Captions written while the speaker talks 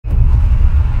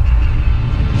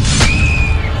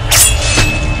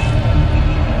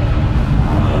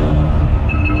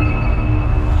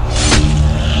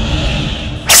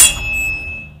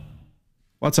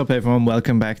What's up, everyone?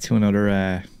 Welcome back to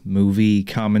another movie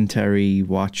commentary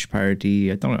watch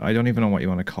party. I don't even know what you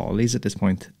want to call these at this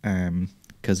point,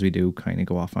 because we do kind of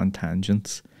go off on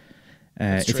tangents.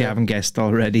 If you haven't guessed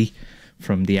already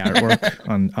from the artwork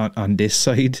on this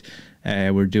side,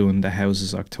 we're doing the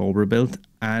Houses October build,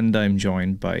 and I'm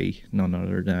joined by none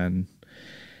other than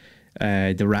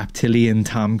the reptilian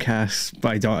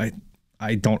Tomcast.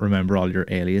 I don't remember all your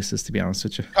aliases, to be honest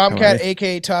with you. Tomcat,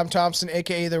 aka Tom Thompson,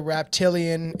 aka the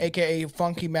Reptilian, aka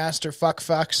Funky Master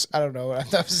Fucks. I don't know.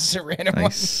 That was just a random one.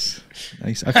 Nice.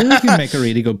 I feel like you'd make a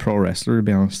really good pro wrestler, to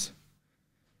be honest.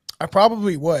 I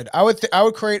probably would. I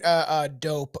would create a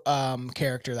dope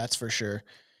character, that's for sure.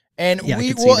 And yeah,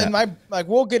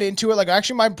 we'll get into it. Like,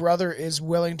 actually, my brother is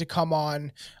willing to come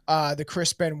on the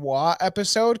Chris Benoit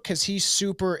episode because he's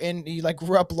super he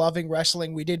grew up loving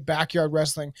wrestling. We did backyard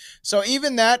wrestling, so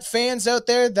even that, fans out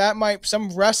there, some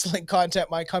wrestling content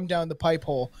might come down the pipe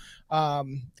hole,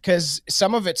 because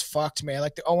some of it's fucked, man.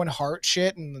 Like the Owen Hart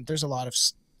shit, and there's a lot of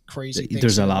crazy things.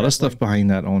 There's a lot of stuff behind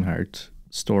that Owen Hart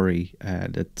story.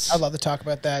 I'd love to talk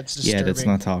about that. It's disturbing. Yeah, that's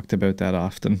not talked about that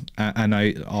often. And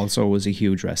I also was a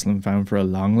huge wrestling fan for a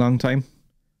long time.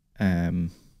 That's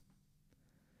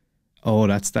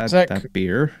that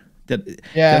beer. Did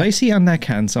I see on that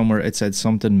can somewhere it said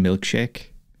something milkshake?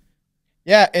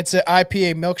 Yeah, it's an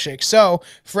IPA milkshake. So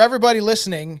for everybody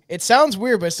listening, it sounds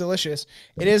weird, but it's delicious.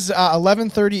 It is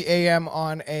 11:30 a.m.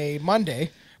 on a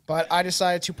Monday. But I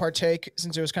decided to partake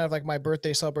since it was kind of like my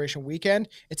birthday celebration weekend.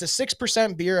 It's a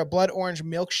 6% beer, a blood orange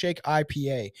milkshake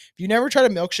IPA. Have you never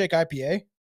tried a milkshake IPA?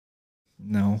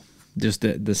 No, just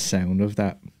the sound of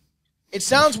that. It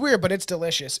sounds weird, but it's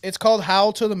delicious. It's called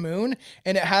Howl to the Moon,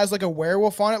 and it has like a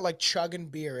werewolf on it, like chugging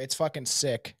beer. It's fucking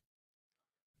sick.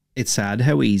 It's sad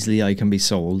how easily I can be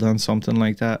sold on something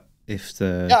like that. I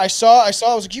saw. I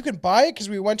was like, you can buy it because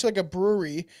we went to like a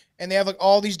brewery and they have like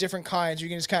all these different kinds. You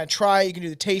can just kind of try. You can do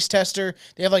the taste tester.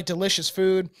 They have like delicious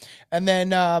food. And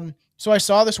then, so I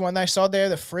saw this one. I saw there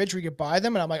the fridge where you could buy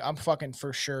them, and I'm like, I'm fucking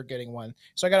for sure getting one.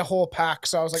 So I got a whole pack.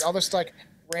 So I was like, I'll just like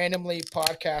randomly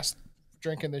podcast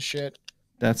drinking this shit.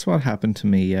 That's what happened to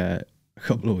me a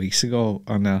couple of weeks ago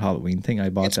on that Halloween thing. I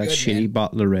bought shitty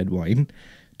bottle of red wine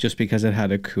just because it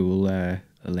had a cool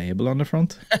a label on the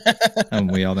front,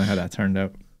 and we all know how that turned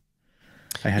out.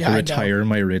 I had to retire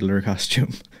my Riddler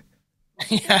costume.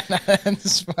 Yeah,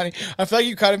 that's funny. I feel like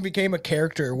you kind of became a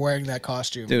character wearing that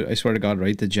costume. Dude, I swear to God,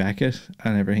 right? The jacket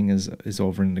and everything is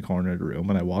over in the corner of the room,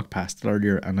 and I walked past it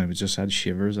earlier, and I just had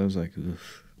shivers. I was like,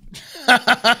 oof.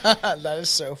 That is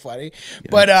so funny. Yeah.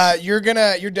 But you're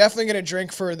definitely gonna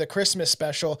drink for the Christmas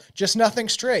special, just nothing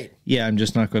straight. Yeah, I'm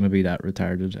just not gonna be that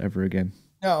retarded ever again.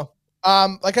 No.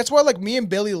 Like that's why like me and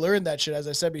Billy learned that shit, as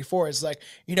I said before. It's like,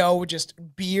 just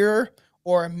beer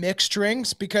or mixed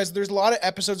drinks, because there's a lot of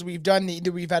episodes we've done that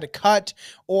either we've had to cut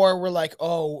or we're like,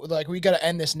 oh, like we got to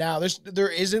end this now. There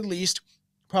is at least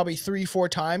probably 3-4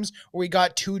 times where we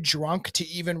got too drunk to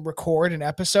even record an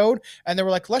episode, and then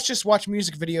we're like, let's just watch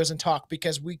music videos and talk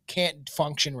because we can't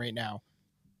function right now.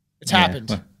 It's happened.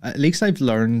 Well, at least I've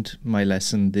learned my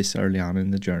lesson this early on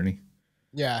in the journey.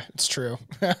 Yeah, it's true.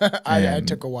 I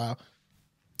took a while.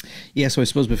 Yeah, so I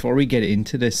suppose before we get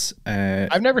into this,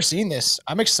 I've never seen this.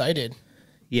 I'm excited.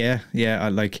 Yeah.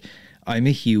 I'm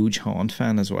a huge haunt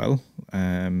fan as well.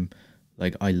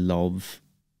 Like I love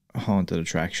haunted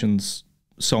attractions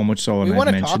so much so, and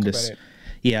I've mentioned this.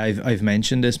 Yeah, I've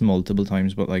mentioned this multiple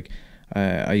times, but like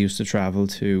I used to travel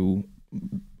to,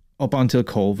 up until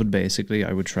COVID, basically,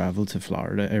 I would travel to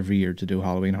Florida every year to do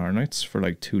Halloween Horror Nights for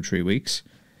like 2-3 weeks.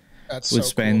 Would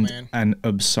spend an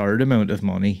absurd amount of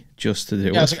money just to do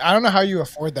it. I was like, I don't know how you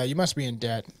afford that. You must be in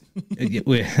debt. It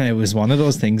was one of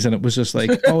those things, and it was just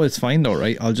like, oh, it's fine though,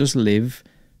 right? I'll just live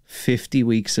 50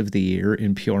 weeks of the year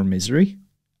in pure misery,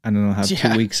 and then I'll have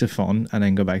 2 weeks of fun, and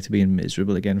then go back to being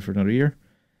miserable again for another year.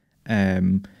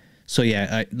 So yeah,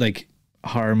 I like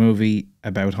horror movie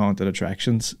about haunted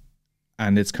attractions.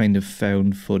 And it's kind of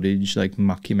found footage, like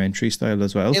mockumentary style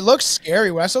as well. It looks scary.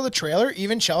 When I saw the trailer,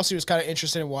 even Chelsea was kind of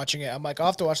interested in watching it. I'm like, I'll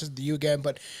have to watch this with you again.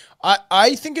 But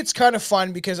I think it's kind of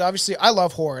fun because obviously I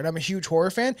love horror and I'm a huge horror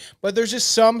fan. But there's just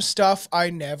some stuff I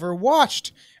never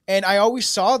watched. And I always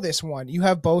saw this one. You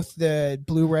have both the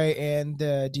Blu-ray and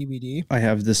the DVD. I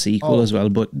have the sequel as well.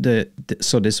 But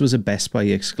so this was a Best Buy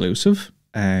exclusive.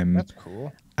 That's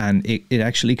cool. And it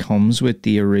actually comes with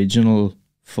the original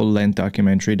full-length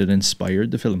documentary that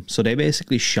inspired the film. So they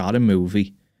basically shot a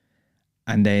movie,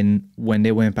 and then when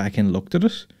they went back and looked at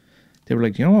it, they were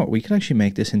like, you know what, we could actually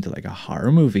make this into like a horror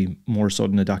movie more so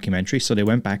than a documentary. So they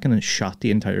went back and shot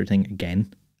the entire thing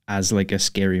again as like a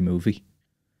scary movie.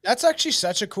 That's actually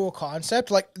such a cool concept.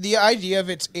 Like the idea of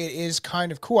it is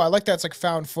kind of cool. I like that's like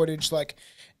found footage, like,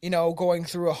 going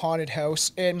through a haunted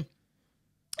house. And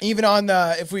even on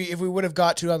the if we would have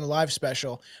got to it on the live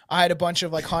special, I had a bunch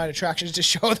of like haunted attractions to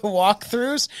show the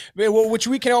walkthroughs, which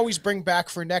we can always bring back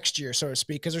for next year, so to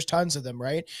speak, because there's tons of them,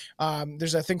 right?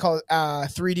 There's a thing called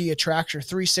 3D attraction,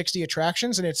 360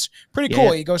 attractions, and it's pretty cool.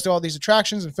 Yeah, He goes to all these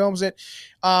attractions and films it.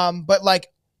 But like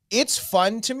it's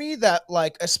fun to me that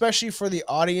like especially for the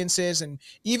audiences and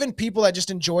even people that just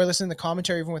enjoy listening to the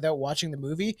commentary even without watching the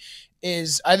movie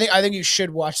is I think you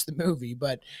should watch the movie,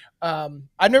 but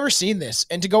I've never seen this,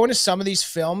 and to go into some of these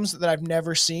films that I've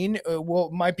never seen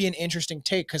might be an interesting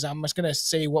take because I'm just gonna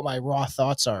say what my raw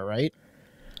thoughts are, right?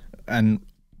 and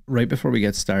right before we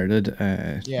get started,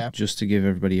 Yeah. just to give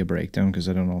everybody a breakdown, because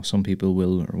I don't know, some people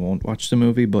will or won't watch the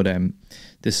movie, but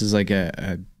this is like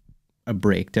a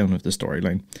breakdown of the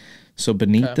storyline. So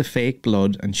beneath the fake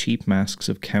blood and cheap masks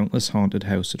of countless haunted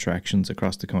house attractions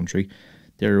across the country,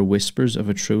 there are whispers of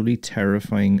a truly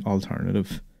terrifying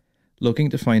alternative. Looking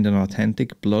to find an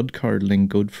authentic, blood-curdling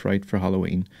good fright for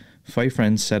Halloween, 5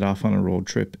 friends set off on a road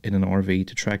trip in an RV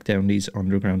to track down these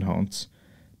underground haunts.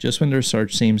 Just when their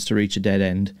search seems to reach a dead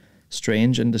end,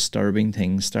 strange and disturbing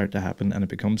things start to happen, and it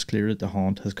becomes clear that the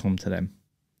haunt has come to them.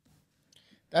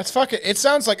 That's fucking. It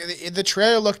sounds like the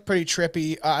trailer looked pretty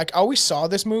trippy. I always saw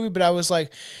this movie, but I was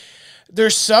like,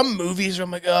 there's some movies where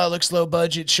I'm like, oh, it looks low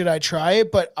budget. Should I try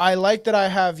it? But I like that I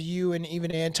have you and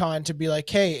even Anton to be like,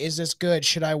 hey, is this good?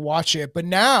 Should I watch it? But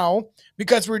now,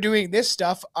 because we're doing this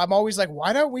stuff, I'm always like,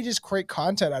 why don't we just create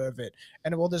content out of it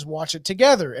and we'll just watch it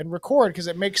together and record because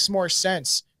it makes more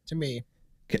sense to me.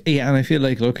 Yeah, and I feel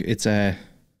like, look, it's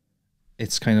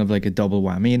kind of like a double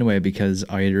whammy in a way, because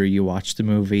either you watch the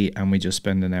movie and we just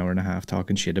spend an hour and a half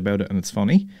talking shit about it and it's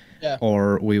funny, Yeah.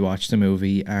 or we watch the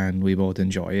movie and we both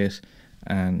enjoy it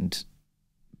and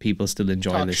people still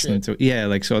enjoy Talk listening shit. to it. Yeah,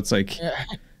 like, so it's like, Yeah.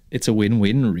 it's a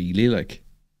win-win, really. Like,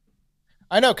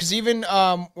 I know, because even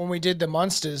when we did the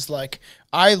Monsters, like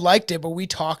I liked it, but we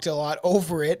talked a lot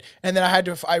over it, and then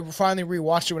I finally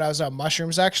rewatched it when I was on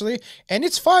mushrooms, actually, and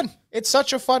it's fun. It's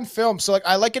such a fun film. So like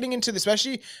I like getting into this,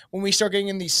 especially when we start getting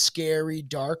in these scary,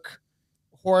 dark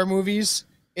horror movies.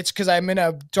 It's because I'm in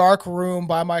a dark room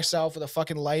by myself with a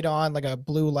fucking light on, like a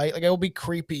blue light. Like it will be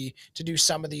creepy to do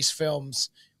some of these films,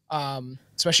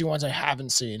 especially ones I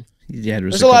haven't seen. yeah,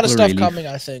 There's a lot of stuff coming,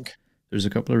 I think. there's a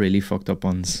couple of really fucked up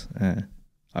ones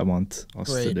I want us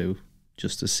to Great. do,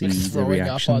 just to see Like the throwing up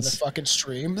on the reactions. fucking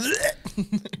stream.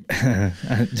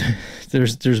 And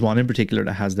there's one in particular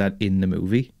that has that in the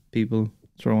movie, people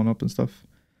throwing up and stuff.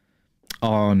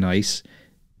 Oh, nice.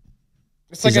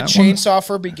 It's like Is a that one- chainsaw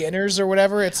for beginners or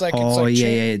whatever. It's like Oh, it's like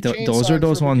yeah. Those are chainsaw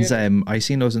those for ones. beginners. I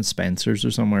seen those in Spencer's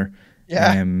or somewhere.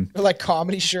 Yeah, Um, they're like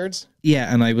comedy shirts.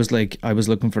 yeah, and I was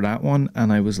looking for that one,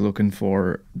 and I was looking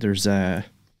for there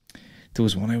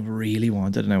was one I really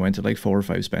wanted, and I went to like 4 or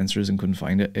 5 Spencer's and couldn't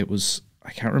find it. It was,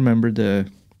 I can't remember the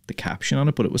caption on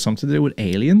it, but it was something to do with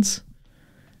aliens,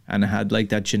 and it had like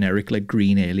that generic like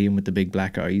green alien with the big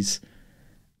black eyes,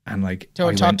 and like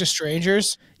Don't talk to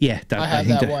strangers. yeah, I have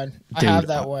think that one. I dude, have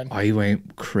that one. I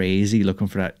went crazy looking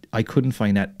for that. I couldn't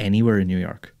find that anywhere in New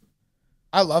York.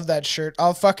 I love that shirt.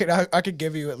 I'll fuck it. I could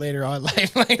give you it later on.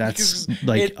 Like That's 'cause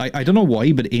like, I don't know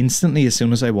why, but instantly as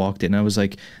soon as I walked in, I was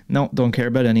like, no, don't care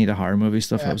about any of the horror movie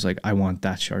stuff. Yeah. I was like, I want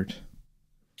that shirt.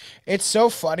 it's so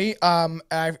funny.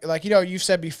 I like you've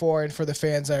said before, and for the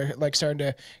fans that are like starting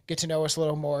to get to know us a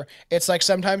little more, it's like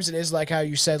sometimes it is like how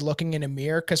you said, looking in a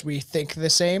mirror because we think the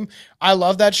same. I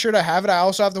love that shirt. I have it. I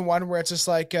also have the one where it's just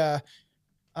like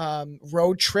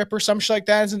road trip or some shit like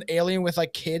that. It's an alien with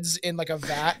like kids in like a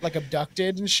vat, like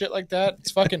abducted and shit like that.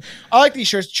 It's fucking. I like these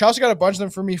shirts. Chelsea got a bunch of them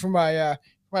for me for my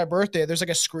birthday. There's like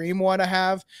a Scream one I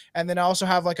have, and then I also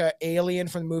have like a Alien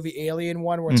from the movie Alien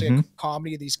one where it's like a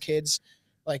comedy of these kids.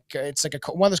 Like it's like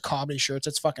one of those comedy shirts.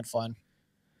 It's fucking fun.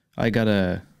 I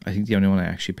think the only one I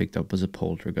actually picked up was a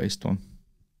Poltergeist one.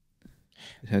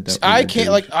 It had that I weird can't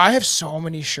dude. like I have so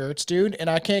many shirts, dude, and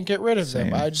I can't get rid of them.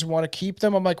 Same. I just want to keep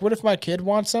them. I'm like, what if my kid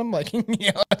wants them? Like,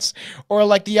 or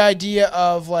like the idea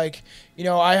of like,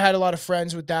 I had a lot of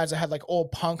friends with dads that had like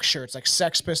old punk shirts, like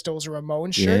Sex Pistols or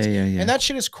Ramones shirts, Yeah. and that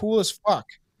shit is cool as fuck.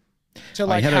 To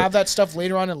like had have that stuff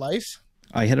later on in life.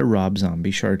 I had a Rob Zombie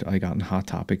shirt I got in Hot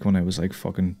Topic when I was like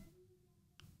fucking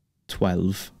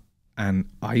 12, and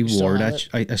I still wore have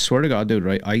that. I swear to God, dude,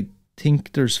 right? I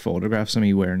think there's photographs of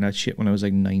me wearing that shit when I was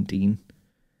like 19.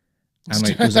 And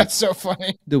like, That's so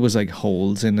funny. there was like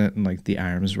holes in it, and like the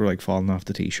arms were like falling off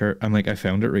the t-shirt. And like I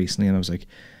found it recently, and I was like,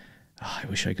 I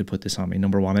wish I could put this on me.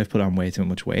 Number one, I've put on way too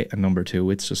much weight, and number two,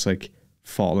 it's just like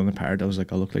falling apart. I was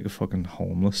like, I look like a fucking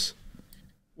homeless.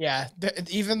 Yeah,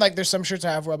 even like there's some shirts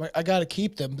I have where I'm like, I gotta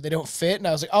keep them, but they don't fit, and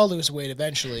I was like, I'll lose weight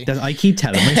eventually. I keep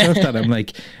telling myself that. I'm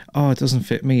like, oh, it doesn't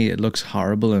fit me. It looks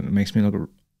horrible, and it makes me look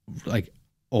like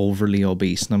overly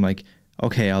obese. And I'm like,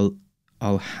 okay,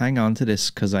 I'll hang on to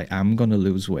this because I am gonna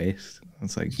lose weight.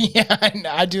 It's like, Yeah,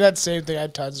 I do that same thing. I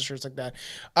have tons of shirts like that.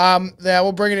 Yeah,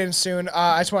 we'll bring it in soon.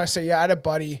 I just want to say, yeah, I had a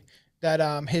buddy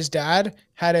that his dad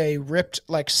had a ripped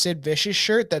like Sid Vicious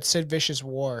shirt that Sid Vicious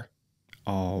wore.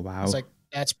 oh I wow, was like,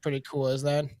 that's pretty cool, is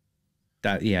that?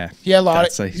 that yeah, He had a lot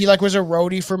that's of like, he like was a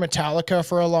roadie for Metallica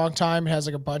for a long time. He has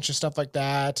like a bunch of stuff like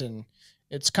that, and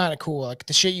it's kind of cool. Like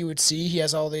the shit you would see. He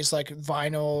has all these like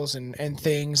vinyls and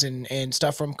things and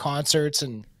stuff from concerts,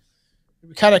 and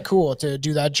it'd be kind of cool to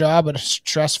do that job, but it's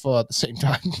stressful at the same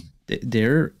time.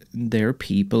 they're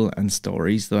people and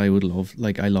stories that I would love.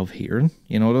 Like I love hearing.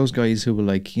 You know, those guys who will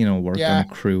like work on Yeah. a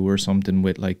crew or something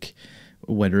with like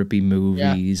whether it be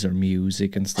movies or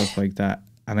music and stuff like that.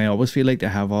 And I always feel like they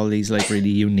have all these like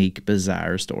really unique,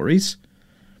 bizarre stories.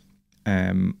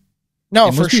 No,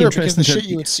 It for must be sure, because the interesting to- shit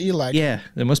you would see, like, Yeah,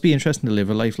 it must be interesting to live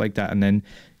a life like that. And then,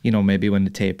 maybe when the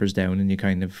tapers down and you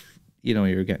kind of,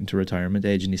 you're getting to retirement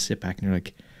age and you sit back and you're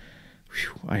like,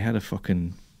 "Phew, I had a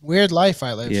fucking, weird life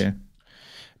I lived. yeah."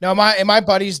 No, my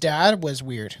buddy's dad was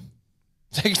weird.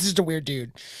 Like, he's just a weird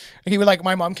dude. And he would like,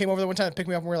 my mom came over the one time to pick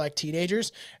me up when we were like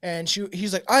teenagers, and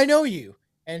he's like, I know you.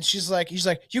 And he's like,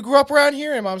 you grew up around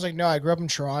here? And mom's like, no, I grew up in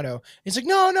Toronto. He's like,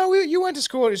 no, you went to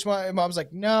school. And mom's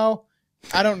like, no,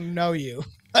 I don't know you.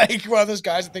 Like one of those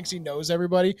guys that thinks he knows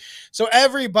everybody. So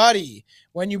everybody,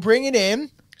 when you bring it in,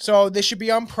 so this should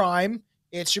be on Prime.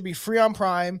 It should be free on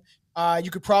Prime.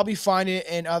 You could probably find it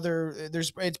in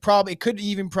it could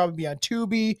even probably be on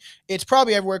Tubi. It's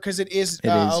probably everywhere because it is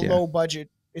low budget.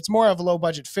 It's more of a low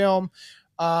budget film.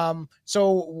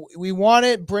 So we want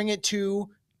to bring it to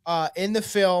in the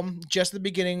film, just the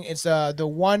beginning. It's the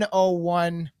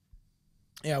 101,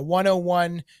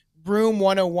 101 Room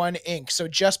 101 Inc. So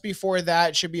just before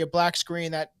that should be a black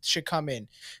screen that should come in.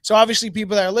 So obviously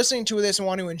people that are listening to this and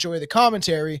want to enjoy the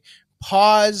commentary,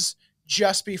 pause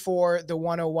just before the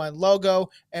 101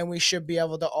 logo, and we should be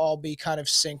able to all be kind of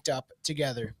synced up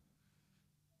together.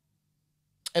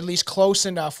 At least close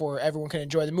enough where everyone can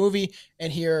enjoy the movie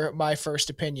and hear my first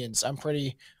opinions.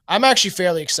 I'm actually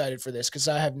fairly excited for this because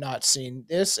I have not seen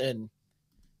this, and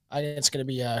I think it's going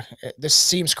to be, this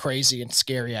seems crazy and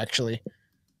scary, actually.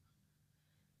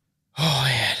 Oh,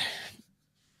 man.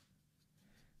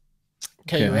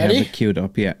 Okay, you ready? I have it queued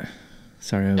up, yeah.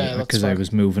 Sorry, because I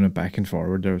was moving it back and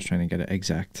forward. I was trying to get it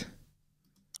exact.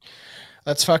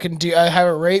 Let's fucking do. I have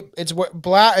it right. It's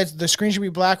black. The screen should be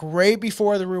black right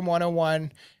before the Room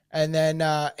 101. And then,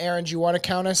 Aaron, do you want to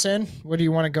count us in? What do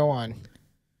you want to go on?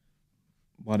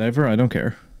 Whatever. I don't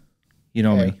care. You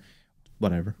know me.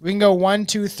 Whatever. We can go 1,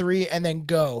 2, 3, and then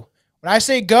go. When I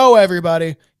say go,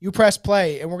 everybody, you press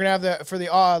play, and we're gonna have for the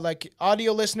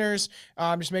audio listeners,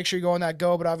 just make sure you go on that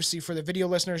go. But obviously for the video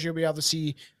listeners, you'll be able to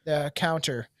see the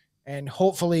counter and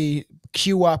hopefully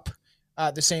queue up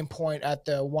at the same point at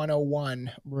the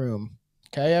 101 room.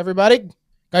 Okay, everybody,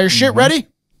 got your shit ready?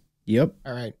 Yep.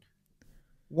 All right.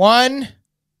 1,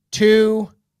 2,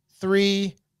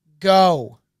 3,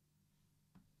 go.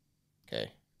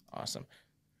 Okay, awesome.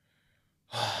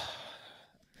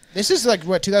 This is like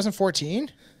what,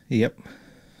 2014? Yep.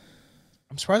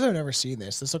 I'm surprised I've never seen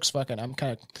this. This looks fucking. I'm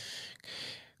kind of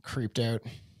creeped out.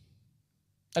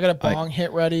 I got a bong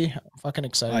hit ready. I'm fucking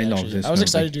excited. I love this. I was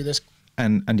excited to do this.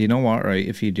 And you know what, right?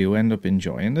 If you do end up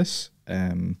enjoying this,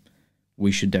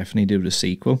 we should definitely do the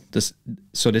sequel. This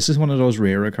is one of those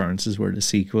rare occurrences where the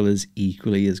sequel is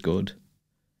equally as good.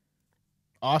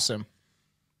 Awesome.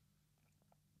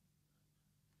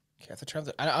 Okay,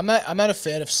 I'm not a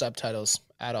fan of subtitles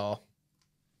at all.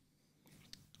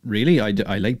 Really,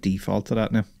 I like default to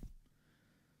that now.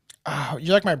 Oh,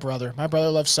 you're like my brother. My brother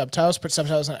loves subtitles, put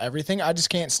subtitles on everything. I just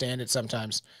can't stand it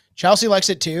sometimes. Chelsea likes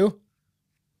it too.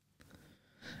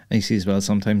 I see as well.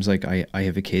 Sometimes, like I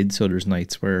have a kid, so there's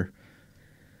nights where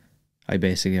I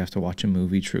basically have to watch a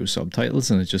movie through subtitles,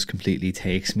 and it just completely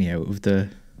takes me out of the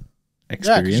experience.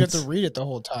 Yeah, because you have to read it the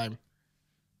whole time.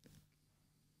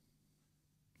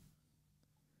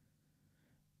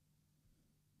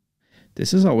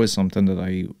 This is always something that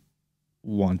I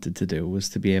wanted to do, was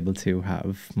to be able to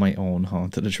have my own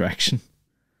haunted attraction.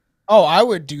 Oh, I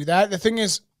would do that. The thing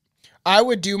is, I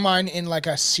would do mine in like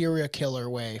a serial killer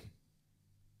way.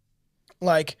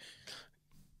 Like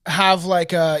have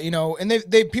like a, and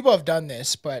they people have done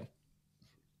this, but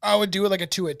I would do it like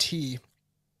to a T.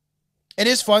 It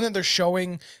is fun that they're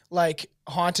showing like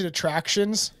haunted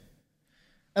attractions.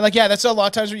 And like, yeah, that's a lot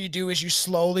of times what you do is you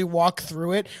slowly walk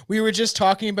through it. We were just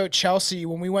talking about Chelsea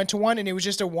when we went to one, and it was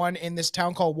just a one in this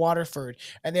town called Waterford,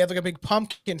 and they have like a big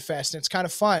pumpkin fest, and it's kind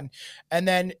of fun. And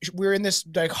then we were in this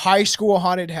like high school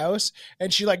haunted house,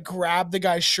 and she like grabbed the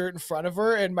guy's shirt in front of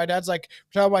her, and my dad's like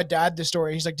telling my dad the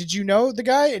story. He's like, "Did you know the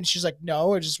guy?" And she's like,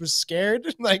 "No, I just was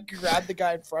scared." Like grabbed the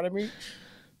guy in front of me.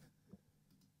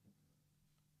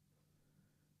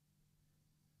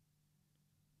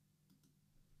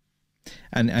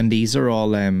 And these are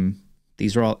all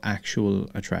actual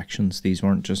attractions. These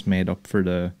weren't just made up for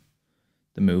the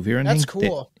movie or anything. That's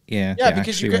cool. Yeah, Yeah, they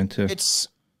because actually you went to. it's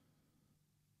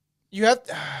you have.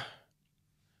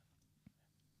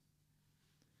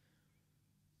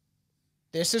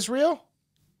 This is real.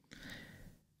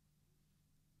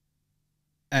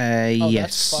 Oh,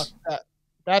 Yes. that's fucked.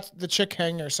 That's the chick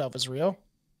hanging herself is real.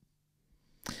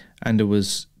 And there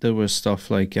was stuff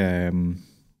like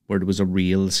where there was a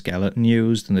real skeleton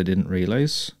used and they didn't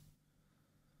realize.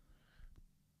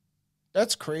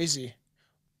 That's crazy.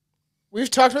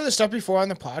 We've talked about this stuff before on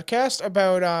the podcast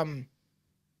about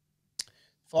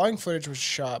following footage was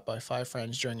shot by 5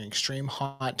 friends during an extreme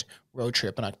haunt road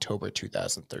trip in October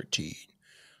 2013.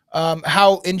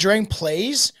 How in during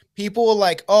plays, people will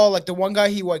like, oh, like the one guy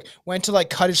he like went to like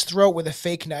cut his throat with a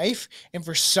fake knife, and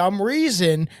for some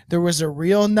reason there was a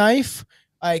real knife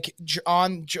like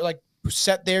like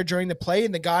set there during the play,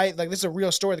 and the guy like this is a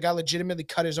real story. The guy legitimately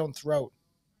cut his own throat,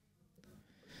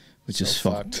 Which so is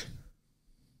fucked.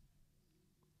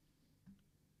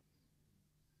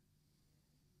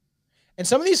 And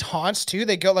some of these haunts too,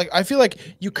 they go like I feel like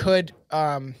you could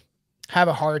have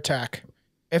a heart attack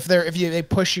if they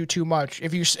push you too much.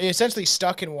 If you essentially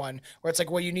stuck in one where it's like,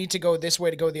 well, you need to go this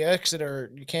way to go to the exit, or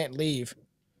you can't leave.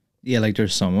 Yeah, like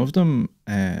there's some of them.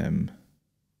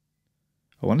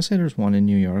 I want to say there's one in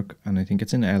New York, and I think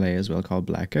it's in LA as well, called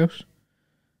Blackout.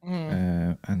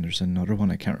 And there's another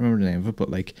one, I can't remember the name of it, but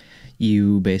like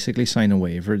you basically sign a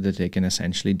waiver that they can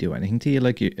essentially do anything to you.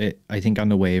 Like I think on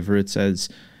the waiver it says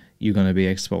you're going to be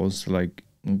exposed to like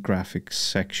graphic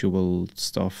sexual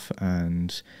stuff,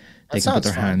 and they can put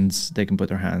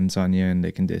their hands on you, and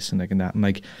they can this and they can that. And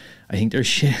like I think there's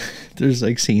shit there's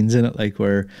like scenes in it like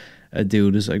where a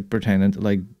dude is like pretending to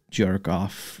like jerk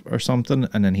off or something,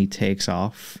 and then he takes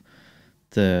off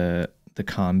the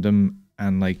condom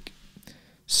and like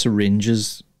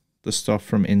syringes the stuff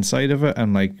from inside of it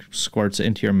and like squirts it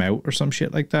into your mouth or some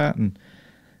shit like that, and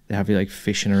they have you like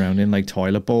fishing around in like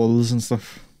toilet bowls and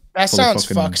stuff. That sounds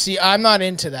fuck. See, I'm not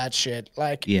into that shit.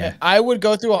 Like, yeah, I would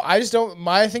go through. I just don't.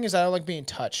 My thing is, I don't like being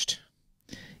touched.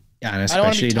 Yeah, and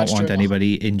especially you don't want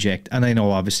anybody inject. And I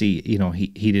know, obviously, you know, he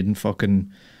didn't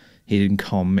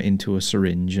come into a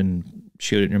syringe and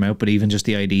shoot it in your mouth. But even just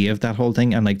the idea of that whole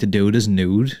thing, and like the dude is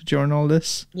nude during all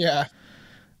this, yeah,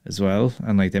 as well,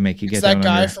 and like they make you get down that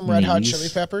guy from Red Hot Chili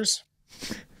Peppers.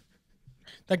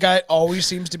 That guy always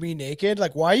seems to be naked.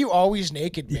 Like, why are you always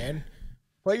naked, man?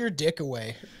 Put your dick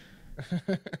away.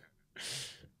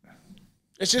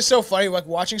 It's just so funny. Like we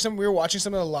were watching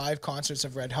some of the live concerts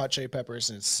of Red Hot Chili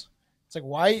Peppers, and it's like,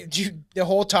 why do you the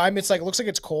whole time? It's like it looks like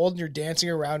it's cold, and you're dancing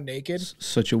around naked.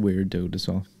 Such a weird dude as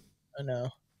well. I know.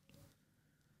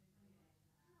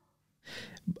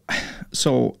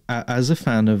 So, as a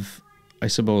fan of, I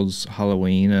suppose,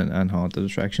 Halloween and haunted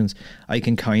attractions, I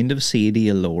can kind of see the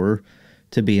allure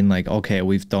to being like, okay,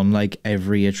 we've done like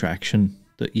every attraction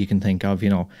that you can think of, you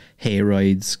know, hay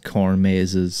rides, corn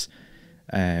mazes,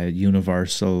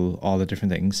 Universal, all the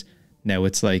different things. Now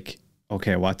it's like,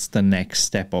 okay, what's the next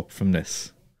step up from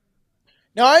this?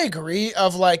 No, I agree.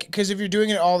 Of like, because if you're doing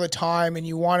it all the time and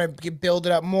you want to build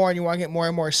it up more and you want to get more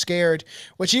and more scared,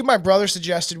 which even my brother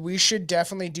suggested, we should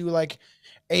definitely do like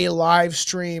a live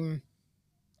stream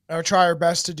or try our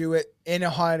best to do it in a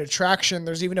haunted attraction.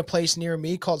 There's even a place near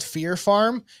me called Fear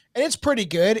Farm, and it's pretty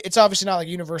good. It's obviously not like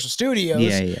Universal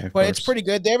Studios, but it's pretty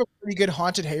good. They have a pretty good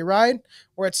haunted hayride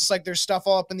where it's just like there's stuff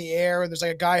all up in the air, and there's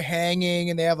like a guy hanging,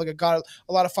 and they have like got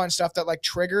a lot of fun stuff that like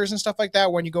triggers and stuff like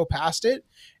that when you go past it.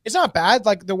 It's not bad.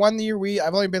 Like the one year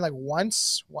I've only been like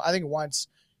once, I think once,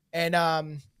 and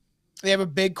they have a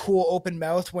big cool open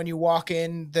mouth when you walk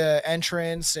in the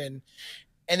entrance, and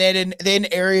they had an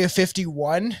Area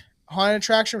 51 haunted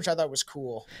attraction, which I thought was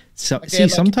cool. So, like see,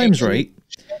 sometimes, right?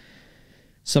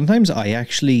 Sometimes I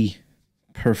actually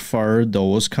prefer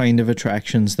those kind of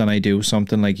attractions than I do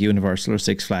something like Universal or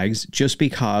Six Flags, just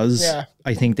because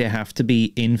I think they have to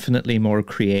be infinitely more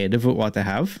creative with what they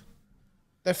have.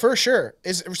 That for sure.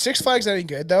 Is Six Flags any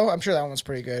good though? I'm sure that one's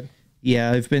pretty good.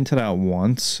 Yeah, I've been to that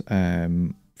once. I've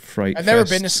never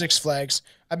been to Six Flags.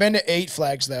 I've been to Eight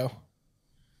Flags though.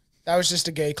 That was just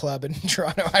a gay club in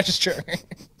Toronto. I just joking.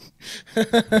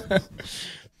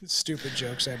 Stupid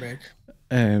jokes I make.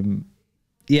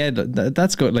 Yeah,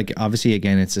 that's good. Like, obviously,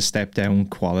 again, it's a step down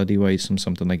quality wise from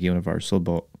something like Universal,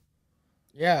 but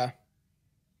Yeah.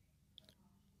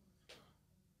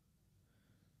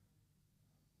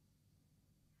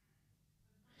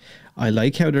 I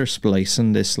like how they're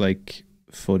splicing this like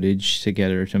footage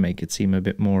together to make it seem a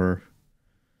bit more.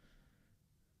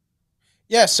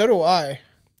 Yeah, so do I.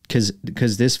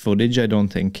 Because this footage, I don't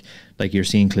think, like, you're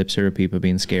seeing clips here of people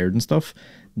being scared and stuff.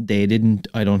 They didn't.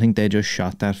 I don't think they just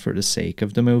shot that for the sake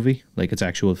of the movie. Like, it's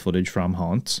actual footage from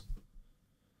haunts.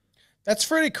 That's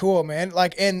pretty cool, man.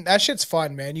 Like, and that shit's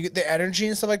fun, man. You get the energy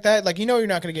and stuff like that. Like, you know, you're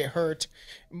not gonna get hurt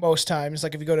most times.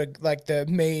 Like, if you go to like the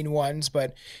main ones,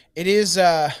 but it is.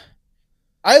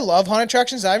 I love haunted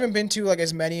attractions. I haven't been to like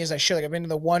as many as I should. Like, I've been to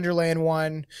the Wonderland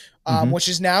one, Mm-hmm. which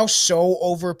is now so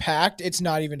overpacked. It's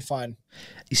not even fun.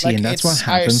 You see, Like, and that's what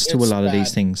happens to a it's lot of these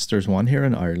bad. things. There's one here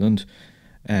in Ireland,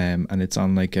 and it's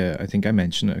on like I think I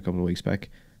mentioned it a couple of weeks back.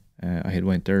 I had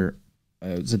went there.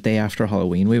 It was the day after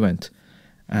Halloween we went,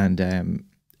 and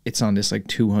it's on this like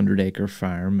 200-acre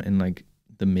farm in like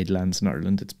the Midlands in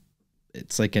Ireland.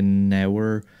 It's like an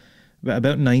hour,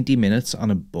 about 90 minutes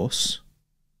on a bus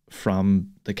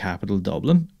from the capital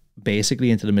Dublin,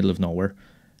 basically into the middle of nowhere,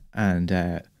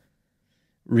 and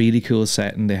really cool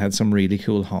setting. They had some really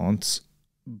cool haunts,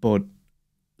 but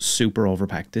super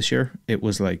overpacked this year. It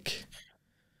was like,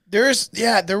 There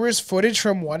was footage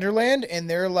from Wonderland, and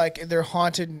they're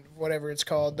haunted, whatever it's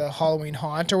called, the Halloween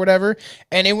haunt or whatever,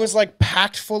 and it was like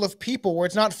packed full of people where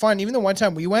it's not fun. Even the one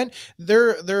time we went,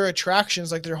 their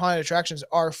attractions, like their haunted attractions,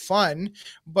 are fun,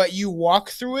 but you walk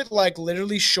through it like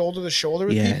literally shoulder to shoulder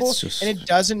with yeah, people, it's and it just,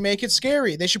 doesn't make it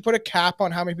scary. They should put a cap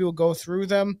on how many people go through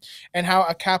them, and how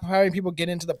a cap of how many people get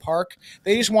into the park.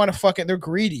 They just want to fucking, they're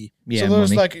greedy, so yeah,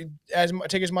 those money. like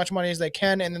take as much money as they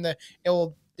can, and then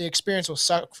the experience will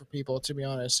suck for people, to be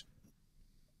honest.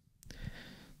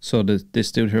 So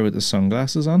this dude here with the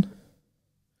sunglasses on,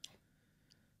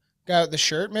 Got the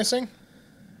shirt missing,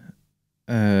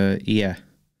 yeah,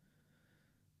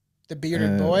 the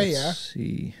bearded boy, let's yeah,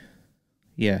 see,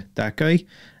 yeah, that guy,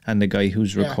 and the guy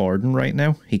who's yeah, recording right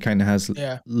now, he kind of has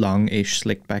yeah, long-ish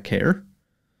slicked back hair.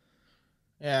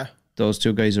 yeah. Those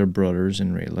two guys are brothers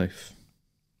in real life.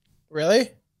 Really?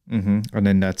 And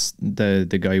then that's the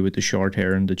guy with the short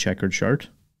hair and the checkered shirt,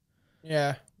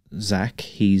 Yeah, Zach.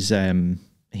 He's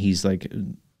like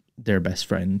their best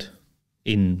friend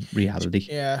in reality.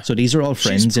 yeah. So these are all She's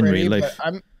friends in pretty, real but life.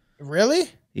 I'm really.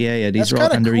 Yeah, these That's are all,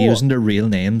 kind of and they're cool. using their real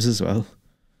names as well.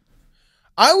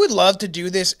 I would love to do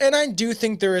this, and I do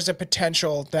think there is a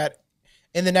potential that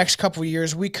in the next couple of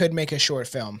years we could make a short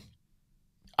film.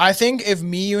 I think if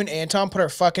me, you, and Anton put our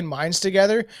fucking minds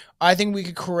together, I think we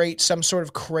could create some sort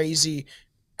of crazy,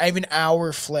 even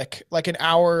hour flick, like an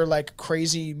hour like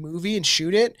crazy movie and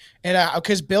shoot it. And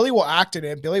because Billy will act in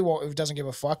it, Billy won't doesn't give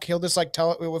a fuck. He'll just like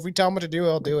tell if we tell him what to do,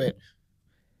 he'll do it.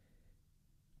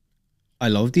 I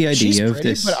love the She's idea of pretty,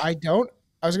 but this. I don't.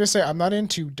 I was gonna say I'm not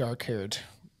into dark haired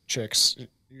chicks.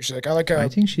 Usually, like I like I a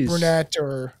think she's. brunette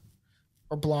or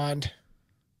blonde.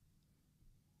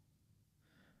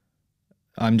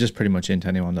 I'm just pretty much into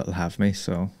anyone that'll have me,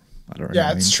 so I don't really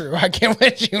Yeah, it's mind true. I get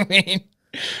what you mean.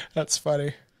 That's funny.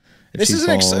 if This she's is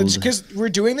an bald. because we're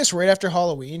doing this right after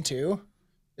Halloween too.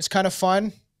 It's kind of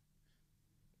fun.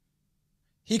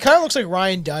 He kind of looks like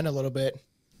Ryan Dunn a little bit.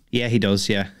 Yeah, he does.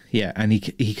 Yeah, and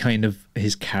he kind of,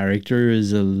 his character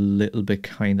is a little bit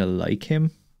kind of like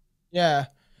him. Yeah.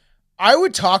 I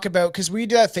would talk about because we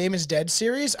did that Famous Dead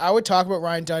series. I would talk about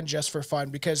Ryan Dunn just for fun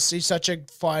because he's such a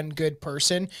fun, good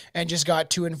person and just got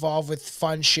too involved with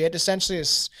fun shit. Essentially,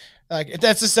 it's like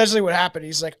that's essentially what happened.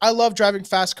 He's like, I love driving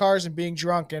fast cars and being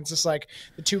drunk, and it's just like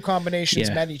the two combinations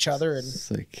Yeah, met each other, and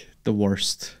it's like the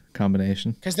worst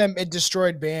combination. because then it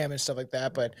destroyed Bam and stuff like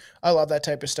that. But I love that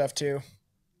type of stuff too.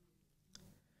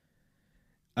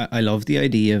 I love the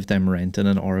idea of them renting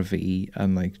an RV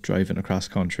and like driving across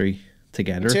country Me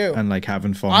together too. and like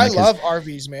having fun. I Like, 'cause, love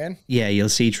RVs, man. yeah, you'll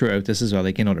see throughout this as well.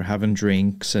 Like, they're having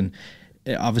drinks and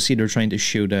obviously they're trying to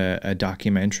shoot a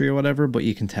documentary or whatever, but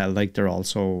you can tell like they're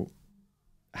also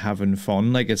having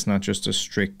fun. Like, it's not just a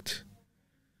strict,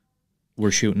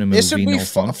 we're shooting a This would movie, be no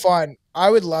fun. fun. I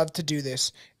would love to do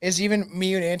this. Is even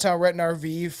me and Anton rent an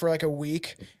RV for like a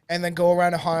week and then go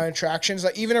around to haunted attractions,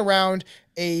 like even around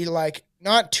a like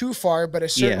not too far, but a Yeah,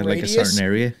 certain like a certain radius,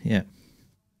 area. Yeah.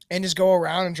 and just go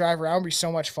around and drive around. It'd be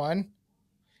so much fun.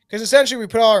 Because essentially, we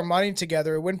put all our money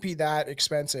together. It wouldn't be that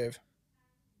expensive.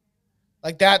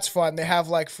 Like that's fun. They have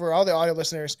like for all the audio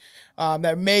listeners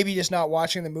that maybe just not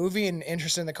watching the movie and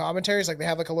interested in the commentaries, like they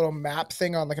have like a little map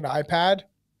thing on like an iPad.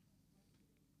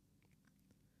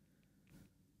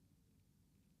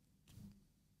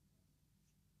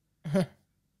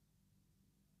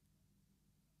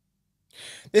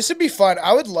 This would be fun.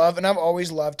 I would love, and I've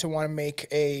always loved to want to make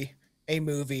a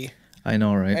movie. I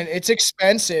know, right? And it's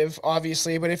expensive,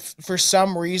 obviously, but if for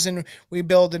some reason we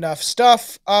build enough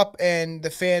stuff up and the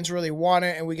fans really want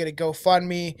it and we get a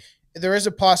GoFundMe, there is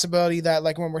a possibility that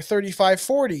like when we're 35,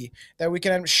 40, that we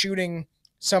can end up shooting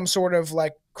some sort of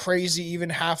like crazy, even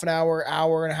half an hour,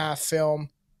 hour and a half film.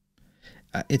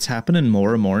 It's happening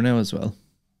more and more now as well.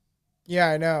 Yeah,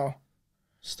 I know.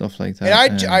 Stuff like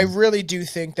And that. I really do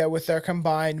think that with our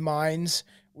combined minds,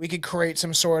 we could create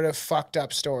some sort of fucked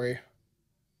up story.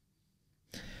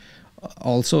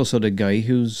 Also, so the guy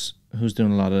who's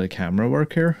doing a lot of the camera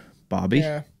work here, Bobby,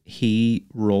 Yeah. he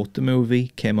wrote the movie,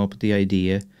 came up with the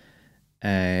idea,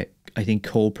 I think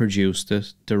co-produced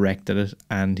it, directed it,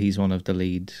 and he's one of the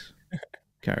lead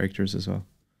characters as well.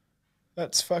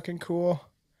 That's fucking cool.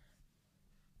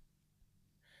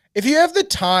 If you have the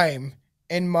time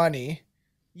and money,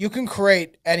 you can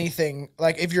create anything.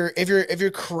 Like if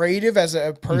you're creative as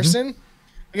a person,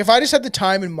 like if I just had the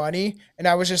time and money and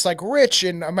I was just like rich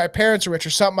and my parents are rich or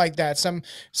something like that, some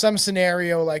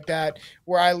scenario like that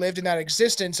where I lived in that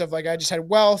existence of like I just had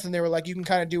wealth and they were like you can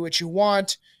kind of do what you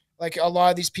want. Like a lot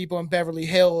of these people in Beverly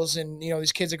Hills and you know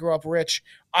these kids that grow up rich,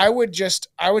 I would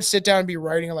sit down and be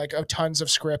writing like tons of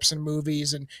scripts and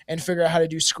movies and figure out how to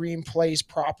do screenplays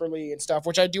properly and stuff,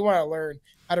 which I do want to learn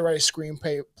how to write a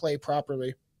screenplay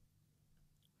properly.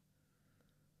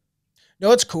 You know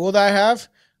what's cool that I have?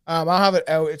 I'll have it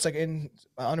out. It's like in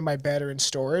under my bed or in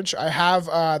storage. I have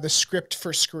the script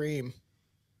for Scream.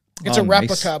 It's Oh, a nice.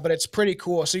 replica, but it's pretty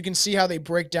cool. So you can see how they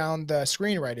break down the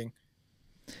screenwriting.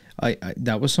 I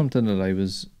that was something that I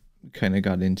was kind of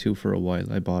got into for a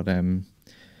while. I bought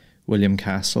William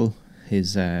Castle,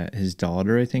 his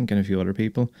daughter, I think, and a few other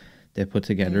people. They put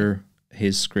together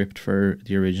his script for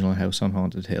the original House on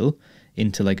Haunted Hill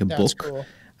into like a That's book, cool.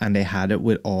 and they had it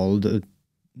with all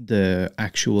the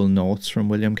actual notes from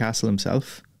William Castle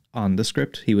himself on the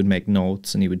script. He would make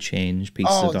notes and he would change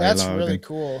pieces Oh, of dialogue. that's really and,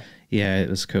 cool. yeah, it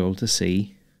was cool to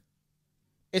see.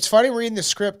 It's funny reading the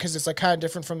script because it's like kind of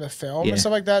different from the film Yeah. and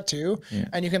stuff like that too. Yeah.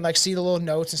 And you can like see the little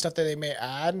notes and stuff that they may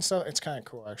add and stuff. It's kind of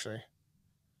cool actually.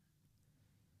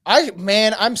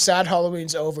 I'm sad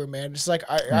Halloween's over, man. It's like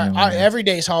I every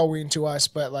day's Halloween to us,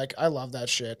 but like I love that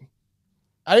shit.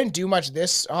 I didn't do much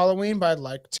this Halloween, but I'd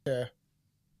like to.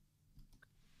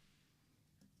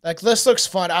 Like this looks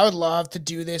fun. I would love to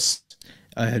do this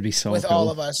It'd be so with cool. all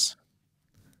of us.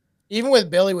 Even with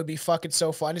Billy would be fucking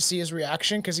so fun to see his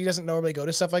reaction because he doesn't normally go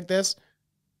to stuff like this.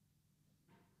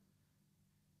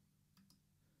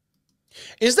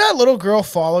 Is that little girl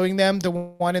following them, the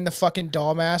one in the fucking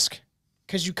doll mask?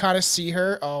 Because you kind of see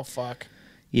her. Oh, fuck.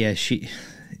 Yeah,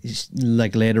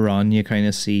 like later on you kind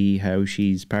of see how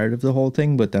she's part of the whole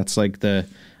thing, but that's like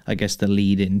I guess the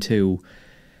lead into,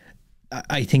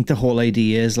 I think the whole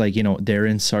idea is like, you know, they're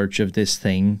in search of this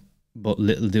thing, but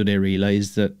little do they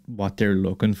realize that what they're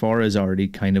looking for is already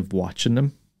kind of watching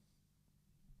them.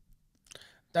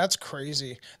 That's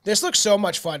crazy. This looks so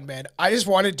much fun, man. I just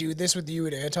want to do this with you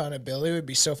and Anton and Billy. It would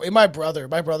be so fun. And my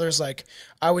brother's like,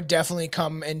 I would definitely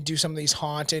come and do some of these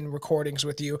haunted recordings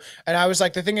with you. And I was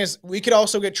like, the thing is, we could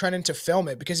also get Trenton to film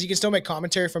it because he can still make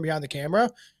commentary from behind the camera.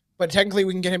 But technically,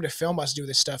 we can get him to film us do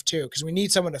this stuff too because we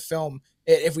need someone to film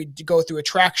it if we go through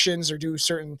attractions or do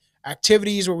certain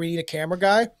activities where we need a camera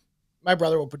guy. My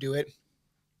brother will do it.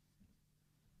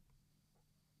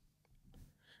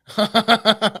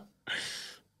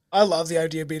 I love the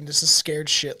idea of being just a scared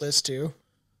shitless too.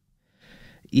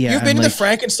 Yeah, You've been to like, the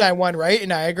Frankenstein one, right? In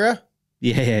Niagara?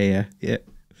 yeah.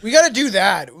 We got to do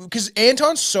that because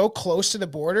Anton's so close to the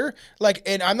border. Like,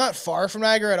 and I'm not far from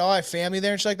Niagara at all. I have family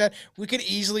there and shit like that. We could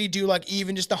easily do like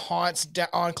even just the haunts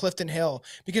on Clifton Hill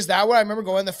because that one I remember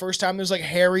going the first time. There's like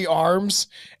hairy arms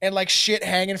and like shit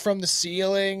hanging from the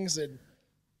ceilings and.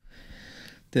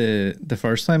 The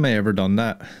first time I ever done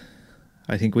that,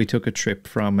 I think we took a trip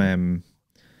from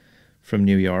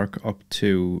New York up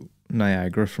to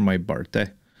Niagara for my birthday,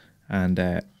 and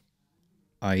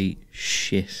I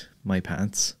shit my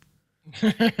pants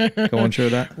going through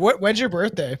that. When's your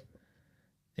birthday?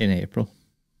 In April.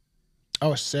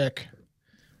 Oh, sick.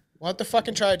 We'll have to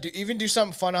fucking try to do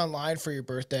something fun online for your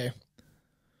birthday.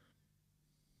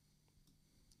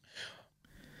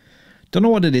 don't know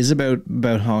what it is about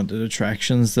haunted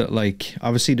attractions that, like,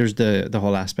 obviously there's the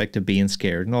whole aspect of being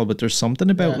scared and all, but there's something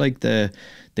about like the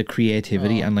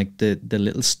creativity and like the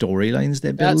little storylines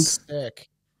they build. That's sick.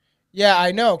 Yeah,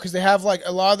 I know, because they have like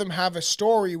a lot of them have a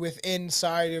story within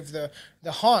inside of the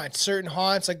haunt. Certain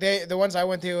haunts, like the ones I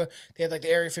went to, they had like the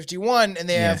Area 51, and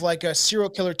they have like a serial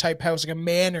killer type house, like a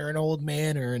manor, an old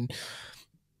manor, and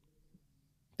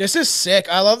this is sick.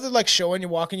 I love the like showing you,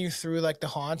 walking you through like the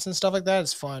haunts and stuff like that.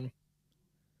 It's fun.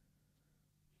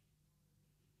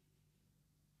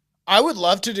 I would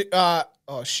love to do.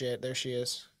 Oh shit, there she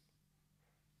is.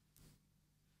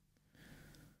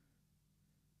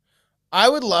 I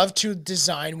would love to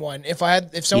design one. If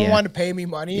someone wanted to pay me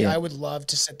money, I would love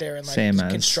to sit there and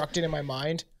like construct it in my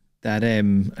mind. That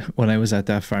when I was at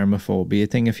that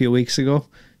pharmaphobia thing a few weeks ago,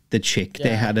 the chick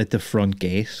they had at the front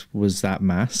gate was that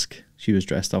mask. She was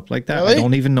dressed up like that. Really? I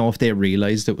don't even know if they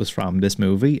realized it was from this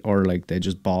movie or like they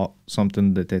just bought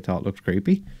something that they thought looked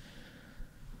creepy.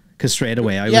 Because straight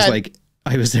away I was like,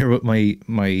 I was there with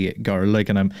my girl, like,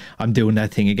 and I'm doing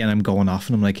that thing again. I'm going off,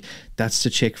 and I'm like, that's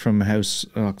the chick from House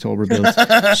October Built.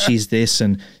 She's this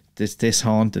and this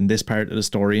haunt and this part of the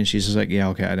story, and she's just like, yeah,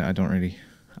 okay, I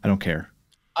don't care.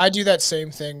 I do that same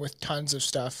thing with tons of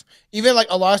stuff. Even like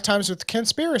a lot of times with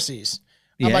conspiracies.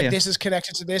 I'm like, this is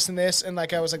connected to this and this, and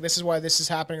like I was like, this is why this is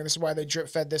happening, or this is why they drip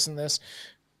fed this and this.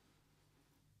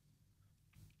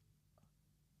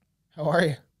 How are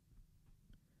you?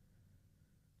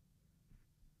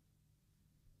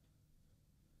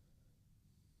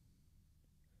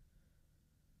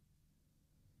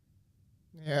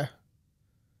 Yeah.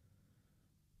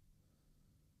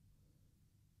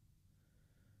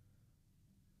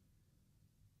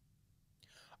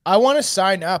 I want to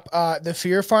sign up. The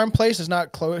Fear Farm place is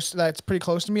not close. That's pretty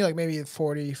close to me, like maybe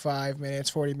 45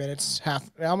 minutes, 40 minutes,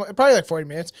 probably like 40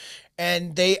 minutes.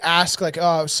 And they ask like,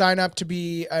 oh, sign up to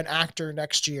be an actor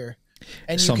next year.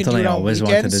 And you something can do it I always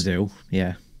wanted to do.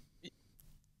 Yeah.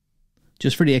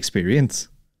 Just for the experience.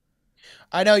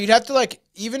 I know, you'd have to like,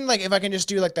 even like if I can just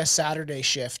do like the Saturday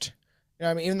shift. You know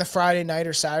what I mean? Even the Friday night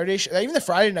or Saturday, even the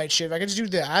Friday night shift, if I could just do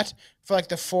that for like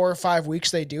the 4 or 5 weeks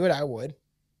they do it, I would.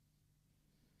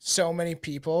 So many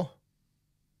people.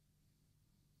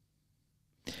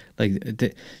 Like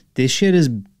this shit is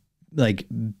like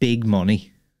big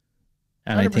money.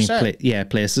 And 100%. I think,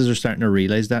 places are starting to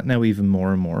realize that now even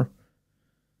more and more.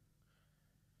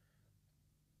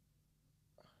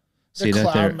 The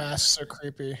cloud masks are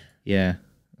creepy. Yeah.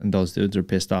 And those dudes are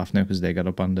pissed off now because they got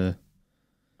up on the...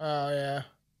 Oh, yeah.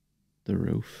 The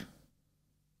roof.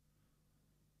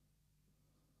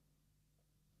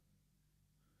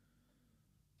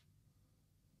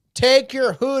 Take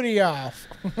your hoodie off.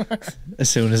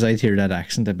 As soon as I hear that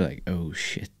accent, I'd be like, oh,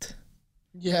 shit.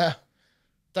 Yeah.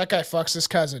 That guy fucks his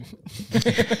cousin.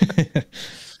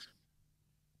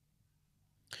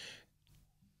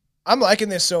 I'm liking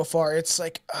this so far. It's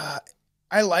like...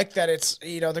 I like that it's,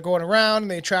 you know, they're going around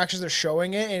and the attractions, they're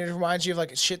showing it, and it reminds you of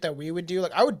like shit that we would do.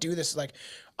 Like I would do this. Like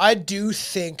I do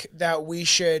think that we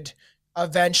should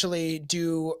eventually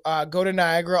do go to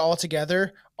Niagara all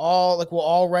together. We'll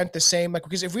all rent the same, like,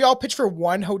 because if we all pitch for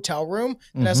one hotel room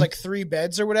that has like 3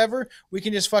 beds or whatever, we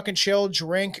can just fucking chill,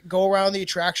 drink, go around the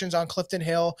attractions on Clifton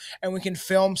Hill, and we can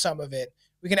film some of it.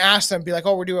 We can ask them, be like,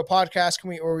 oh, we're doing a podcast.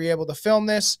 Are we able to film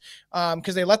this?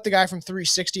 Because they let the guy from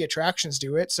 360 Attractions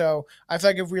do it. So I feel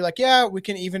like if we're like, yeah,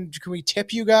 can we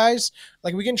tip you guys?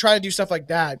 Like we can try to do stuff like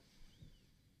that.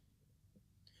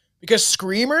 Because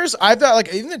Screamers, I've got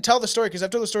like, even to tell the story, because I've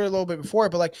told the story a little bit before,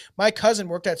 but like my cousin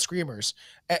worked at Screamers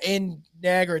in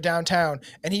Niagara downtown.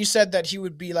 And he said that he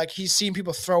would be like, he's seen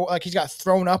people he's got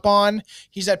thrown up on.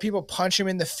 He's had people punch him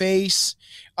in the face.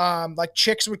 Like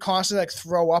chicks would constantly like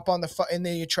throw up in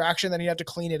the attraction, then he'd have to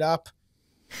clean it up.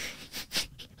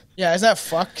 Yeah, isn't that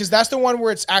fucked? Because that's the one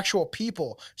where it's actual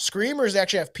people. Screamers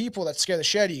actually have people that scare the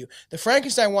shit out of you. The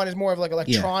Frankenstein one is more of like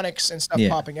electronics and stuff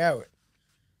popping out.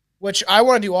 Which I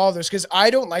want to do all of this because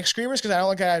I don't like Screamers because I don't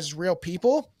like it as real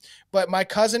people. But my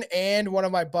cousin and one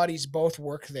of my buddies both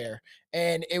work there.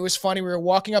 And it was funny. We were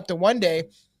walking up the one day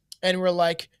and we're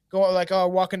like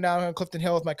walking down on Clifton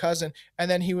Hill with my cousin.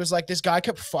 And then he was like, this guy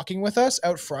kept fucking with us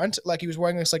out front. Like he was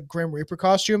wearing this like Grim Reaper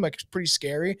costume, like it's pretty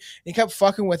scary. And he kept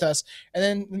fucking with us. And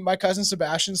then my cousin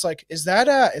Sebastian's like, is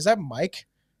that Mike?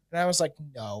 And I was like,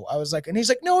 no. I was like, and he's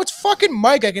like, no, it's fucking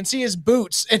Mike. I can see his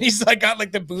boots. And he's like, got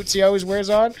like the boots he always wears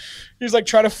on. He's like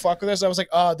trying to fuck with us. I was like,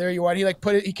 oh, there you are. And he like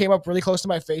he came up really close to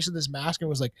my face with his mask and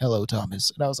was like, hello,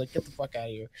 Thomas. And I was like, get the fuck out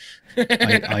of here.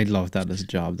 I'd love that as a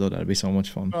job though. That'd be so much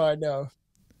fun. Oh, I know.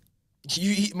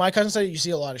 My cousin said you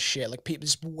see a lot of shit, like people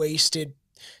just wasted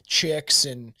chicks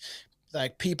and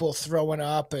like people throwing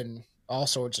up and all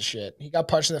sorts of shit. He got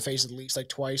punched in the face at least like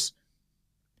twice.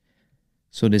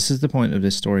 So this is the point of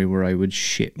this story where I would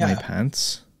shit my Yeah.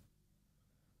 pants.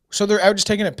 So they're out just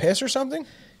taking a piss or something?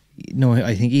 No,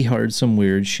 I think he heard some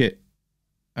weird shit.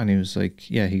 And he was like,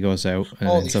 yeah, he goes out and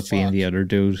Holy ends up being fuck. the other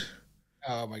dude.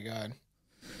 Oh my god.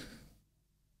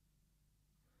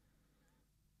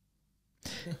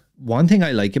 One thing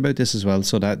I like about this as well,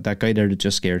 so that guy there that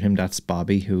just scared him, that's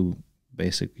Bobby, who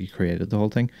basically created the whole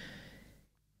thing.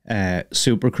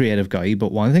 Super creative guy.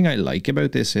 But one thing I like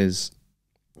about this is,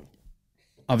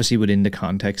 obviously within the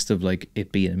context of like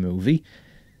it being a movie,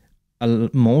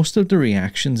 most of the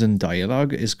reactions and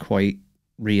dialogue is quite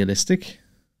realistic.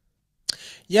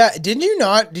 Yeah, did you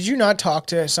not talk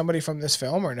to somebody from this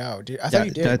film or no? I thought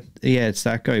you did. Yeah, it's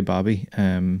that guy Bobby.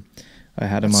 I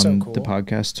had him That's on so cool. the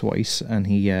podcast twice, and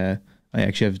I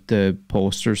actually have the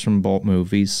posters from both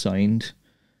movies signed.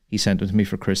 He sent them to me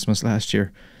for Christmas last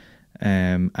year.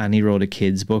 And he wrote a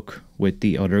kid's book with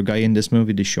the other guy in this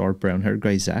movie, the short brown-haired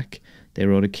guy, Zach. They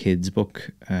wrote a kid's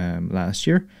book last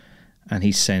year, and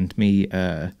he sent me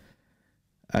a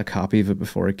copy of it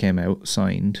before it came out,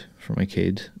 signed for my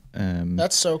kid.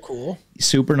 That's so cool.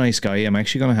 Super nice guy. I'm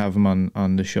actually going to have him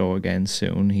on the show again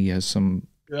soon. He has some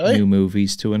new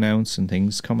movies to announce and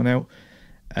things coming out.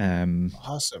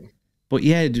 Awesome. But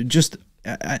yeah, just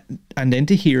and then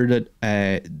to hear that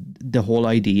the whole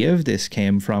idea of this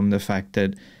came from the fact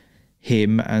that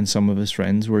him and some of his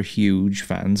friends were huge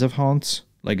fans of haunts.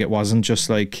 Like, it wasn't just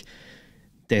like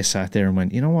they sat there and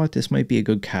went, you know what, this might be a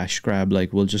good cash grab.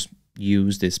 Like, we'll just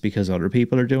use this because other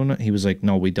people are doing it. He was like,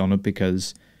 no, we done it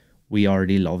because we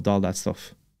already loved all that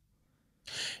stuff.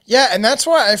 Yeah, and that's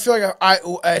why I feel like I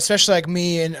especially like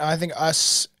me and I think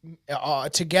us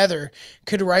together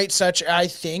could write such, I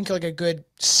think, like a good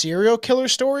serial killer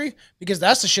story, because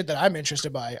that's the shit that I'm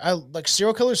interested by. I like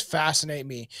serial killers fascinate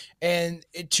me, and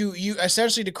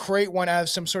to create one out of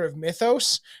some sort of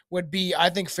mythos would be, I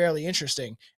think, fairly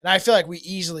interesting. And I feel like we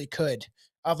easily could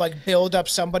of like build up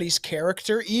somebody's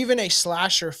character, even a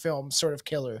slasher film sort of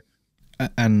killer.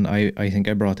 And I think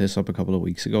I brought this up a couple of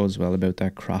weeks ago as well about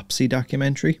that Cropsey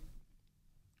documentary.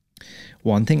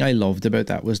 One thing I loved about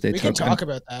that was We can talk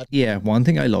about that. Yeah, one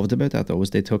thing I loved about that though was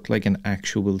they took like an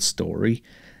actual story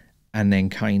and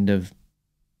then kind of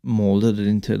molded it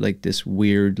into like this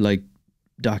weird like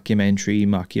documentary,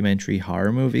 mockumentary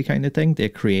horror movie kind of thing. They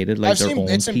created like their own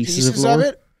pieces of lore.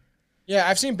 it. Yeah,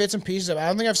 I've seen bits and pieces of it. I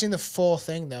don't think I've seen the full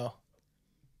thing though.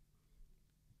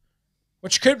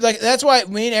 Which could, like, that's why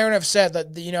me and Aaron have said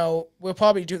that, you know, we'll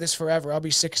probably do this forever. I'll be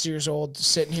 60 years old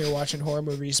sitting here watching horror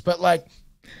movies. But, like,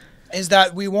 is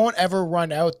that we won't ever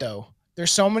run out, though. There's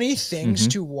so many things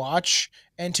to watch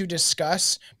and to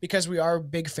discuss because we are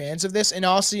big fans of this. And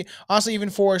also even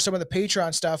for some of the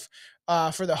Patreon stuff,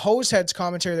 for the Hoseheads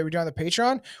commentary that we do on the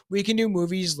Patreon, we can do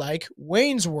movies like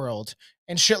Wayne's World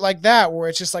and shit like that, where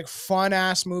it's just like fun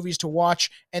ass movies to watch.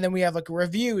 And then we have like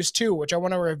reviews too, which I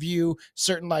want to review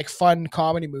certain like fun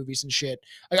comedy movies and shit.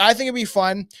 Like, I think it'd be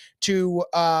fun to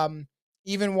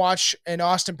even watch an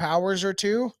Austin Powers or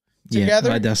two together.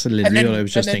 Yeah, that's literally what I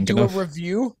was just thinking of.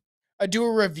 Do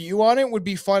a review on it would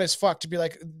be fun as fuck, to be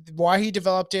like why he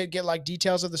developed it, get like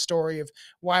details of the story of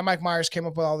why Mike Myers came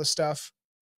up with all this stuff.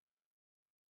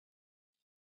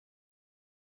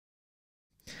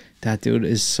 That dude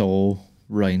is so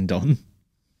Ryan Dunn.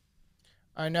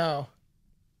 I know.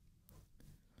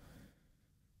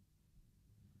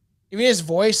 Even his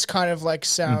voice kind of like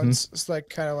sounds it's like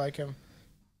kind of like him.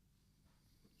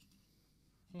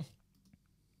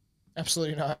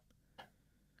 Absolutely not.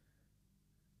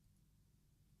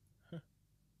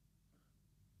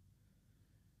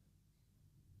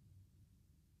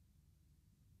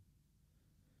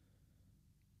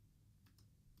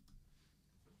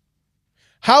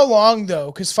 How long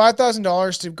though? Because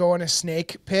 $5,000 to go in a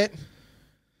snake pit.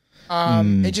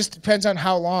 It just depends on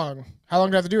how long. How long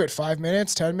do I have to do it? 5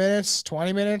 minutes, 10 minutes,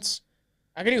 20 minutes?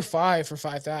 I can do 5 for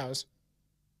 5,000.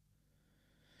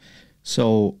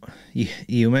 So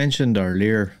you mentioned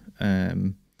earlier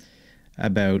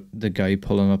about the guy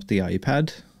pulling up the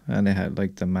iPad and it had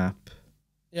like the map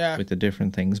with the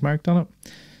different things marked on it.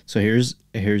 So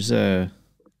here's a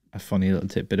funny little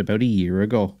tidbit. About a year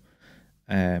ago,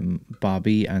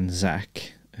 Bobby and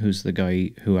Zach, who's the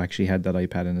guy who actually had that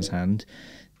iPad in his hand,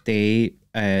 they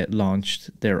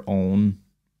launched their own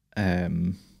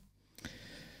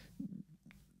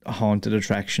haunted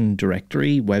attraction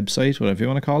directory website, whatever you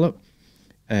want to call it.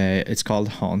 It's called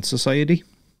Haunt Society,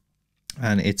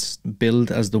 and it's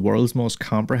billed as the world's most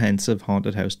comprehensive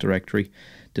haunted house directory.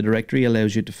 The directory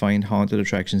allows you to find haunted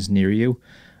attractions near you,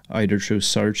 either through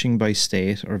searching by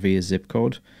state or via zip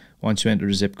code. Once you enter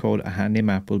the zip code, a handy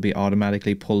map will be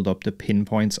automatically pulled up that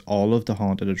pinpoints all of the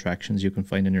haunted attractions you can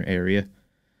find in your area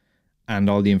and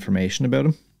all the information about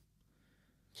them.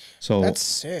 So That's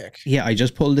sick. Yeah, I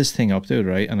just pulled this thing up, dude,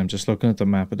 right? And I'm just looking at the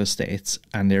map of the states,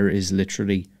 and there is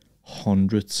literally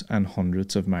hundreds and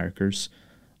hundreds of markers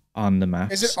on the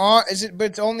maps. Is it on? Is it? But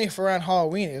it's only for around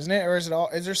Halloween, isn't it? Or is it all?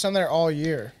 Is there some that are all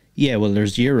year? Yeah, well,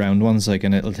 there's year-round ones, like,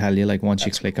 and it'll tell you, like, once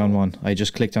That's you click cool. on one. I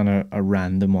just clicked on a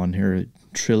random one here,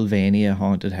 Trilvania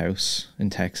Haunted House in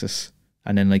Texas,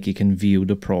 and then, like, you can view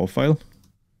the profile.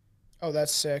 Oh,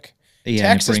 that's sick. Yeah,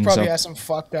 Texas probably has some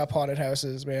fucked up haunted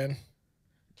houses, man.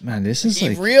 Man, this is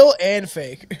like real and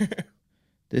fake.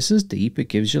 this is deep. It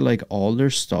gives you like all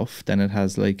their stuff. Then it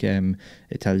has like it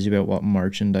tells you about what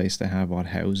merchandise they have, what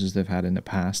houses they've had in the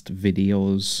past,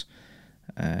 videos,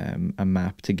 a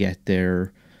map to get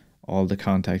there, all the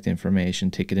contact information,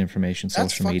 ticket information,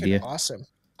 social media. That's awesome.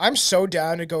 I'm so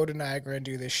down to go to Niagara and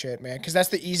do this shit, man, because that's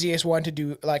the easiest one to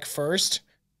do like first.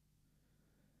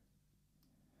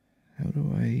 How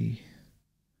do I?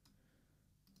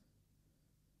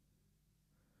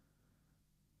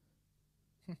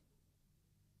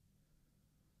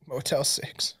 Motel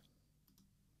 6.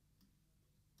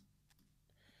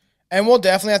 And we'll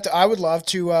definitely have to, I would love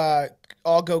to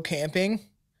all go camping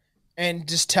and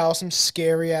just tell some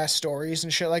scary ass stories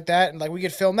and shit like that. And like we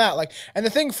could film that. Like, and the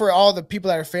thing for all the people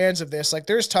that are fans of this, like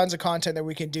there's tons of content that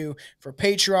we can do for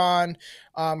Patreon,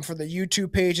 for the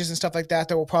YouTube pages and stuff like that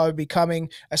will probably be coming,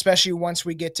 especially once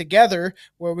we get together,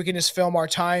 where we can just film our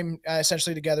time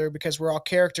essentially together because we're all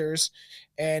characters.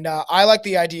 And I like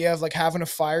the idea of like having a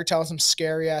fire, telling some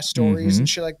scary ass stories and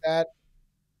shit like that.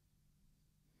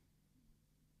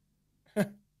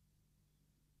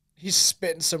 He's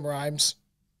spitting some rhymes.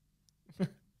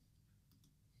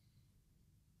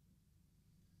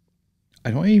 I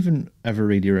don't even ever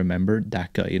really remember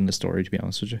that guy in the story, to be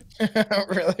honest with you.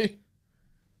 Really?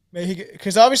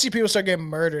 Because obviously people start getting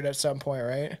murdered at some point,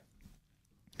 right?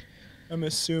 I'm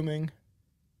assuming.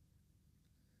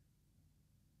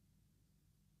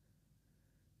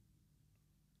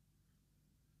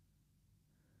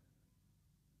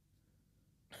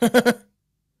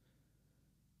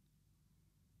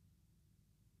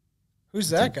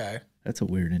 Who's that guy? That's a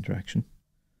weird interaction.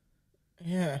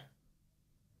 Yeah.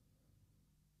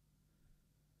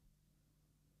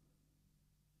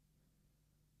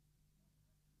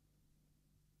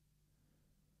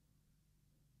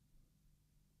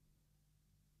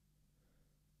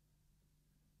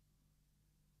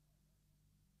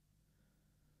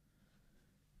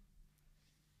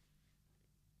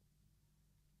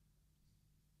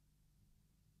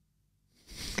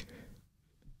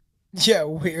 Yeah,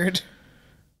 weird.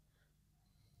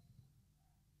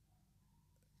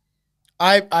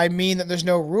 I mean that there's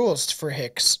no rules for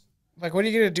Hicks. Like, what are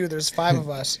you gonna do? There's 5 of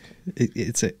us.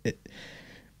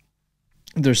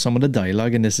 There's some of the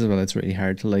dialogue, and this is why it's really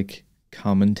hard to like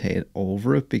commentate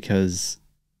over it because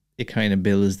it kind of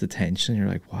builds the tension. You're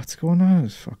like, what's going on?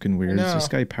 It's fucking weird. Is this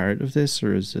guy part of this,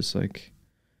 or is this like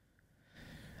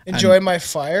enjoy my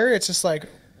fire? It's just like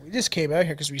we just came out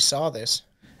here because we saw this.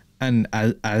 And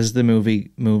as the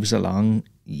movie moves along,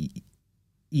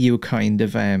 you kind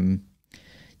of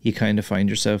find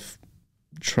yourself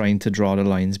trying to draw the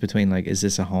lines between like, is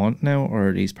this a haunt now, or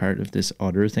are these part of this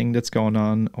other thing that's going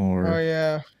on,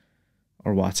 or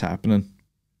or what's happening?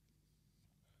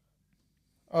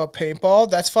 Oh, paintball?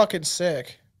 That's fucking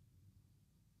sick.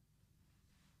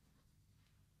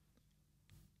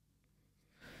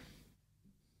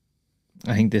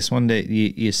 I think this one that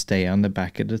you stay on the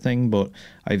back of the thing, but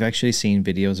I've actually seen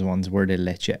videos of ones where they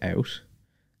let you out,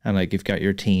 and like you've got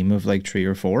your team of like 3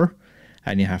 or 4,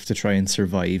 and you have to try and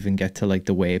survive and get to like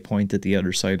the waypoint at the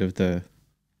other side of the.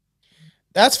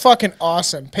 That's fucking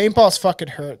awesome. Paintball's fucking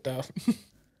hurt though.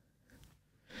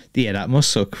 Yeah, that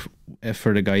must suck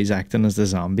for the guys acting as the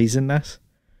zombies in that.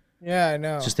 Yeah, I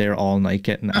know. Just there all night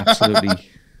getting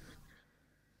absolutely.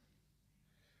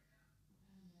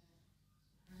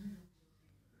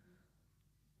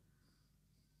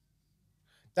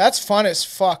 That's fun as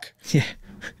fuck. Yeah.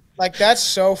 Like, that's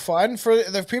so fun. For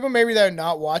the people maybe that are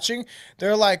not watching,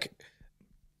 they're like,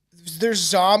 there's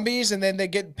zombies and then they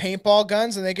get paintball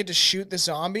guns and they get to shoot the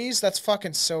zombies. That's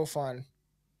fucking so fun.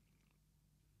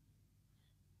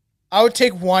 I would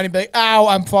take one and be like, ow,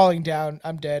 I'm falling down.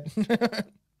 I'm dead.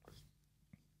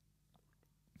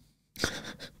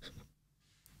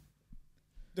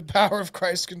 The power of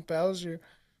Christ compels you.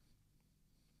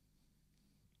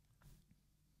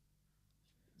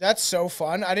 That's so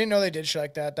fun. I didn't know they did shit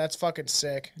like that. That's fucking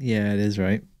sick. Yeah, it is,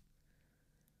 right?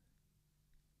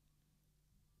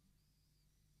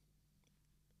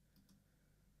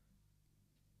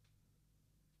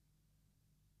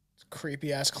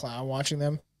 creepy ass clown watching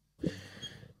them.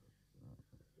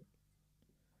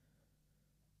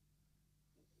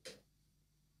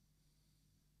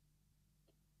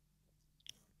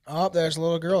 Oh, there's a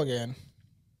little girl again.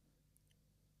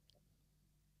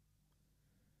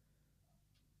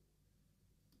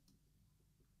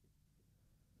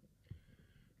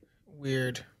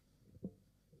 Weird.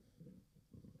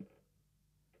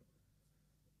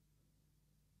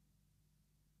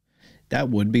 That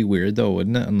would be weird though,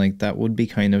 wouldn't it? And like that would be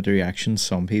kind of the reaction.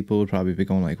 Some people would probably be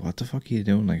going like, "What the fuck are you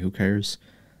doing? Like, who cares?"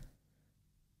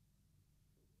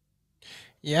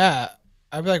 Yeah,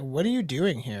 I'd be like, "What are you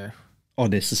doing here?" Oh,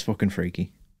 this is fucking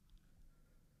freaky.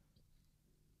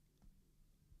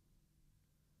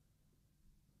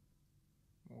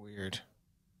 Weird.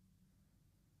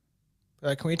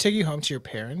 Like, can we take you home to your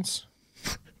parents?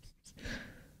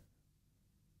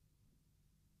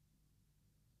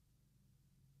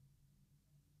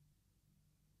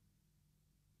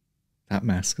 That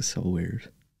mask is so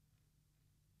weird.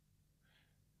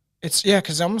 It's yeah,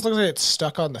 because it almost looks like it's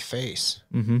stuck on the face.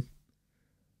 Mm-hmm.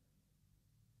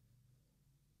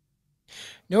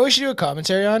 You know what we should do a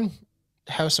commentary on?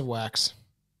 House of Wax.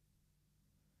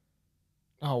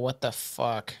 Oh, what the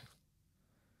fuck?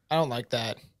 I don't like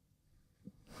that.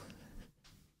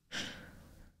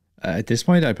 At this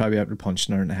point, I'd probably have to punch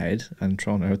her in the head and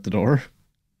throw her out the door.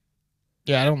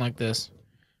 Yeah, I don't like this.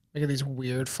 Look at these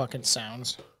weird fucking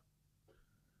sounds.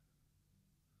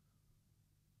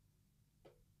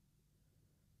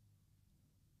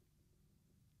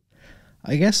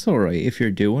 I guess though, right? If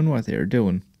you're doing what they're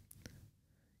doing,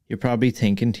 you're probably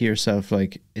thinking to yourself,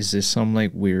 like, is this some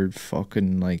like weird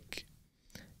fucking like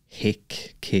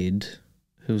hick kid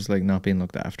who's like not being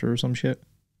looked after or some shit?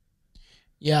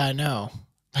 Yeah, I know.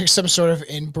 Like some sort of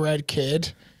inbred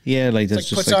kid. Yeah, like It's that's like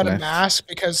just puts like on a left. mask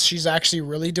because she's actually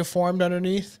really deformed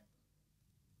underneath.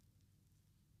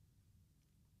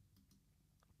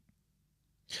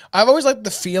 I've always liked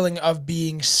the feeling of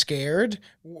being scared,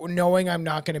 knowing I'm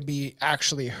not going to be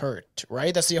actually hurt.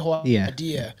 Right? That's the whole Yeah.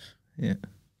 idea. Yeah.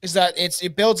 Is that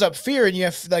it builds up fear, and you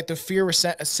have like the fear what's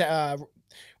that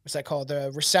called?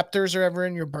 The receptors are ever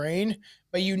in your brain,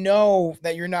 but you know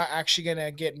that you're not actually going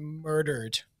to get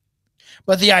murdered.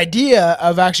 But the idea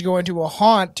of actually going to a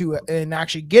haunt and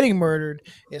actually getting murdered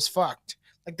is fucked.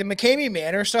 Like the McCamey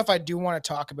Manor stuff, I do want to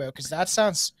talk about because that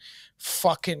sounds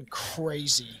fucking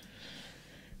crazy.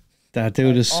 That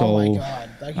dude is so. Oh my god!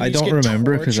 Like, you I just don't get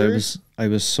remember because tortured. I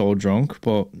was so drunk.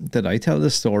 But did I tell the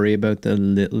story about the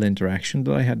little interaction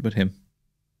that I had with him?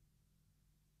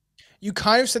 You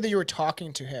kind of said that you were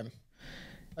talking to him,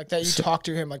 like that you So, talked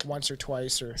to him like once or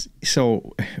twice, or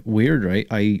so weird, right?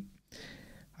 I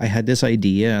had this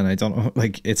idea, and I don't know.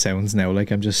 Like it sounds now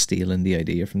like I'm just stealing the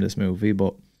idea from this movie,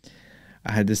 but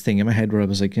I had this thing in my head where I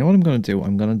was like, you know what I'm going to do?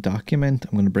 I'm going to document.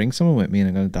 I'm going to bring someone with me, and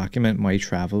I'm going to document my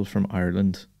travel from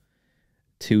Ireland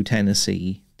to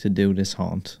Tennessee to do this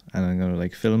haunt, and I'm gonna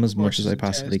like film as much as I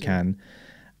possibly can,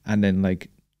 and then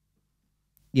like,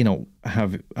 you know,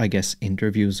 have I guess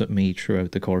interviews with me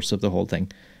throughout the course of the whole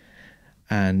thing.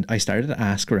 And I started to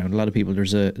ask around a lot of people.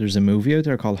 There's a movie out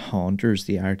there called Haunters: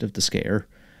 The Art of the Scare,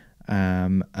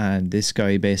 and this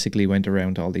guy basically went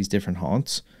around to all these different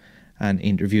haunts and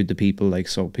interviewed the people, like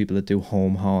so people that do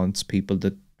home haunts, people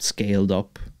that scaled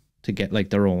up to get like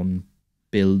their own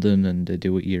building and they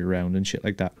do it year round and shit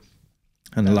like that,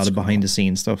 and a lot of behind the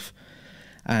scenes stuff.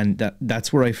 And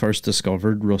that's where I first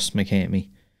discovered Russ McCamey.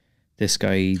 This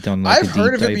guy done like I've a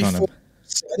heard deep of it dive on before. him.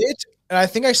 Said it, and I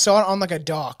think I saw it on like a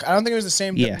doc. I don't think it was the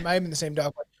same. Yeah, It might have been the same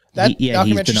doc. But that he's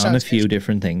documentary been on a sounds few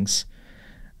different things,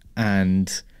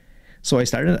 and so I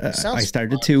started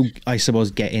fun. to, I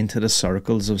suppose, get into the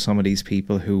circles of some of these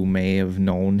people who may have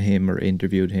known him or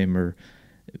interviewed him or,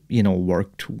 you know,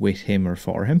 worked with him or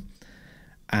for him.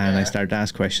 And I started to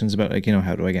ask questions about, like, you know,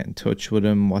 how do I get in touch with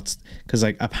him? Because,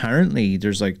 like, apparently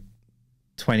there's, like,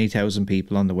 20,000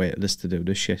 people on the wait list to do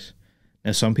this shit.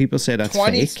 Now, some people say that's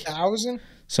 20,000?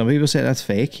 Some people say that's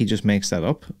fake. He just makes that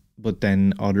up. But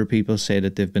then other people say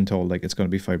that they've been told, like, it's going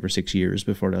to be 5 or 6 years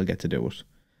before they'll get to do it.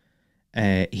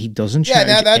 He doesn't charge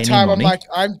Yeah, at that any time, money. I'm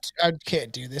like, I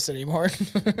can't do this anymore.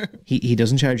 He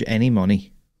doesn't charge any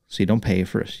money, so you don't pay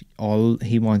for it. All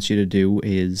he wants you to do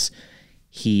is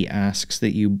he asks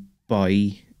that you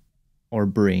buy or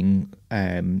bring,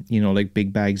 you know, like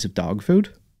big bags of dog food,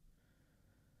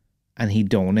 and he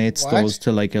donates those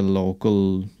to like a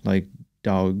local like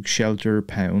dog shelter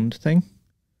pound thing.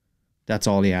 That's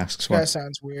all he asks for. That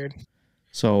sounds weird.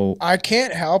 So I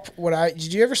can't help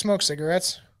did you ever smoke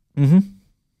cigarettes? Mm-hmm.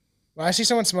 When I see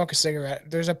someone smoke a cigarette,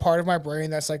 there's a part of my brain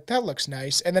that's like, that looks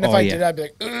nice. And then if Oh I yeah. did, I'd be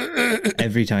like, "Ugh."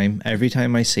 Every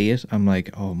time I see it, I'm like,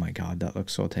 oh my God, that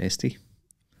looks so tasty.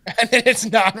 And then it's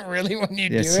not really when you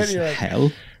do This it. is You're like,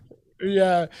 hell.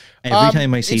 yeah. Every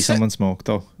time I see It's, someone smoke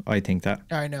though, I think that.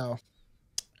 I know.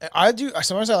 I do.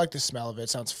 Sometimes I like the smell of it. It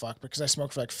sounds fucked because I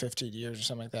smoked for like 15 years or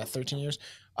something like that, 13 years.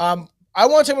 I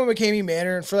want to tell when McCamey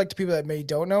Manor, and for like the people that maybe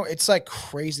don't know, it's like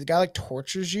crazy. The guy like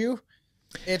tortures you.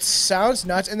 It sounds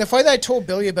nuts. And the fight that I told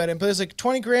Billy about it, Billy's like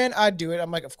 20 grand, I'd do it.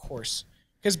 I'm like, of course,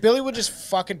 because Billy would just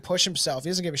fucking push himself. He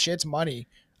doesn't give a shit. It's money,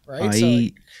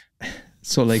 right? I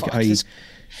so like fuck I this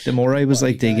the more I was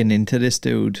buddy like guy. digging into this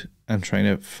dude and trying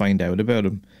to find out about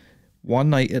him, one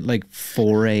night at like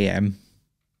 4 a.m.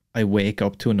 I wake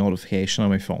up to a notification on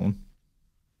my phone.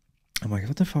 I'm like,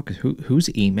 what the fuck is who's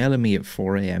emailing me at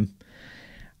 4 a.m.?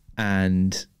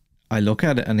 And I look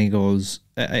at it and he goes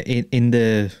in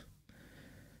the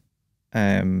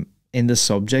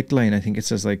subject line, I think it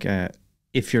says like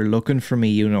if you're looking for me,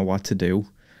 you know what to do.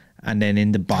 And then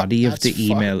in the body of That's the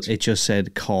email, fucked. it just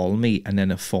said call me and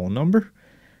then a phone number.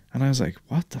 And I was like,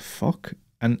 what the fuck?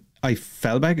 And I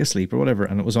fell back asleep or whatever.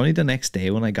 And it was only the next day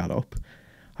when I got up.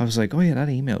 I was like, oh yeah, that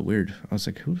email, weird. I was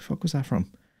like, who the fuck was that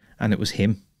from? And it was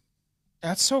him.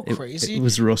 That's so It, crazy. it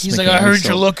was Russ He's like, McKinney, I heard so-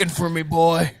 you're looking for me,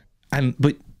 boy.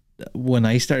 But when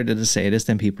I started to say this,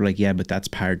 then people were like, yeah, but that's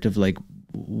part of like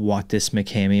what this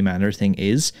McCamey Manor thing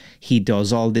is. He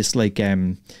does all this like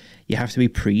you have to be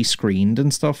pre-screened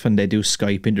and stuff, and they do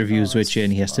Skype interviews with you,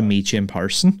 and he has to meet you in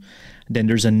person. Then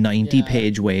there's a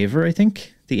 90-page waiver, I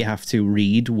think, that you have to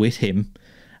read with him,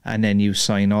 and then you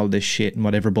sign all this shit and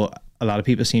whatever. But a lot of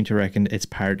people seem to reckon it's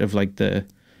part of like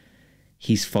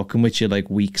he's fucking with you like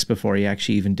weeks before you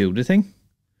actually even do the thing.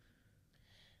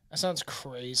 That sounds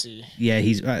crazy. Yeah,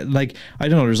 he's like, I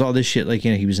don't know, there's all this shit like,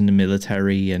 you know, he was in the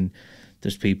military, and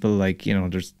there's people like, you know,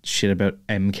 there's shit about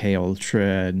MK Ultra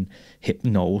and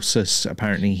hypnosis.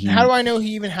 Apparently How do I know he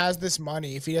even has this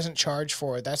money if he doesn't charge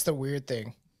for it? That's the weird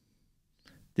thing.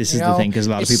 this You is the know, thing, because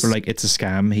a lot of people are like, it's a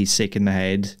scam, he's sick in the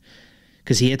head.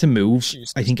 Because he had to move.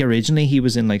 Jesus. I think originally he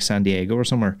was in like San Diego or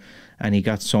somewhere, and he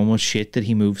got so much shit that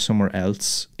he moved somewhere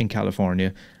else in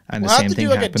California, and We'll the have same to thing do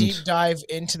like happened. a deep dive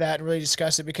into that and really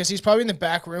discuss it because he's probably in the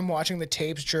back room watching the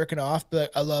tapes, jerking off. But like,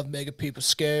 I love making people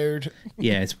scared.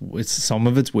 Yeah, it's some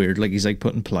of it's weird. Like he's like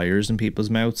putting pliers in people's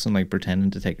mouths and like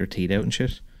pretending to take their teeth out and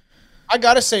shit. I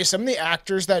gotta say, some of the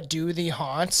actors that do the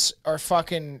haunts are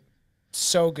fucking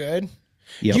so good.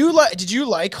 Yep. Did you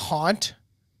like Haunt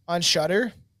on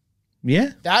Shudder?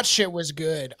 Yeah. That shit was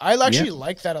good. I actually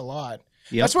like that a lot.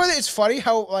 Yep. That's why it's funny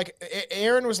how like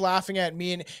Aaron was laughing at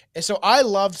me, and so I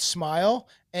loved Smile,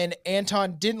 and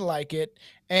Anton didn't like it,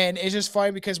 and it's just funny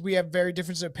because we have very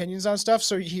different opinions on stuff.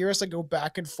 So you hear us like go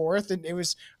back and forth, and I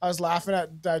was laughing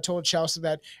at. I told Chelsea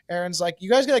that Aaron's like, you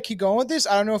guys gotta keep going with this.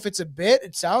 I don't know if it's a bit.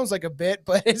 It sounds like a bit,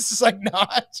 but it's just like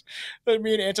not. But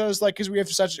me and Anton was like, because we're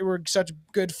such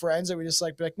good friends that we just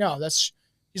like be like, no, that's.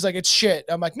 He's like, it's shit.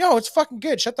 I'm like, no, it's fucking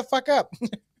good. Shut the fuck up.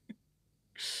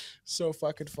 So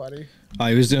fucking funny.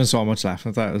 I was doing so much laughing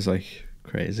at that. It was like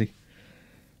crazy.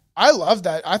 I love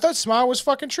that. I thought Smile was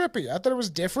fucking trippy. I thought it was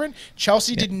different.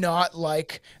 Chelsea did not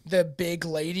like the big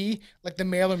lady, like the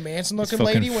Marilyn Manson looking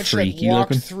fucking lady, when she like freaky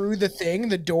walked looking. through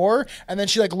the door, and then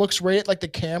she like looks right at like the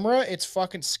camera. It's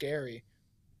fucking scary.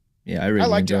 Yeah, I really I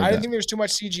liked it. enjoyed I didn't that. think there was too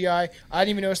much CGI. I didn't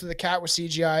even notice that the cat was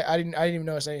CGI. I didn't even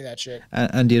notice any of that shit.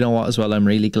 And you know what as well, I'm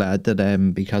really glad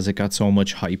that because it got so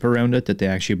much hype around it that they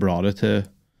actually brought it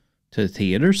to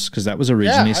theaters, because that was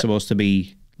originally supposed to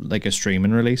be like a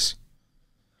streaming release.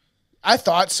 I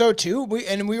thought so too. We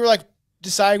were like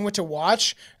deciding what to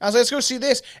watch. I was like, let's go see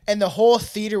this, and the whole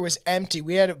theater was empty.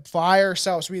 We had it by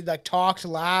ourselves. We like talked,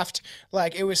 laughed,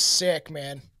 like it was sick,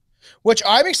 man. Which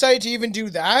I'm excited to even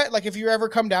do that. Like if you ever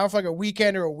come down for like a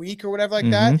weekend or a week or whatever like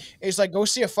that, it's like go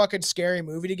see a fucking scary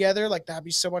movie together. Like that'd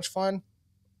be so much fun.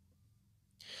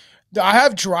 I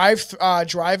have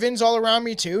drive-ins all around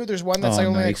me too. There's one that's like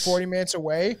only like 40 minutes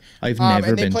away. I've never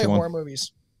and they been play to horror one.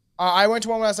 movies. I went to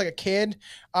one when I was like a kid,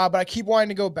 but I keep wanting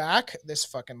to go back. This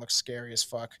fucking looks scary as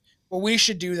fuck. But we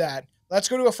should do that. Let's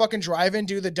go to a fucking drive-in,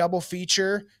 do the double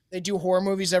feature. They do horror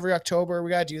movies every October. We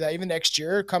gotta do that. Even next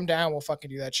year, come down. We'll fucking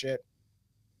do that shit.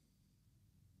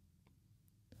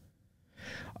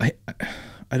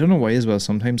 I don't know why as well.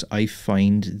 Sometimes I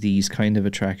find these kind of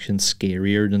attractions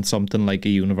scarier than something like a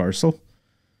Universal.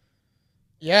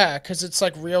 Yeah, because it's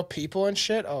like real people and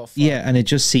shit. Oh, fuck. Yeah, and it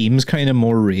just seems kind of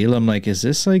more real. I'm like, is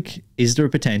there a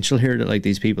potential here that like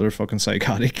these people are fucking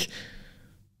psychotic?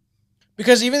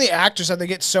 Because even the actors, how they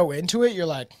get so into it, you're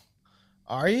like,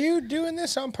 are you doing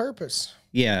this on purpose?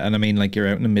 Yeah, and I mean, like you're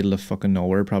out in the middle of fucking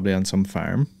nowhere, probably on some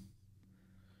farm.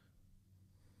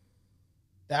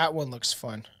 That one looks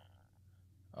fun.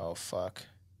 Oh, fuck.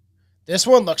 This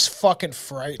one looks fucking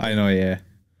frightening. I know, yeah.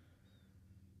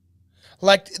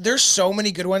 Like, there's so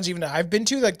many good ones even that I've been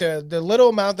to. Like, the little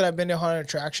amount that I've been to haunted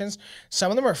attractions,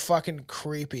 some of them are fucking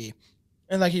creepy.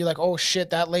 And, like, you're like, oh,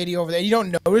 shit, that lady over there. You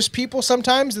don't notice people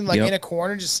sometimes and, like, in a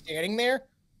corner just standing there.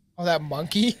 Oh, that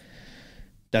monkey.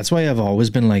 That's why I've always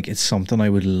been like, it's something I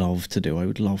would love to do. I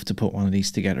would love to put one of these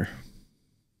together.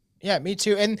 Yeah, me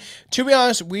too. And to be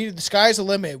honest, the sky's the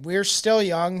limit. We're still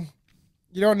young.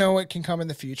 You don't know what can come in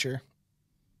the future.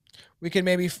 We can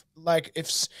maybe like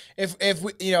if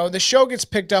we, you know, the show gets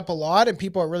picked up a lot and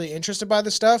people are really interested by the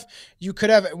stuff, we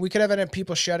could have ended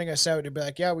people shutting us out to be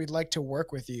like, yeah, we'd like to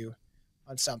work with you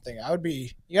on something. You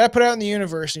got to put it out in the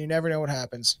universe and you never know what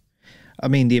happens. I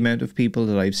mean, the amount of people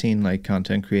that I've seen, like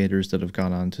content creators that have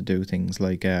gone on to do things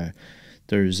like,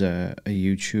 there's a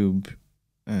YouTube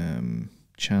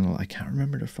channel. I can't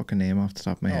remember their fucking name off the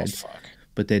top of my head. Fuck.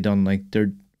 But they done like,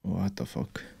 what the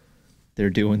fuck?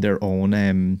 They're doing their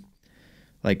own,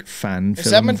 like fan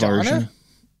film version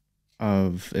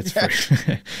of it's.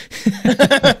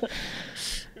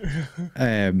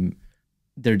 Yeah.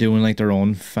 They're doing like their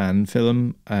own fan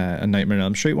film, a Nightmare on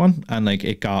Elm Street one, and like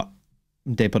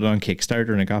they put it on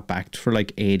Kickstarter and it got backed for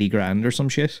like 80 grand or some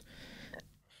shit.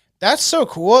 That's so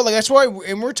cool. Like, that's why,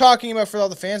 and we're talking about, for all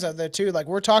the fans out there too, like,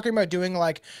 we're talking about doing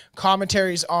like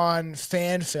commentaries on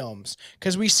fan films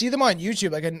because we see them on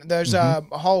YouTube. Like, and there's a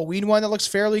Halloween one that looks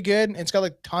fairly good. And it's got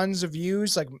like tons of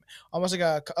views, like almost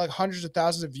like hundreds of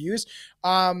thousands of views.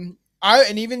 And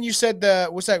even you said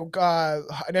what's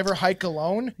that? Never Hike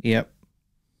Alone. Yep.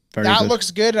 That good.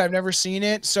 Looks good. I've never seen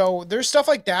it. So there's stuff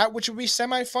like that, which would be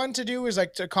semi fun to do, is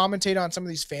like to commentate on some of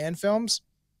these fan films.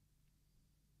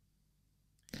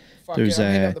 There's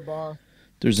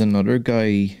another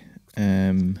guy,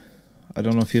 I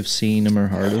don't know if you've seen him or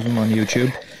heard of him on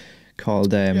YouTube,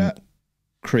 called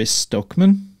Chris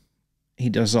Stuckman. He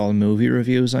does all movie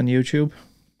reviews on YouTube.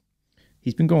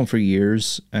 He's been going for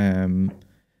years, and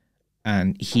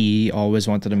he always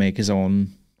wanted to make his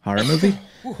own horror movie,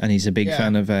 and he's a big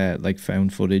fan of like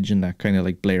found footage and that kind of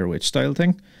like Blair Witch style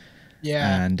thing.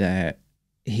 Yeah, and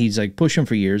he's like pushing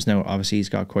for years now. Obviously, he's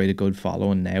got quite a good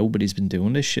following now, but he's been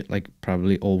doing this shit like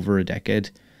probably over a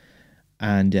decade.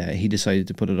 And he decided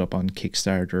to put it up on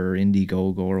Kickstarter or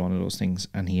Indiegogo or one of those things,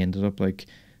 and he ended up like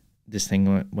this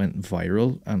thing went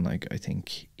viral, and like I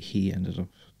think he ended up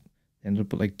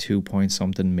with like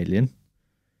 2-point-something million.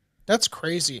 That's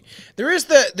crazy. There is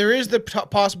the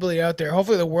possibility out there.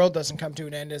 Hopefully the world doesn't come to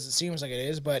an end as it seems like it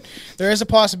is, but there is a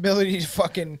possibility to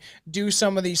fucking do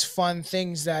some of these fun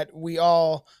things that we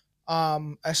all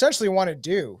essentially want to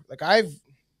do. Like I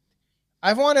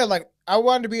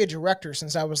wanted to be a director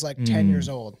since I was like 10 years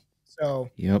old. So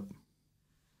yep.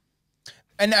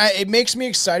 And it makes me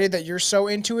excited that you're so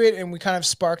into it, and we kind of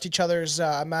sparked each other's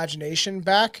imagination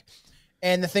back.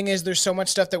 And the thing is, there's so much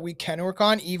stuff that we can work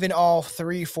on, even all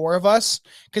 3-4 of us.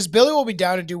 Because Billy will be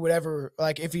down to do whatever.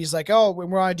 Like, if he's like, oh, we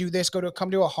want to do this, come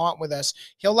to a haunt with us.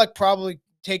 He'll like probably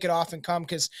take it off and come,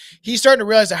 because he's starting to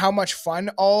realize how much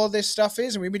fun all of this stuff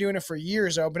is. And we've been doing it for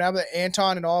years. But now that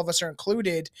Anton and all of us are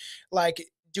included, like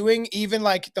doing even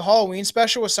like the Halloween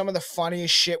special was some of the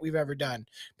funniest shit we've ever done.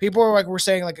 People were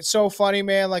saying like, it's so funny,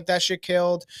 man. Like that shit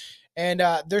killed. And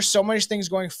there's so many things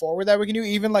going forward that we can do,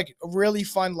 even like really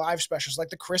fun live specials, like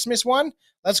the Christmas one.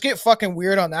 Let's get fucking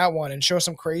weird on that one and show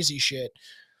some crazy shit.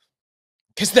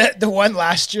 Because the one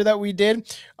last year that we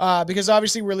did, because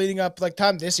obviously we're leading up, like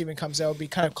time this even comes out, will be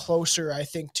kind of closer, I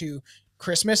think, to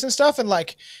Christmas and stuff. And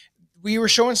like we were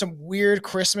showing some weird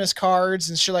Christmas cards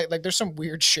and shit. Like there's some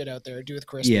weird shit out there to do with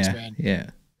Christmas, man.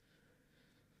 Yeah.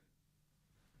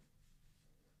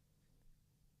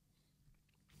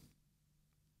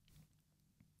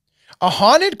 A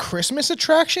haunted Christmas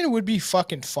attraction would be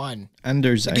fucking fun. And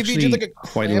there's like actually like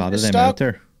quite a lot of them out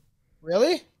there.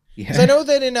 Really? Yeah. Because I know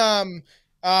that in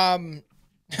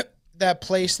that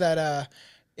place that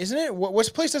isn't it? What's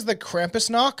the place that's the Krampus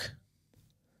knock?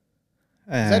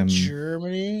 Is that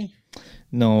Germany?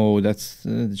 No, that's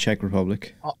the Czech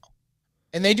Republic.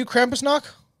 And they do Krampus knock?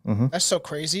 That's so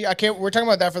crazy. We're talking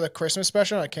about that for the Christmas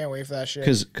special. I can't wait for that shit.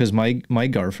 Because my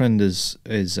girlfriend is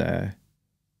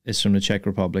from the Czech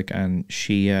Republic, and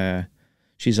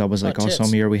she's always like, tits.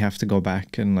 Some year we have to go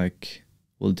back and like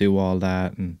we'll do all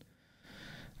that, and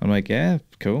I'm like, yeah,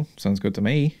 cool, sounds good to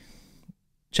me.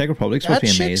 Czech Republic's supposed to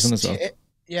be amazing as well.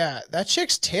 Yeah, that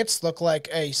chick's tits look like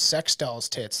a sex doll's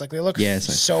tits. Like they look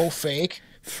so fake,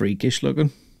 freakish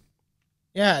looking.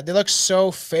 Yeah, they look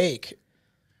so fake.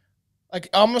 Like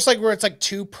almost like where it's like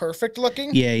too perfect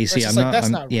looking. Yeah, you see, I'm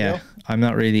not real. I'm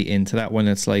not really into that when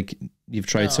it's like You've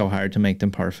tried so No. hard to make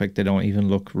them perfect, they don't even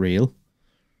look real.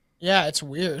 Yeah, it's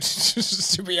weird,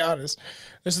 to be honest.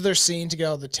 This is their scene to get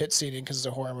all the tit scene in because it's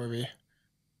a horror movie.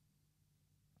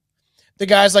 The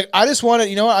guy's like, I just want to,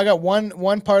 you know what? I got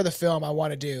one part of the film I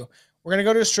want to do. We're gonna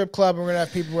go to a strip club and we're gonna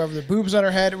have people who have their boobs on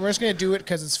our head. And we're just gonna do it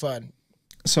because it's fun.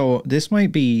 So this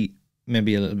might be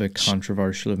maybe a little bit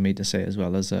controversial of me to say as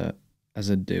well as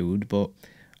a dude, but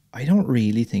I don't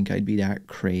really think I'd be that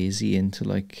crazy into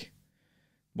like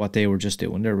what they were just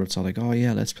doing there. Where it's all like, oh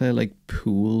yeah, let's play like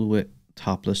pool with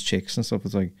topless chicks and stuff.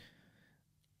 It's like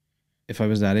if I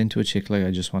was that into a chick, like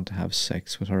I just want to have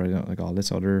sex with her. I don't like all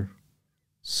this other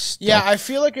stuff. Yeah, I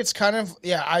feel like it's kind of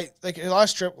I like a lot of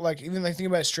strip like even like think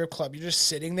about a strip club, you're just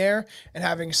sitting there and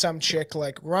having some chick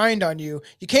like grind on you.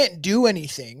 You can't do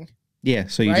anything. Yeah,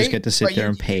 so you just Right? get to sit But there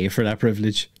and pay for that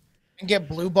privilege. and get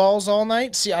blue balls all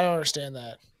night. See, I don't understand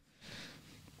that.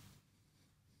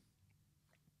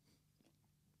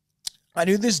 I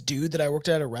knew this dude that I worked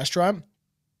at a restaurant.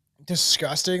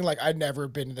 Disgusting. Like I'd never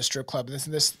been to the strip club.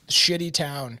 This shitty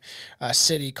town,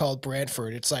 city called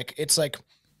Brantford. It's like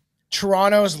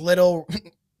Toronto's little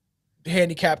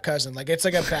handicapped cousin. Like it's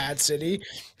like a bad city.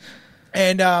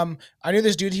 And I knew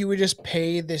this dude. He would just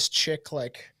pay this chick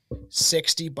like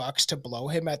 $60 to blow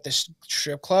him at this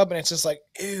strip club, and it's just like,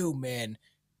 ew, man.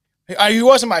 He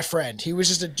wasn't my friend. He was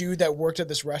just a dude that worked at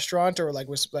this restaurant or like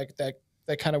was like that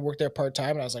kind of worked there part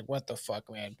time. And I was like, what the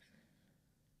fuck, man.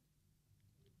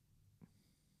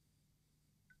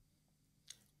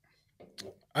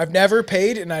 I've never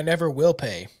paid and I never will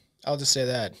pay. I'll just say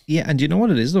that. Yeah, and you know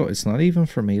what it is though? It's not even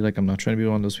for me. Like I'm not trying to be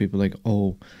one of those people like,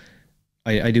 oh,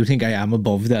 I do think I am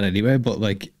above that anyway, but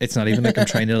like it's not even like I'm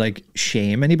trying to like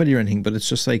shame anybody or anything, but it's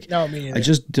just like No, me I neither.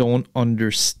 just don't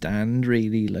understand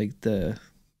really like the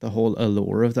whole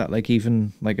allure of that. Like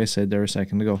even like I said there a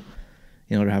second ago,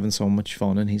 you know, they're having so much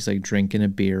fun and he's like drinking a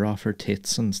beer off her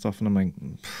tits and stuff, and I'm like,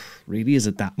 really, is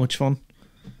it that much fun?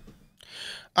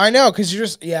 I know, because you're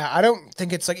just I don't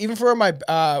think it's like even for my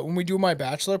when we do my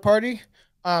bachelor party,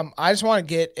 I just want to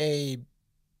get a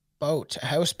boat, a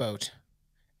houseboat,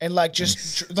 and like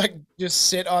Nice. like just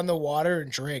sit on the water and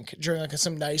drink during like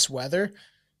some nice weather.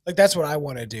 Like that's what I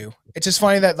want to do. It's just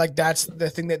funny that like that's the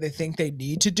thing that they think they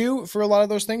need to do for a lot of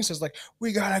those things is like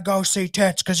we gotta go see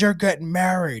tits because you're getting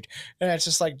married, and it's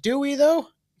just like, do we though?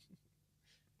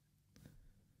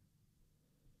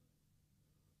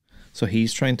 So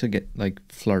he's trying to get like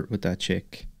flirt with that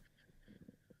chick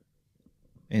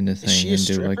in the Is she thing a and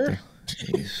do like stripper?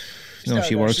 the She's no, got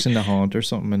she no, works she's in the haunt or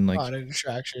something, and like not an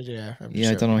attraction. Yeah, I'm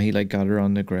yeah, I sure. don't know, he like got her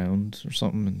on the ground or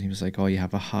something and he was like, oh, you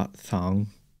have a hot thong.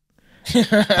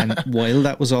 And while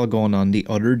that was all going on, the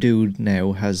other dude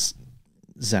now has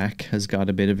Zach has got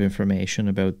a bit of information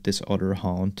about this other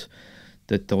haunt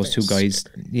that those two guys,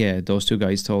 yeah, those two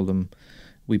guys told him,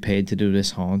 we paid to do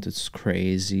this haunt. It's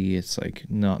crazy. It's like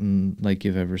nothing like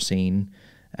you've ever seen.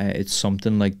 It's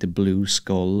something like the Blue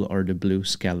Skull or the Blue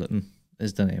Skeleton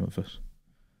is the name of it.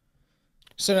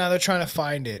 So now they're trying to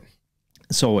find it.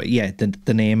 So yeah,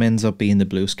 the name ends up being the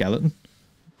Blue Skeleton.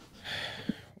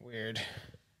 Weird.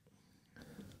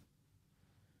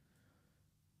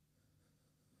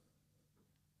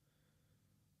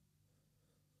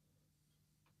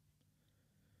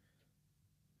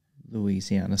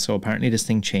 Louisiana. So apparently this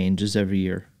thing changes every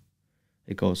year.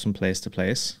 It goes from place to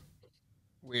place.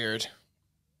 Weird.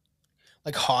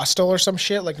 Like Hostel or some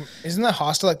shit. Like, isn't that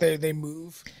Hostel? Like they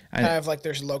move And kind of like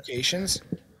there's locations.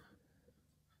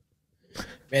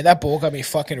 Man, that bull got me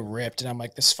fucking ripped, and I'm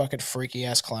like this fucking freaky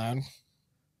ass clown.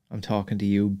 I'm talking to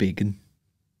you, Biggin.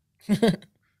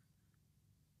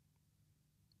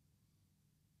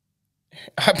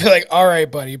 I'd be like, all right,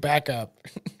 buddy, back up.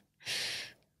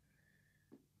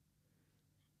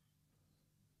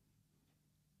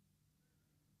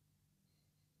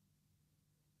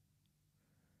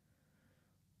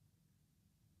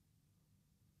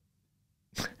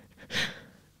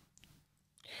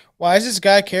 Why does this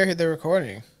guy care who they're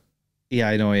recording? Yeah,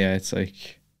 I know. Yeah, it's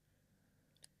like,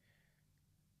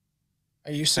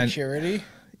 Are you and security?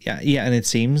 yeah, and it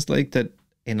seems like that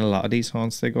in a lot of these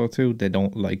haunts they go to, they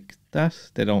don't like that.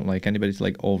 They don't like anybody to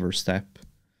like overstep.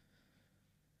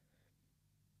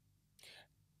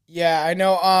 Yeah, I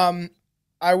know.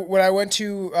 I when I went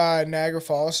to Niagara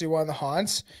Falls, see one of the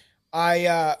haunts.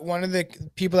 I one of the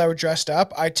people that were dressed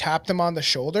up, I tapped him on the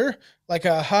shoulder, like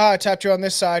I tapped you on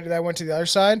this side, and I went to the other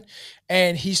side,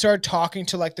 and he started talking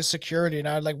to like the security, and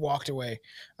I like walked away.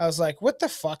 I was like, "What the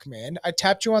fuck, man? I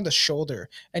tapped you on the shoulder,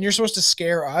 and you're supposed to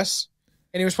scare us."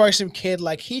 And he was probably some kid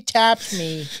like he tapped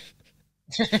me.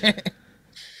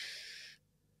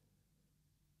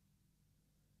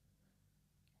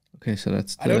 Okay, so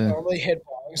that's I don't the normally hit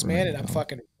pause bongs, man, right and I'm on.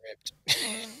 fucking ripped.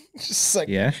 Just like,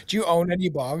 Yeah, do you own any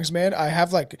bongs, man?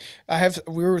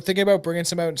 We were thinking about bringing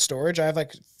some out in storage. I have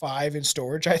like 5 in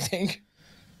storage, I think.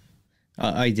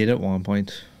 I did at one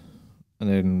point, and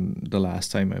then the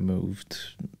last time I moved,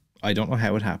 I don't know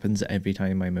how it happens every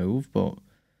time I move, but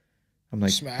I'm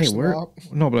like, hey, Smash them where? all.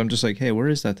 No, but I'm just like, hey, where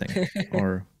is that thing?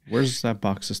 Or where's that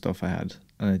box of stuff I had?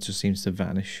 And it just seems to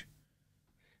vanish.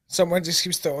 Someone just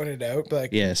keeps throwing it out, but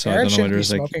like, Yeah, so I Aaron don't know shouldn't whether be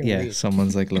it's like, smoking yeah, weed.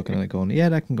 someone's like looking at it going, yeah,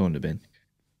 that can go in the bin.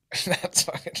 That's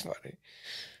fucking funny.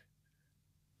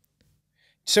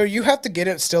 So you have to get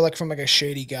it still like from like a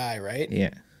shady guy, right?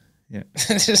 Yeah, yeah.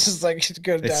 This is like you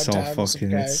go It's so downtown with some fucking,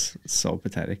 guy. it's so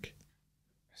pathetic.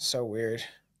 So weird.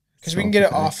 It's Because we so can get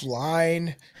it pathetic.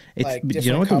 offline, It's, like but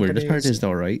you know different what the weirdest part companies. is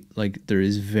though, right? Like there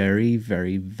is very,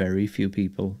 very, very few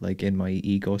people like in my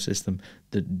ecosystem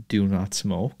that do not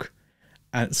smoke.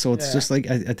 And so it's Yeah, just like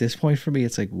at this point for me,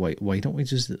 it's like why don't we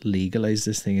just legalize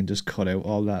this thing and just cut out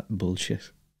all that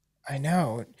bullshit? I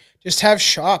know. Just have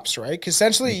shops, right? Because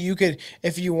essentially Like you could,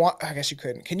 if you want, I guess you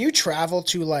couldn't. Can you travel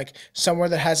to like somewhere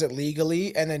that has it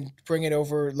legally and then bring it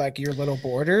over like your little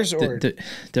borders or?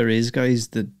 there is guys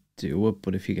that do it,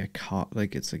 but if you get caught,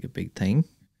 like it's like a big thing.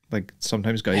 Like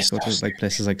sometimes guys It's go so to like scary.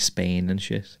 places like Spain and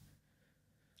shit.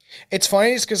 It's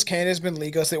funny just because Canada's been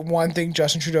legal. It's the one thing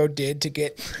Justin Trudeau did to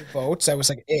get votes. That was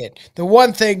like it. The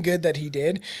one thing good that he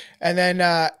did. And then,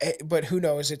 but who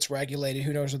knows? It's regulated.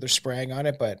 Who knows what they're spraying on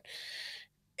it? But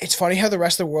it's funny how the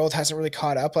rest of the world hasn't really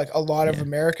caught up. Like a lot of Yeah.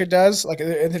 America does. Like,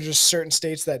 and there's just certain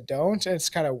states that don't. And it's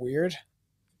kind of weird.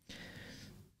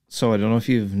 So I don't know if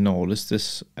you've noticed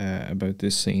this about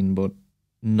this scene, but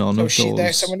none So of she, that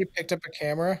those, somebody picked up a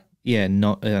camera. yeah,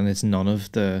 not, and it's none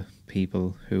of the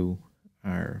people who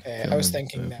are Okay, I was filming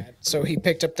thinking the. that. So he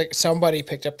picked up somebody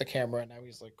picked up the camera, and now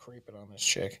he's like creeping on this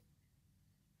chick.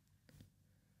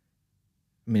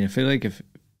 I mean, I feel like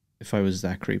if I was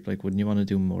that creep, like, wouldn't you want to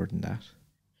do more than that?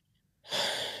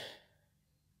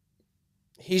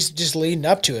 He's just leading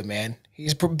up to it, man.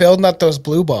 He's building up those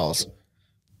blue balls.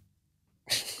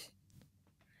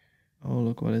 Oh,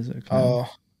 look, what is it? A clown?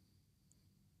 Oh,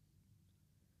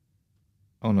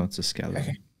 Oh no, it's a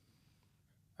okay. skeleton.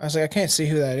 I was like, I can't see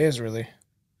who that is really.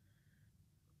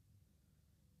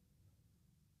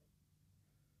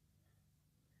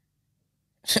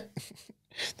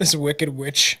 This wicked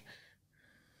witch.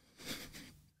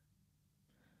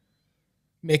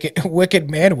 Make it wicked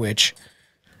man witch.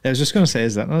 I was just gonna say,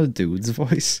 is that not a dude's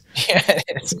voice? Yeah,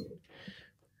 it is.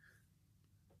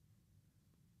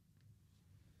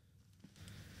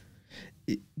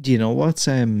 Do you know what's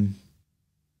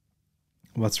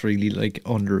really like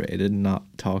underrated and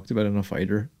not talked about enough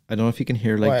either? I don't know if you can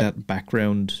hear like What? that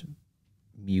background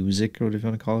music or whatever you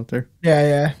want to call it there. Yeah,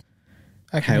 yeah.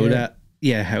 I can How hear it. that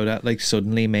yeah, how that like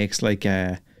suddenly makes like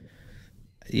a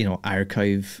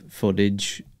archive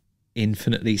footage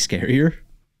infinitely scarier.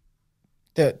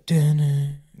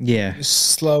 Yeah. The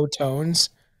slow tones.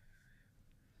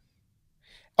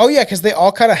 Oh yeah, because they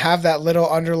all kind of have that little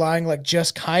underlying like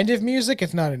just kind of music,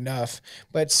 if not enough.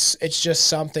 But it's just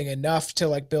something enough to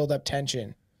like build up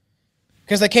tension.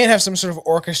 Because they can't have some sort of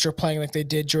orchestra playing like they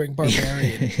did during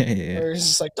Barbarian. Yeah. Where it's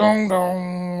just like dong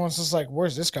dong. It's just like,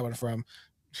 where's this coming from?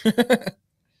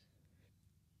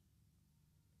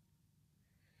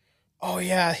 Oh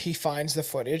yeah, he finds the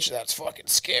footage. That's fucking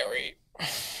scary.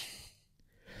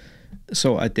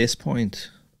 So at this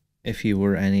point, if you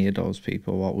were any of those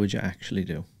people, what would you actually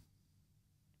do?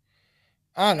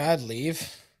 I don't know, I'd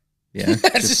leave. Yeah,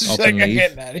 That's just just up like and I'm leave.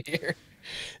 getting out of here.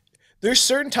 There's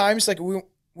certain times like when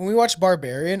we watch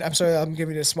Barbarian, I'm sorry, I'm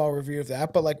giving you a small review of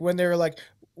that, but like when they were like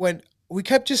when we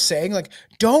kept just saying like,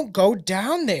 don't go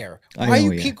down there. I Why know,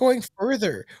 you yeah. keep going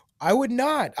further? I would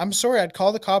not. I'm sorry. I'd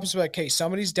call the cops and be like, hey,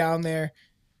 somebody's down there.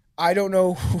 I don't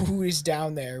know who is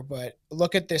down there, but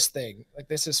look at this thing. Like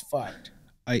this is fucked.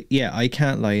 I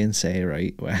can't lie and say,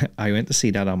 right. I went to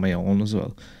see that on my own as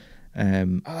well.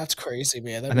 Um, Oh, that's crazy,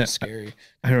 man. That'd and be scary.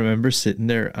 I remember sitting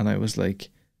there and I was like,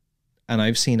 and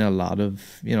I've seen a lot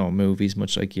of, movies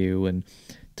much like you and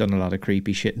done a lot of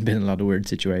creepy shit and been in a lot of weird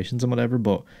situations and whatever,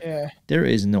 but Yeah. there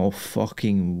is no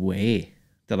fucking way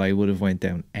that I would have went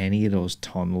down any of those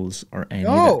tunnels or any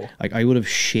of that. No, Like I would have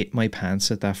shit my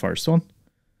pants at that first one.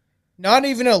 not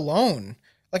even alone.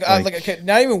 Like Like okay,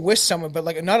 not even with someone, but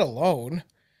like not alone.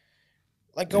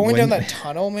 Like going down when that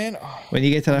tunnel, man. Oh, when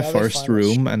you get to that now they first find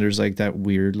this. room and there's like that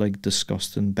weird like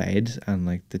disgusting bed and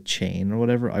like the chain or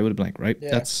whatever, I would have been like, right, Yeah.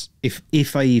 that's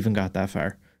if I even got that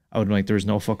far. I would be like, there's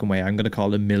no fucking way. I'm gonna call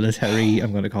the military,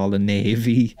 I'm gonna call the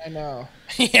navy. I know.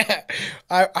 Yeah.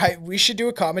 We should do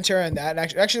a commentary on that.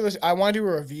 And actually, I want to do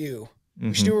a review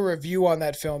We should Hmm. do a review on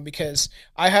that film because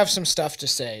I have some stuff to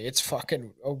say. It's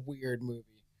fucking a weird movie.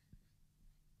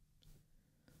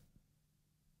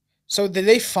 So did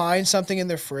they find something in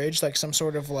their fridge, like some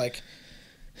sort of like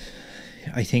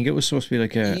I think it was supposed to be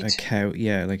like a meat, cow,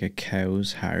 yeah, like a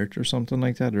cow's heart or something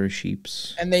like that, or a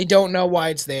sheep's. and they don't know why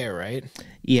it's there, right?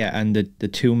 Yeah, and the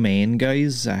two main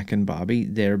guys, Zach and Bobby,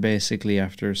 they're basically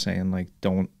after saying like,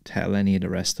 don't tell any of the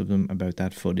rest of them about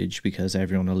that footage because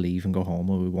everyone will leave and go home,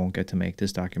 and we won't get to make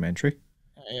this documentary.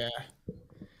 Yeah.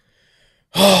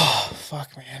 Oh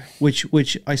fuck, man.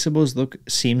 Which I suppose look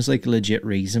seems like a legit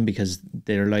reason because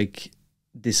they're like,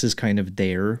 this is kind of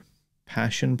their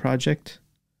passion project.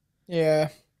 Yeah.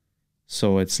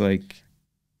 So it's like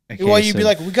a Well, case you'd be of,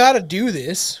 like, we got to do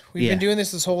this. We've yeah, been doing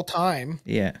this whole time.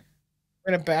 yeah.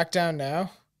 We're gonna back down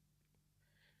now.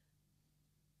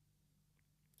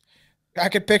 I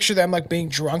could picture them like being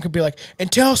drunk and be like,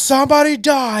 until somebody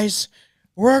dies,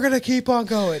 we're gonna keep on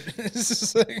going. This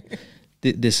is like-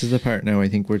 This is the part now I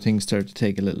think where things start to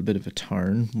take a little bit of a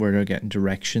turn, where they're getting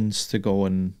directions to go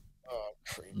and oh,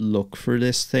 creep. look for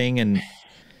this thing, and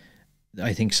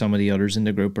I think some of the others in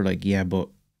the group are like, yeah, but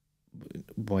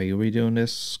why are we doing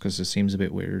this? Because it seems a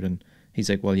bit weird. And he's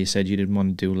like, well, you said you didn't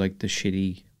want to do like the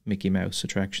shitty Mickey Mouse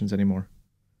attractions anymore.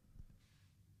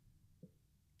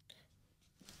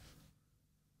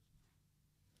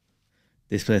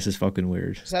 This place is fucking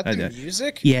weird. Is that the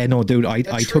music? Yeah, no, dude, I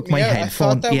That took tripped my me out. I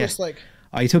headphone. thought that Yeah, was like.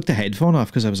 I took the headphone off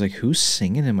because I was like, who's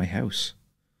singing in my house?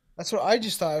 That's what I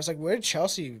just thought. I was like, where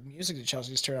did music did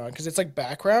Chelsea's turn on? Because it's like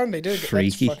background. They did. That's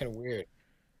Freaky. fucking weird.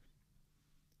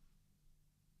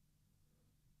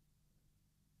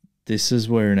 This is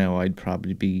where now I'd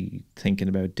probably be thinking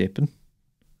about dipping.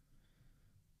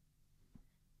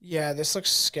 Yeah, this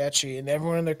looks sketchy, and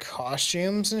everyone in their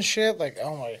costumes and shit. Like,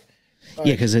 oh my.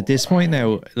 Yeah, because at this point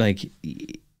now, like,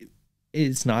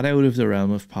 it's not out of the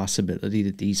realm of possibility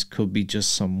that these could be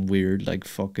just some weird, like,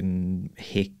 fucking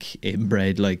hick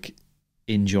inbred, like,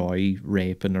 enjoy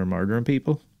raping or murdering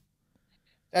people.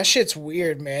 That shit's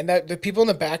weird, man. That the people in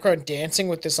the background dancing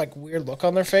with this like weird look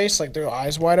on their face, like their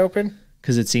eyes wide open.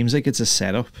 Because it seems like it's a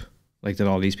setup, like that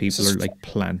all these people is are like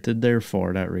planted there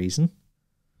for that reason.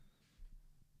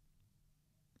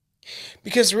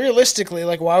 Because realistically,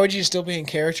 like, why would you still be in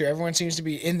character? Everyone seems to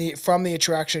be from the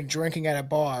attraction drinking at a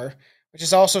bar, which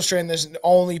is also strange. There's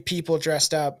only people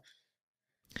dressed up.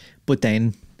 But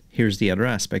then here's the other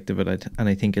aspect of it, and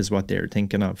I think is what they're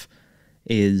thinking of,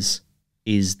 is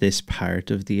this part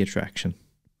of the attraction?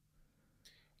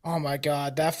 Oh my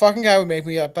god, that fucking guy would make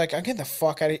me up. Like, I'm getting the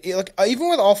fuck out of here. Like, even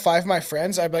with all five of my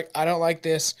friends, I'd be like, I don't like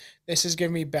this. This is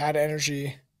giving me bad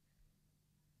energy.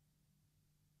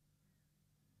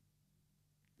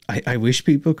 I wish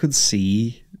people could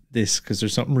see this because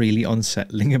there's something really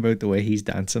unsettling about the way he's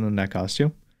dancing in that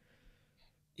costume.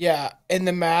 Yeah, and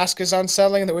the mask is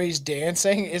unsettling. The way he's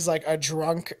dancing is like a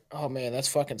drunk. Oh man, that's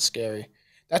fucking scary.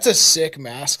 That's a sick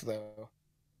mask though.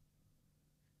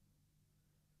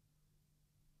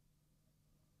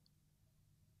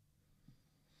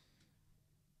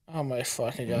 Oh my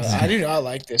fucking god, I do not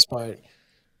like this part.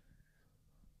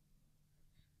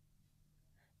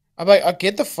 I'm like,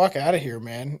 get the fuck out of here,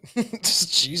 man.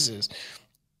 Jesus.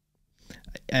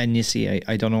 And you see,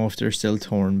 I don't know if they're still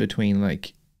torn between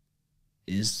like,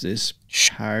 is this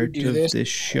Should we part do of this? this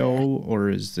show or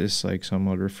is this like some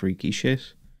other freaky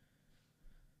shit?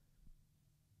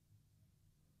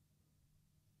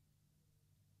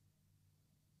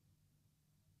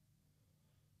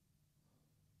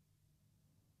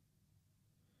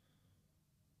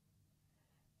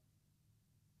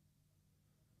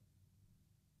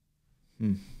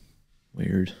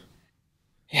 Weird.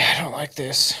 Yeah, I don't like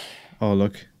this. Oh,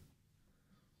 look.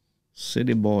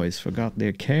 City boys forgot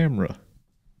their camera.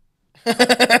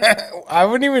 I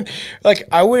wouldn't even like.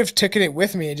 I would have taken it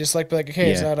with me and just like be like,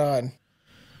 okay, it's Yeah. not on.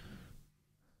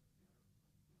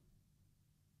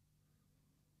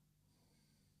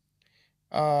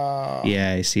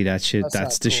 Yeah, I see that shit. That's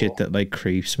That's not the shit cool. that like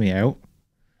creeps me out.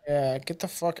 Yeah, get the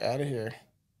fuck out of here.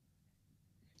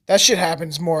 That shit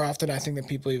happens more often, I think, than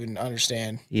people even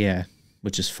understand. Yeah,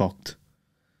 which is fucked.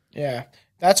 Yeah,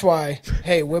 that's why.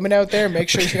 Hey, women out there, make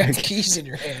sure you have keys in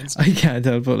your hands. I can't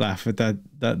help but laugh at that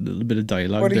little bit of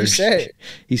dialogue. What did there. he say?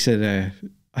 He said,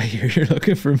 "I hear you're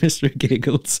looking for Mr.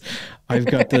 Giggles. I've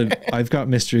got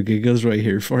Mr. Giggles right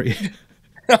here for you."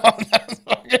 Oh, that's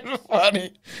fucking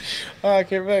funny. Oh, I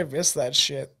can't believe I missed that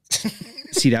shit.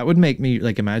 See, that would make me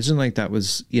like imagine like that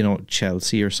was, you know,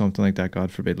 Chelsea or something like that.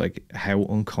 God forbid, like how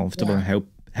uncomfortable and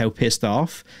how pissed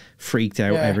off, freaked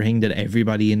out, Yeah. everything that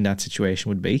everybody in that situation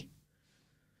would be.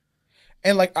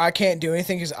 and like I can't do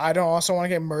anything because I don't also want to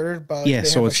get murdered, but like Yeah, they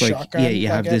so have a it's like, yeah, shotgun. you Like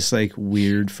have this like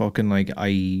weird fucking like,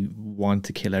 I want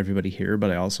to kill everybody here,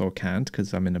 but I also can't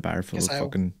because I'm in a bar full because of I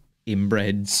fucking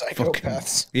inbred fucking,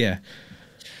 psychopaths. yeah.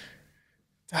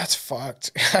 That's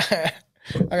fucked. I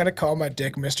gotta call my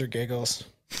dick Mr. Giggles.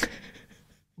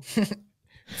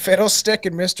 Fiddlestick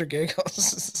and Mr.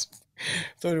 Giggles.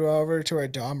 Throw it over to our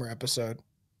Dahmer episode.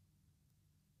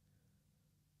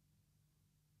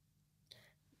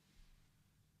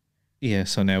 Yeah,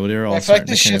 so now they're Yeah, I all feel like starting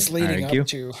to this kind shit's of leading up argue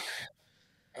to.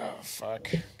 Oh fuck.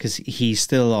 because he's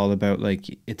still all about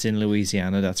like, it's in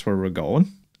Louisiana, that's where we're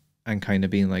going, and kind of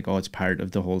being like, oh, it's part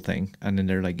of the whole thing. And then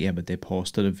they're like, yeah, but they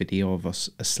posted a video of us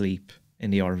asleep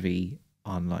in the RV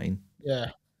online,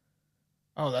 Yeah.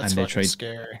 Oh, that's and they fucking tried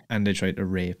scary. to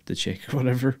rape the chick or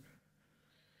whatever.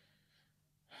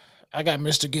 I got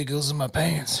Mr. Giggles in my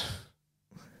pants.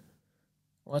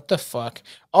 What the fuck?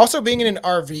 Also, being in an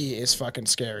RV is fucking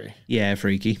scary. Yeah,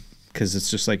 freaky, because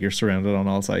it's just like you're surrounded on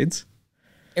all sides.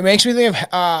 It makes me think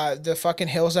of the fucking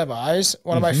Hills Have Eyes.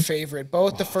 One of my Mm-hmm. favorite.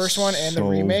 Both the Oh, first one and the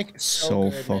remake. So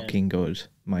good, fucking man. good.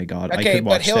 My God, I Okay, could but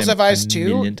watch Hills them Have a Eyes 2,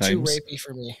 million too times. rapey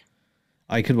for me.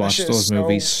 I could That watch shit is those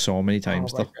movies so. so many Oh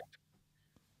times my though. god.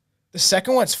 The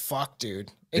second one's fucked, dude.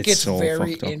 It It's gets so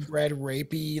very fucked up. inbred,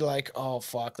 rapey. Like, oh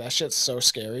fuck, that shit's so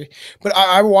scary. But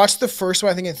I watched the first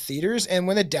one, I think, in theaters, and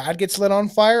when the dad gets lit on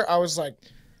fire, I was like,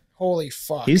 holy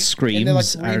fuck. His And then like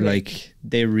screams the are remake, like,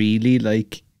 they really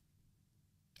like,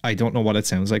 I don't know what it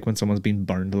sounds like when someone's been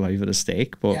burned alive at a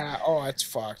stake, but yeah, oh, it's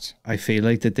fucked. I feel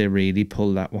like that they really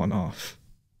pull that one off.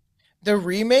 The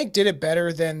remake did it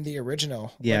better than the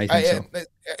original. Yeah, Like I think so.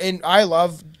 And I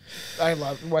love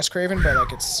Wes Craven, but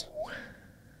like it's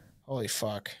holy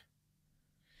fuck.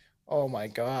 Oh my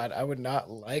god, I would not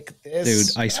like Dude,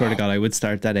 this. I swear to God, I would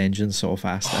start that engine so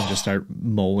fast and just start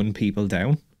mowing people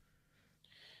down.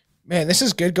 Man, this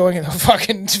is good going in the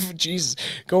fucking Jesus.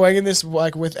 Going in this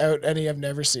like without any I've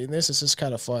never seen this. This is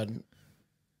kind of fun.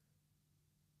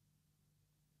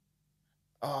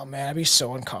 Oh man, I'd be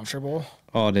so uncomfortable.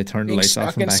 Oh, they turned the Being lights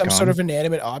off stuck and in back some sort on. of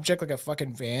inanimate object like a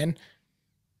fucking van.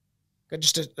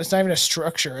 It's not even a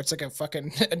structure. It's like a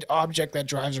fucking an object that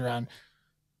drives around.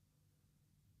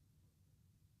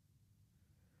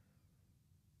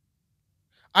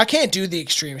 I can't do the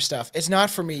extreme stuff. It's not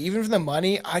for me. Even for the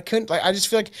money, I couldn't. Like, I just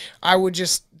feel like I would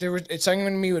just it's something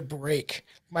in me would break.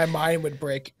 My mind would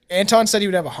break. Anton said he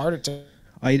would have a heart attack.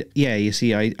 Yeah, you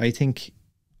see, I think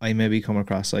I maybe come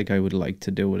across like I would like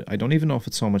to do it. I don't even know if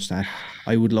it's so much that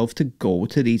I would love to go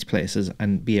to these places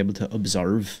and be able to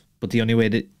observe. But the only way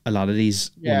that a lot of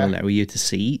these Yeah. will allow you to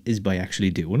see is by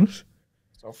actually doing it.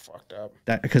 So fucked up.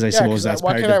 That because I Yeah, suppose that's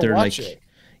why part can't of I their watch like. it?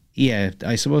 Yeah,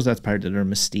 I suppose that's part of their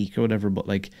mystique or whatever. But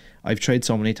like, I've tried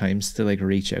so many times to like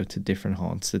reach out to different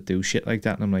haunts that do shit like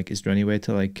that, and I'm like, is there any way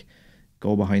to like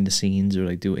go behind the scenes or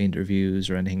like do interviews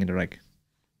or anything? And they're like,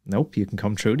 nope, you can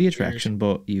come through the attraction,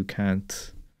 but you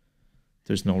can't.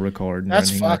 There's no recording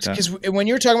That's or anything like fucked. that. Because when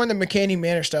you're talking about the McCaney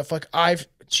Manor stuff, like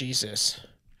Jesus.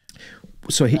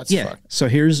 So That's yeah, fucked. so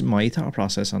here's my thought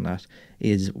process on that: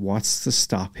 is what's to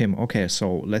stop him? Okay,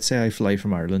 so let's say I fly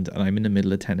from Ireland and I'm in the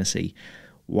middle of Tennessee.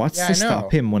 What's Yeah, to I know.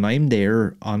 stop him when I'm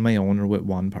there on my own or with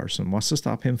one person? What's to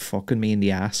stop him fucking me in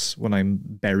the ass when I'm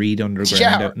buried underground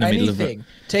Yeah, out in the middle of it? anything.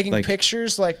 Taking Like,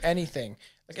 pictures, like anything.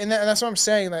 Like, and that's what I'm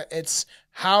saying. That it's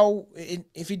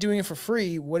if he's doing it for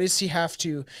free, what does he have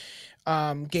to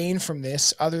gain from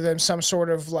this other than some sort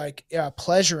of like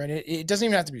pleasure in it? It doesn't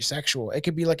even have to be sexual. It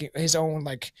could be like his own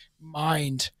like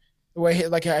mind, the way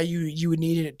like how you would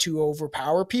need it to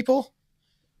overpower people.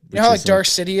 You know how like Dark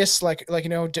Sidious, like you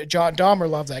know, John Dahmer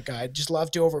loved that guy. Just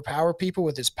loved to overpower people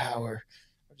with his power.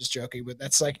 I'm just joking, but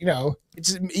that's like, you know,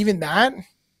 it's even that.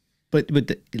 but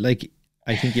like,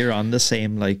 I think you're on the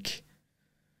same like.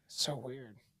 So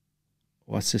weird.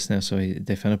 What's this now? So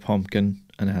they found a pumpkin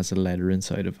and it has a letter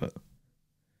inside of it.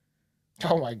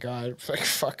 Oh my god! Like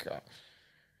fuck up.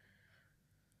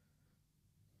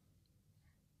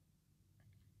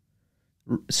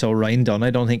 So Ryan Dunn, I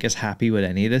don't think is happy with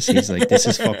any of this. He's like, this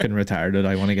is fucking retarded.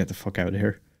 I want to get the fuck out of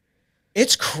here.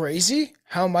 It's crazy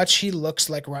how much he looks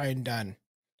like Ryan Dunn,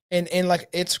 and like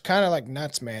it's kind of like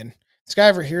nuts, man. This guy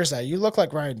ever hears that you look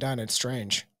like Ryan Dunn, it's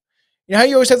strange. You know how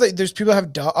you always have like there's people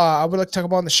have I would like to talk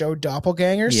about on the show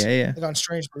doppelgangers. Yeah. Like on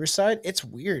Strange Bruce side, it's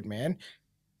weird, man.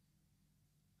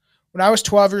 When I was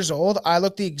 12 years old, I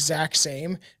looked the exact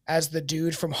same as the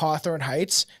dude from Hawthorne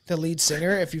Heights, the lead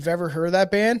singer. If you've ever heard of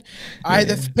that band,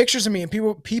 the pictures of me and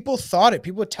people thought it.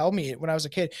 People would tell me it when I was a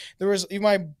kid. There was even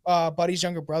my buddy's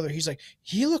younger brother. He's like,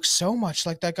 he looks so much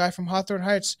like that guy from Hawthorne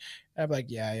Heights. And I'm like,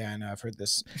 yeah, I know. I've heard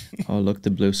this. Oh, look,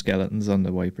 the blue skeletons on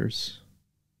the wipers.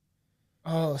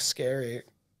 Oh, scary.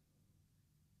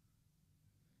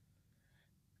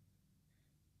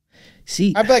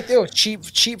 See, I'd be like, oh,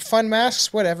 cheap, fun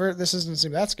masks, whatever. This doesn't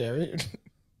seem that scary.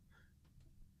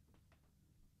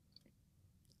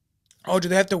 Oh, do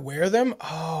they have to wear them?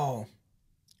 Oh,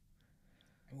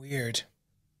 weird.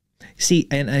 see,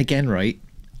 and again, right?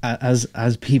 As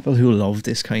people who love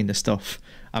this kind of stuff,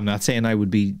 I'm not saying I would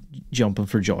be jumping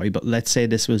for joy, but let's say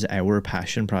this was our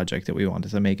passion project that we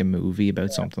wanted to make a movie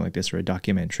about something like this or a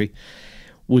documentary.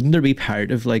 Wouldn't there be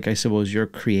part of, like, I suppose your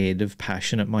creative,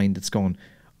 passionate mind that's going,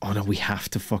 oh no, we have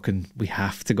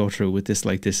to go through with this.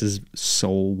 Like, this is so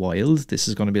wild. This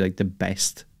is going to be like the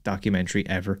best documentary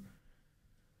ever.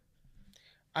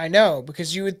 I know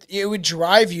because it would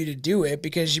drive you to do it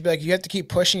because you'd be like you have to keep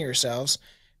pushing yourselves,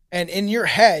 and in your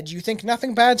head you think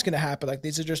nothing bad's gonna happen. Like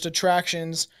these are just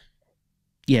attractions.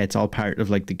 Yeah, it's all part of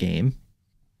like the game.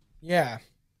 Yeah.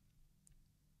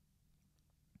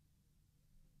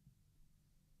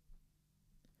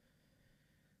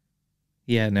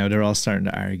 Yeah, now they're all starting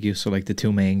to argue. So like the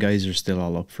two main guys are still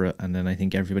all up for it, and then I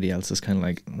think everybody else is kind of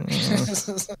like,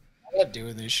 I'm not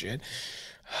doing this shit.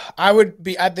 I would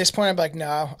be at this point. I'm like,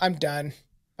 no, I'm done.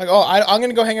 Like, oh, I'm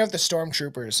gonna go hang out with the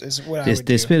stormtroopers. Is what I this would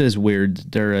this do. bit is weird.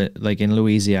 They're like in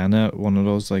Louisiana, one of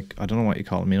those like I don't know what you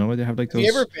call them. You know, where they have like Have you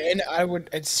ever those been? I would.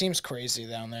 It seems crazy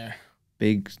down there.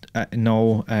 big.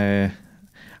 No,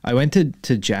 I went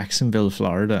to Jacksonville,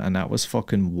 Florida, and that was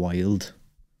fucking wild.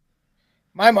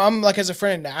 My mom like has a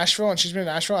friend in Nashville, and she's been in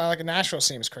Nashville. I like Nashville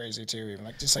seems crazy too. Even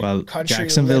like just like Well, country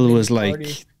Jacksonville living was party.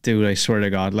 like, dude, I swear to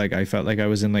God, like I felt like I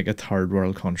was in like a third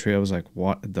world country. I was like,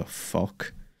 what the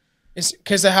fuck? It's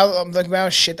because of how like amount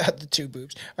of shit that the two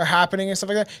boobs are happening and stuff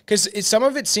like that. Because some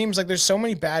of it seems like there's so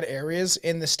many bad areas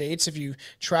in the states if you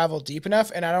travel deep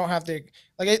enough, and I don't have to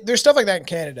like there's stuff like that in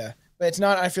Canada, but it's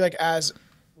not. I feel like as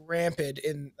rampant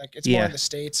in like it's more in Yeah, the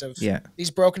states of yeah. these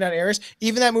broken down areas.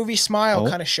 Even that movie Smile Oh,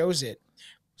 kind of shows it.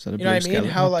 is that a You know what blue I mean? skeleton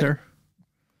How up like there?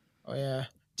 oh yeah,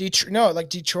 Detroit. No, like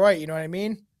Detroit. You know what I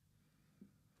mean?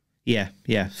 Yeah,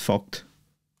 yeah, fucked.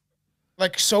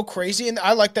 Like so crazy, and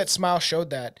I like that Smile showed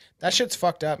that. That shit's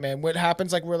fucked up, man. What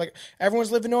happens like we're like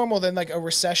everyone's living normal, then like a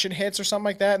recession hits or something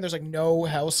like that, and there's like no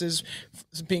houses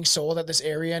being sold at this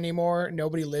area anymore.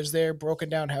 Nobody lives there. Broken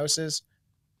down houses.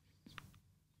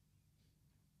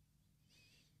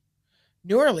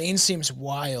 New Orleans seems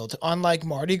wild. On like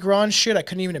Mardi Gras and shit, I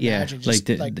couldn't even Yeah, imagine. like Just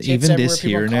like tits even everywhere, this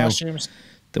people in here now, costumes.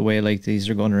 the way like these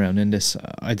are going around in this,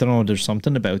 I don't know. There's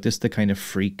something about this that kind of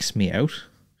freaks me out,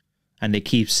 and they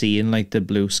keep seeing like the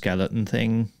blue skeleton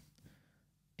thing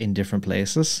in different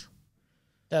places.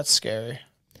 That's scary.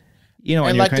 You know, and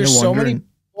And you're like, kind of there's so many wondering,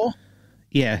 people.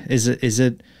 yeah, is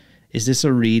this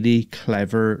a really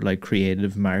clever like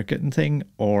creative marketing thing,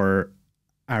 or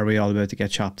are we all about to get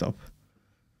chopped up?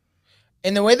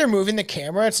 And the way they're moving the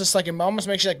camera, it's just like it almost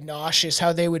makes you like nauseous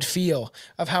how they would feel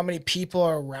of how many people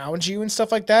are around you and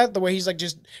stuff like that. The way he's like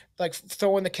just like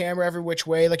throwing the camera every which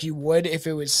way, like you would if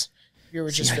it was if you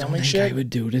were See, just I don't filming think I shit. would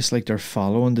do this. Like they're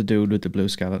following the dude with the blue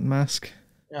skeleton mask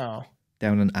No,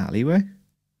 down an alleyway.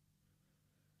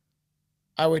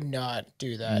 I would not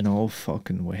do that. No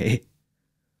fucking way.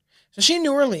 Especially in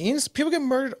New Orleans, people get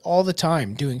murdered all the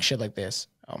time doing shit like this.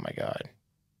 Oh my god.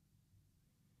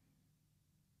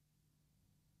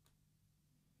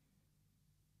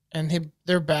 And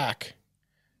they're back.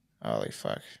 Holy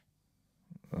fuck.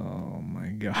 Oh my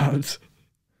god.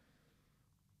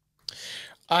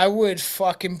 I would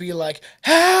fucking be like,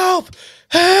 help!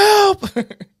 Help!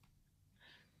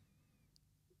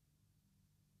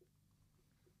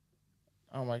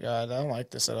 Oh my god, I don't like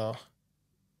this at all.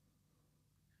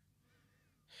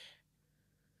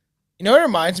 You know what it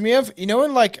reminds me of? You know,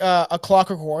 in like A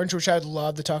Clockwork Orange, which I'd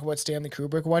love to talk about Stanley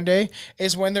Kubrick one day,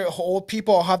 is when their whole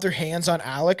people have their hands on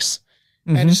Alex,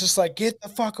 and Hmm. it's just like, get the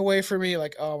fuck away from me!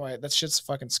 Like, oh my, that shit's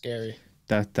fucking scary.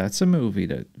 That's a movie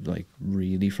that like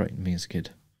really frightened me as a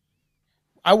kid.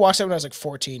 I watched that when I was like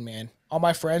 14, man. All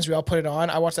my friends, we all put it on.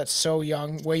 I watched that so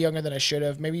young, way younger than I should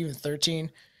have, maybe even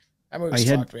 13. That movie I was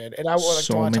had fucked, man. And I would like to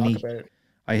so want to talk many about it.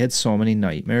 I had so many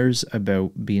nightmares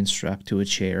about being strapped to a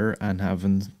chair and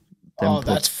having them Oh, put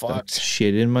that's that fucked.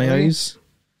 shit in my Really? eyes.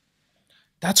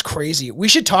 That's crazy. We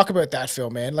should talk about that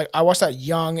film, man. Like I watched that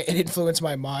young. It influenced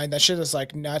my mind. That shit is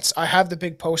like nuts. I have the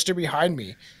big poster behind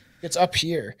me. It's up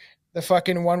here. The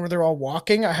fucking one where they're all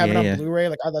walking. I have it Yeah, on yeah. Blu-ray.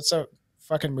 Like, oh, that's a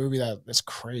fucking movie that is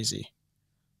crazy.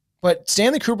 But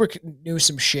Stanley Kubrick knew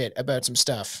some shit about some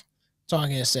stuff. That's all I'm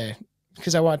gonna say.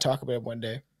 Because I want to talk about it one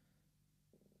day.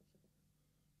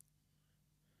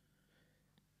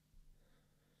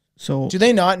 So Do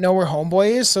they not know where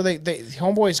Homeboy is? So they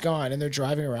Homeboy's gone and they're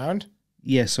driving around.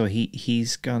 Yeah, so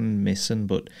he's gone missing,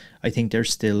 but I think they're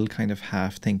still kind of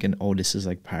half thinking, oh, this is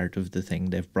like part of the thing.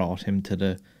 They've brought him to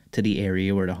the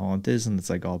area where the haunt is, and it's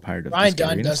like all part of the Ryan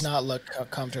Dunn does scariness. not look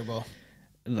comfortable.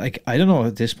 Like, I don't know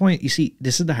at this point. You see,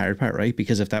 this is the hard part, right?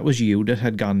 Because if that was you that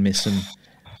had gone missing,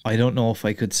 I don't know if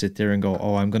I could sit there and go,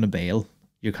 oh, I'm gonna bail.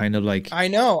 You're kind of like, I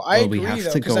know, I well, agree we have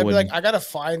though, to because go I'd be like, and I gotta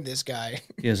find this guy.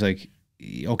 it's like,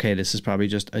 okay, this is probably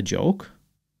just a joke.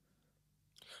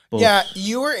 But Yeah,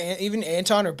 you or even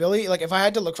Anton or Billy, like if I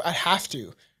had to look, I'd have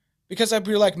to, because I'd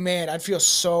be like, man, I'd feel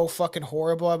so fucking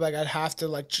horrible. I'd be like, I'd have to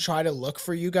like try to look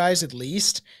for you guys at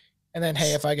least, and then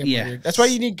hey, if I get yeah, murdered, that's why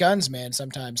you need guns, man.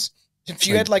 Sometimes if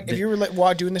you like had like if you were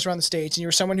like doing this around the states and you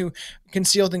were someone who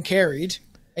concealed and carried,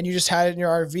 and you just had it in your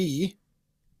RV,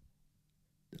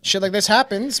 shit like this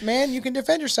happens, man. You can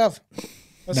defend yourself.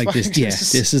 That's like fine. this, yeah,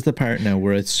 this is the part now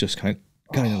where it's just kind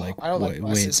of like, I don't like wait,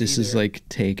 buses this is either. like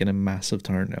taking a massive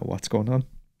turn now. What's going on?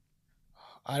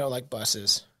 I don't like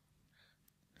buses.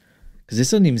 Because this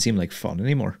doesn't even seem like fun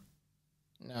anymore.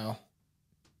 No,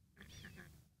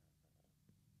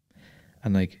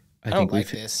 And like, I think don't like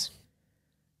we've this.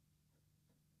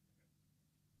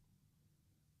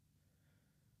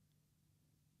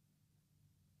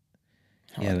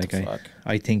 yeah, What like the fuck?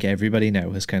 I think everybody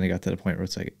now has kind of got to the point where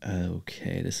it's like,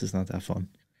 okay, this is not that fun.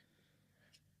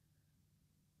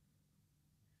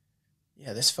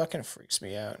 Yeah, this fucking freaks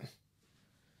me out.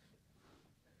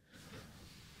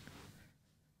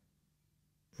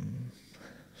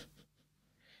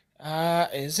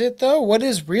 Is it though? What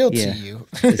is real Yeah, to you?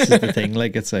 this is the thing.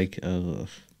 Like, it's like, ugh.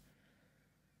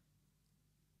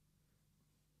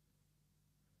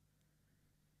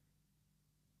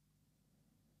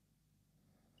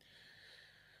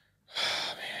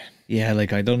 Yeah,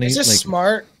 like I don't It's need just like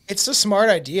smart. It's a smart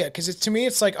idea because it's to me,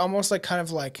 it's like almost like kind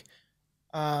of like,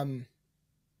 um,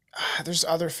 there's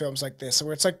other films like this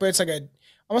where it's like, but it's like a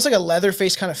almost like a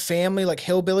Leatherface kind of family, like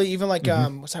hillbilly, even like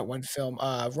mhm. what's that one film,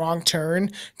 Wrong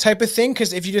Turn type of thing.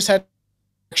 Because if you just had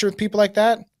picture with people like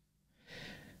that,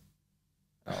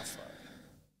 oh fuck.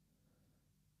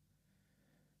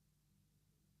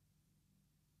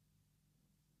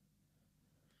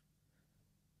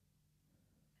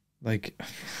 Like,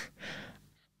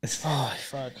 Oh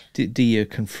fuck. do you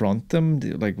confront them?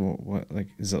 Like, what? Like,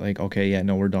 is it like, okay, yeah,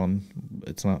 no, we're done.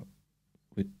 It's not.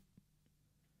 We,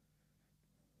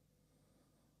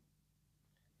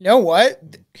 You know what?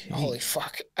 Holy okay.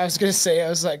 fuck. I was gonna say, I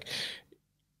was like,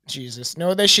 Jesus. Know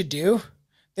what they should do?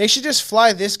 They should just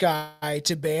fly this guy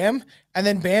to Bam, and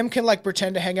then Bam can like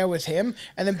pretend to hang out with him,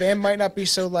 and then Bam might not be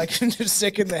so like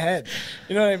sick in the head.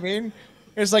 You know what I mean?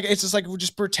 It's just like we'll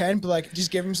just pretend, but like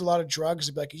just give him a lot of drugs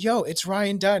and be like, yo, it's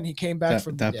Ryan Dunn. He came back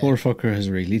from the That poor dead. fucker has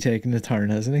really taken the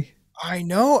turn, hasn't he? I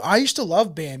know. I used to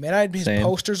love Bam, man. I had his Same,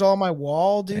 posters all on my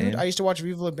wall, dude. I same. used to watch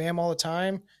Viva La Bam all the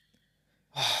time.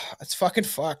 It's fucking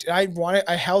fucked. I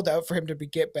held out for him to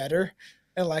get better.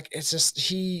 And like it's just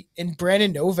he and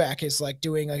Brandon Novak is like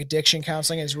doing like addiction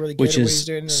counseling and is really good Which at what he's is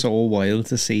doing. so wild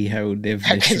to see how they've Because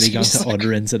literally gone he's to like,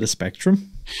 other ends of the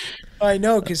spectrum. I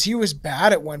know, because he was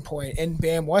bad at one point and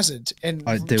Bam wasn't. And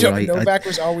Dude, Novak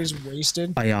was always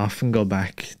wasted. I often go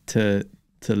back to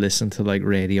listen to like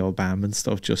Radio Bam and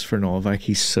stuff just for Novak.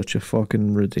 He's such a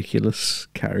fucking ridiculous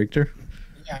character.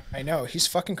 Yeah, I know. He's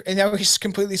fucking and now he's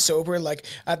completely sober, like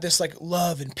at this like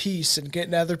love and peace and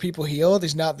getting other people healed.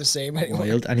 He's not the same anymore.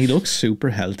 Wild, and he looks super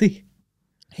healthy.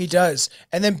 He does.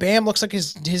 And then Bam looks like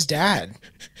his dad.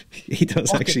 He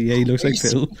does Fucking actually. Yeah, he looks like crazy.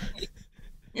 Phil.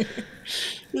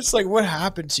 It's like, what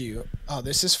happened to you? Oh,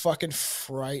 this is fucking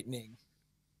frightening.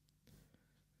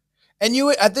 And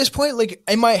you, at this point, like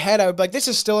in my head, I would be like, this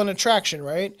is still an attraction,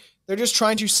 right? They're just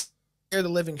trying to scare the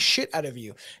living shit out of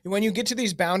you. And when you get to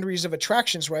these boundaries of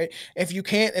attractions, right? If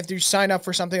you sign up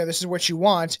for something or this is what you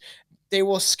want, they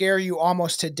will scare you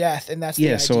almost to death. And that's the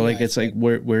Yeah, idea, so like I it's like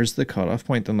think. where's the cutoff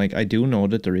point? And like I do know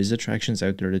that there is attractions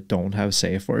out there that don't have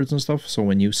safe words and stuff. So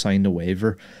when you sign the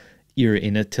waiver, you're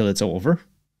in it till it's over.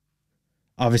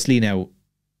 Obviously now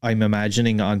I'm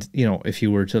imagining on if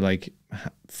you were to like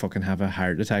fucking have a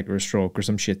heart attack or a stroke or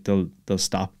some shit, they'll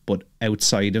stop. But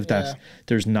outside of Yeah. that,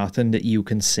 there's nothing that you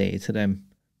can say to them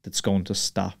that's going to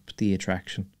stop the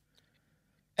attraction.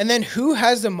 And then who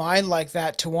has the mind like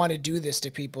that to want to do this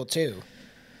to people too?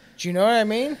 Do you know what I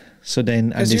mean? So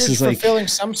then, and Because this you're is like, fulfilling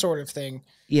some sort of thing.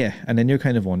 yeah, and then you're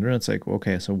kind of wondering, it's like,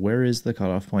 okay, so where is the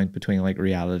cutoff point between like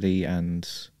reality and,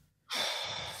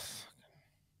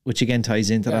 which again ties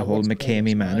into Yeah, that whole what's real,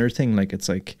 McKamey what's Manor not. thing. Like it's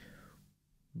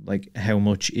like how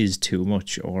much is too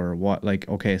much, or what? Like,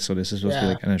 okay, so this is supposed to be Yeah.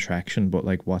 like an attraction, but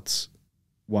like what's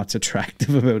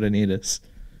attractive about any of this?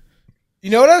 You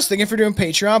know what I was thinking for doing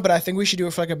Patreon, but I think we should do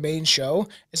it for like a main show.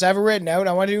 Is I have it written out.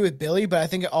 I want to do it with Billy, but I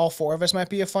think all four of us might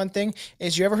be a fun thing.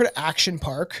 Is you ever heard of Action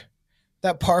Park?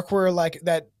 That park where like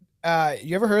that.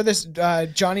 You ever heard of this?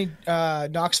 Johnny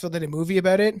Knoxville did a movie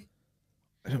about it, and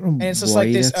I don't know it's just like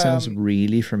why this. that sounds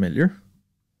really familiar.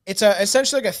 It's a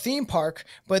essentially like a theme park,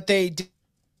 but they did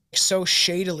so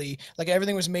shadily, like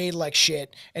everything was made like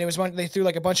shit, and it was one they threw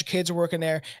like a bunch of kids working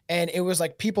there, and it was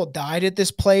like people died at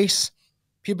this place,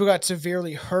 people got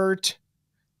severely hurt.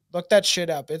 Look that shit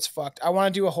up. It's fucked. I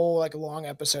want to do a whole like long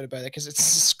episode about it because it's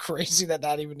just crazy that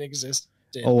that even existed.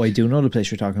 Oh, I do know the place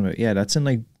you're talking about. Yeah, that's in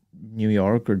like New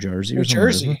York or Jersey New or somewhere,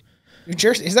 isn't it? Jersey. New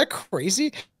Jersey. Is that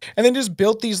crazy? And then just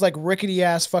built these like rickety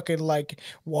ass fucking like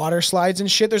water slides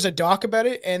and shit. There's a doc about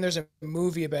it and there's a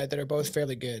movie about it that are both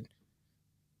fairly good.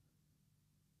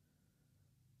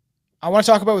 I want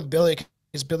to talk about with Billy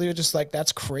because Billy was just like,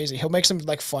 that's crazy. He'll make some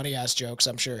like funny ass jokes,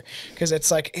 I'm sure. Because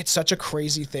it's like, it's such a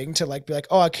crazy thing to like be like,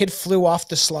 oh, a kid flew off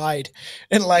the slide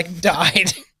and like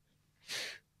died.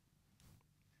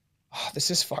 Oh,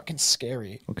 this is fucking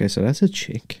scary. Okay, so that's a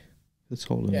chick that's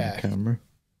holding the camera.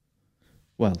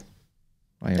 Well,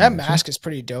 that mask is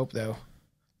pretty dope though.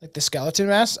 Like the skeleton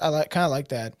mask, I kind of like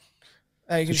that.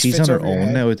 She's on her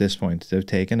own now at this point. They've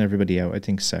taken everybody out, I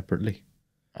think, separately.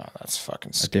 Oh, that's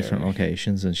fucking scary. At different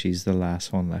locations, and she's the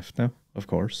last one left now, of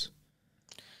course.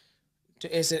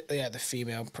 Is it, the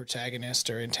female protagonist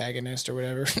or antagonist or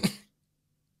whatever?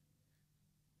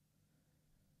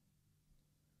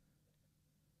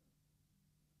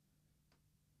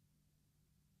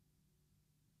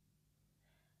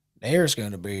 There's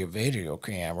going to be a video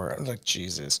camera. I'm like,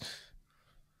 Jesus.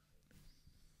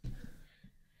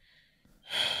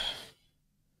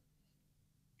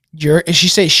 Is she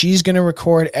say she's going to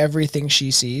record everything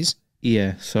she sees?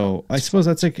 Yeah, so I suppose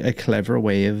that's like a clever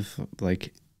way of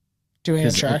like doing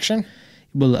attraction.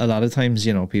 Well, a lot of times,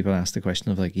 you know, people ask the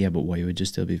question of like, yeah, but why would you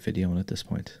still be videoing at this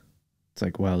point? It's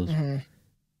like, well,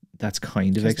 that's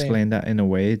kind of explained that in a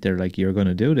way. They're like, you're going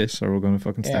to do this or we're going to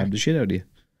fucking stab the shit out of you.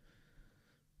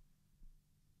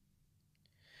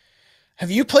 Have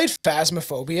you played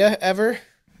Phasmophobia ever?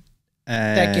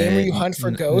 That game where you hunt for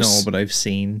ghosts? No, but I've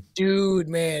seen. Dude,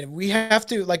 man, we have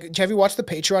to, like, have you watched the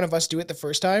Patreon of us do it the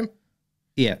first time?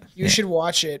 Yeah. You should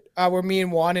watch it. Where me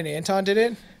and Juan and Anton did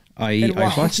it. I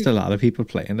watched a lot of people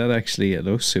playing that, actually. It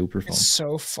looks super fun. It's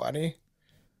so funny.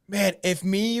 Man, if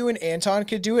me, you, and Anton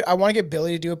could do it, I want to get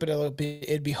Billy to do it, but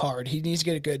it'd be hard. He needs to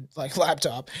get a good like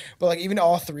laptop. But like even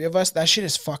all three of us, that shit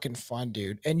is fucking fun,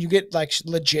 dude. And you get like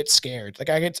legit scared. Like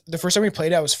the first time we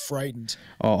played, I was frightened.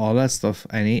 Oh, all that stuff.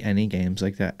 Any games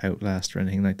like that, Outlast or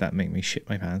anything like that, make me shit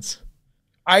my pants.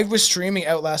 I was streaming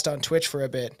Outlast on Twitch for a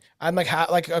bit. I'm like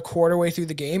like a quarter way through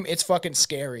the game. It's fucking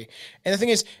scary. And the thing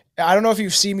is, I don't know if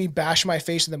you've seen me bash my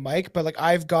face in the mic, but like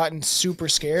I've gotten super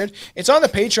scared. It's on the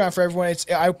Patreon for everyone.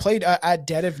 I played at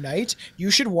dead of night.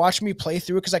 You should watch me play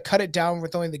through it because I cut it down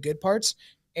with only the good parts.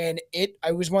 And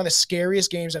I was one of the scariest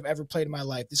games I've ever played in my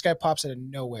life. This guy pops out of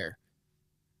nowhere.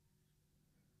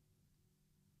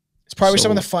 It's probably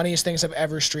some of the funniest things I've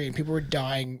ever streamed. People were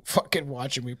dying fucking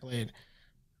watching me play it.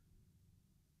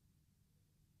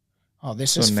 Oh,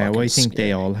 this is now I think scary.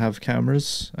 they all have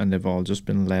cameras and they've all just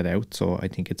been let out. So I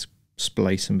think it's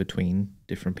splicing between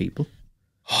different people.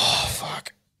 Oh,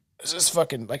 fuck. This is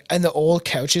fucking like, and the old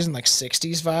couches and like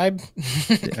 60s vibe.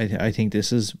 I think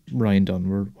this is Ryan Dunn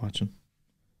we're watching.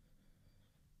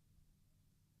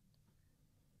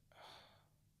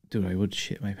 Dude, I would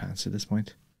shit my pants at this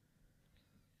point.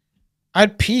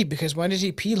 I'd pee because when did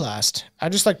he pee last? I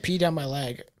just like pee down my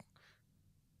leg.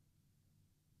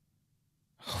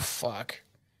 Oh, fuck.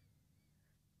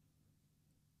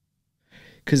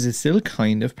 Because it still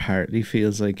kind of partly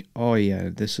feels like, oh yeah,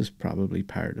 this is probably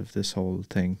part of this whole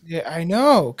thing. Yeah, I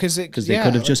know. Because they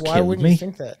could have just why killed wouldn't me. You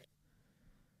think that?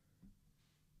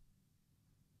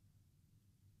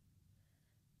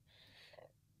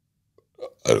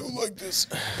 I don't like this.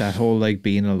 That whole like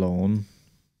being alone.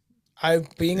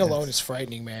 Being alone is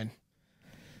frightening, man.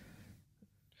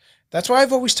 That's why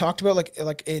I've always talked about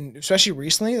especially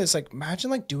recently, it's like imagine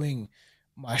like doing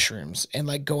mushrooms and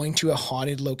like going to a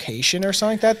haunted location or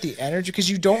something like that. The energy, because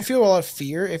you don't feel a lot of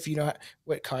fear if you know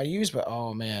what kind you use, but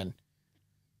oh man.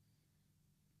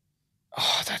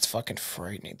 Oh, that's fucking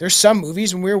frightening. There's some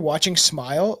movies when we were watching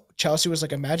Smile, Chelsea was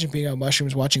like, imagine being on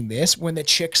mushrooms watching this when the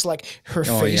chick's like her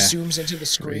face zooms into the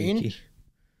screen. Freaky.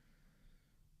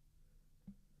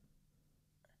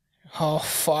 Oh,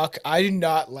 fuck. I do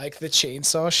not like the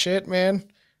chainsaw shit, man.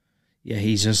 Yeah,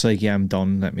 he's just like, yeah, I'm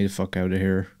done. Let me the fuck out of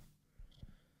here.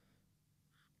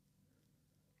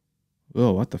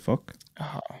 Oh, what the fuck?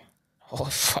 Oh,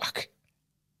 fuck.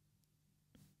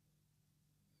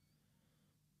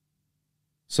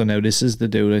 So now this is the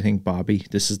dude, I think, Bobby.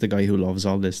 This is the guy who loves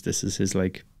all this. This is his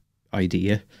like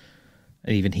idea.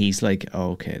 And even he's like,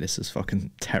 oh, okay, this is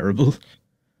fucking terrible.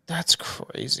 That's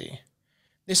crazy.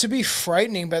 This would be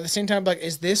frightening, but at the same time, like,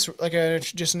 is this like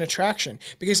just an attraction?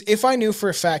 Because if I knew for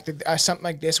a fact that something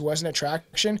like this was an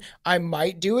attraction, I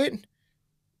might do it.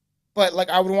 But like,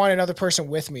 I would want another person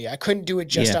with me. I couldn't do it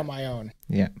just on my own.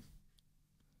 Yeah.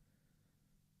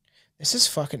 This is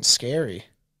fucking scary.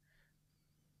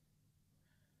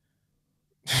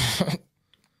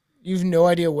 You've no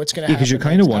idea what's gonna happen. Because you're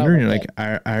kind of wondering, like,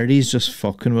 are these just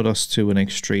fucking with us to an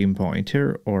extreme point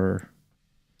here, or?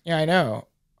 Yeah, I know.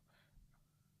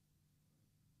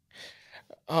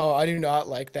 Oh, I do not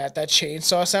like that. That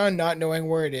chainsaw sound, not knowing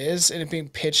where it is, and it being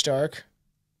pitch dark.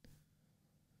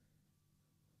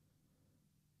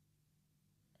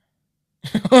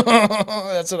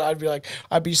 That's what I'd be like.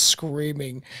 I'd be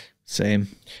screaming. Same.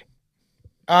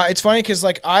 It's funny because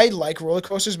like I like roller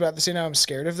coasters, but at the same time I'm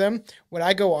scared of them. When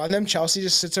I go on them, Chelsea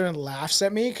just sits there and laughs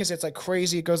at me because it's like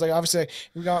crazy. It goes like obviously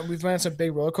like, we've been on some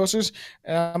big roller coasters,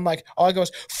 and I'm like all I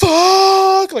goes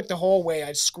fuck like the whole way.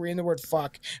 I scream the word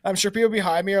fuck. I'm sure people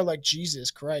behind me are like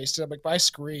Jesus Christ. And I'm like, but I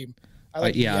scream. I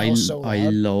like yell so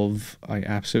loud. I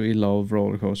absolutely love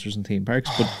roller coasters and theme parks,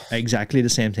 but exactly the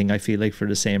same thing. I feel like for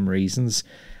the same reasons,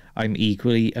 I'm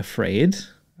equally afraid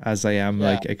as I am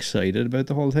like excited about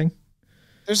the whole thing.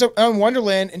 There's a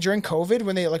Wonderland, and during COVID,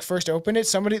 when they like first opened it,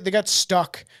 they got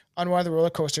stuck on one of the roller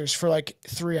coasters for like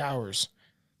 3 hours.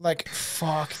 Like,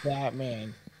 fuck that,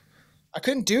 man. I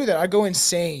couldn't do that. I'd go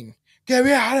insane. Get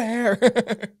me out of here.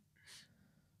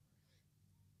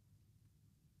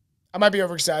 I might be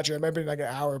over exaggerating. It might be like an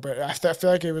hour, but I feel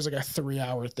like it was like a 3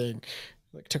 hour thing.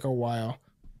 Like, took a while.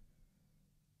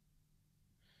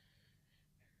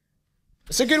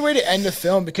 It's a good way to end the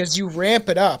film because you ramp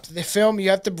it up. The film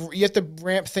you have to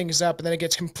ramp things up, and then it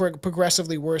gets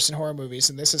progressively worse in horror movies.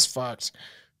 And this is fucked.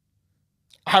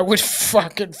 I would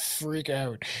fucking freak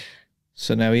out.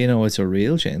 So now you know it's a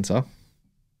real chainsaw.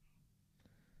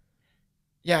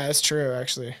 Yeah, that's true.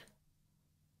 Actually,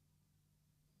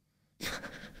 are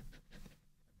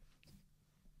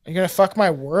you gonna fuck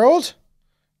my world?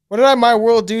 What did my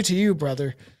world do to you,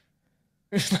 brother?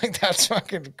 Like, that's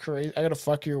fucking crazy. I gotta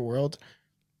fuck your world.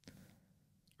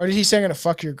 Or did he say I'm gonna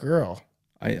fuck your girl?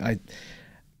 I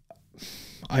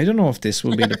don't know if this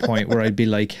will be the point where I'd be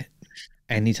like,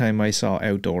 anytime I saw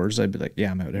outdoors, I'd be like,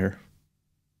 yeah, I'm out here.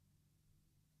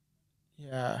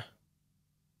 Yeah.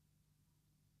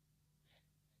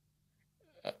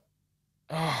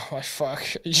 Oh my fuck.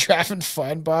 Are you having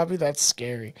fun, Bobby? That's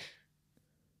scary.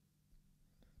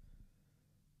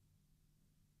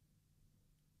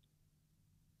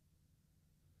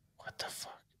 What the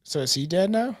fuck? So is he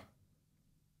dead now?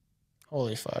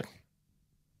 Holy fuck.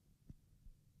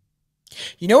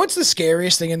 You know what's the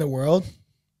scariest thing in the world?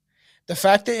 The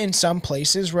fact that in some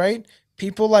places, right,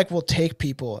 people like will take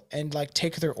people and like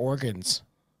take their organs.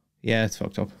 Yeah, it's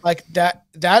fucked up. Like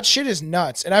that shit is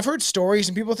nuts. And I've heard stories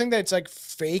and people think that it's like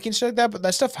fake and shit like that, but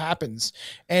that stuff happens.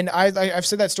 And I've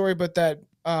said that story about that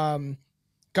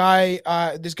guy,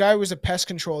 this guy was a pest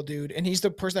control dude, and he's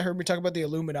the person that heard me talk about the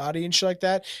Illuminati and shit like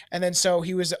that. And then so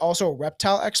he was also a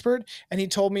reptile expert, and he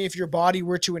told me if your body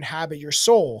were to inhabit, your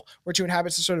soul were to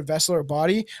inhabit some sort of vessel or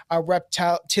body, a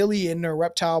reptilian or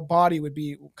reptile body would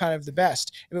be kind of the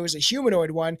best. If it was a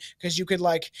humanoid one, because you could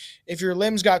like, if your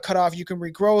limbs got cut off, you can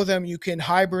regrow them, you can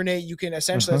hibernate, you can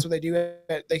essentially that's what they do.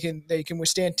 They can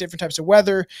withstand different types of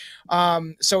weather.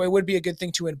 So it would be a good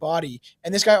thing to embody.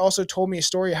 And this guy also told me a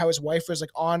story of how his wife was like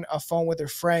on a phone with her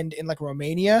friend in like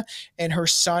Romania, and her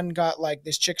son got like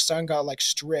this chick's son got like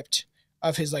stripped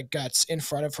of his like guts in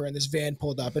front of her, and this van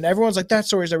pulled up, and everyone's like, that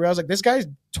story's real. I was like, this guy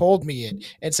told me it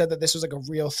and said that this was like a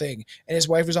real thing, and his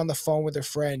wife was on the phone with her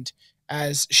friend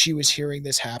as she was hearing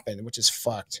this happen, which is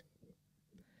fucked.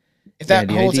 If that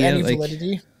holds idea, any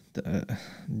validity,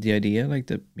 the idea like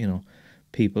that, you know,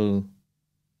 people,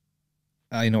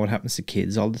 I know it happens to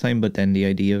kids all the time, but then the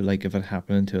idea of like if it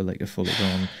happened to like a fully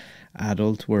grown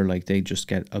adult where like they just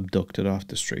get abducted off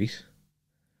the street.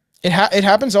 It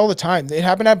happens all the time. It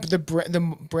happened at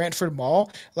the Brantford Mall,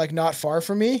 like not far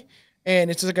from me, and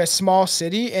it's like a small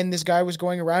city. And this guy was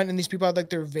going around, and these people had like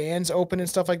their vans open and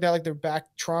stuff like that, like their back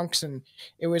trunks, and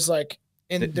it was like,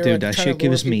 and dude, like, that shit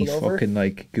gives me fucking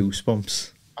like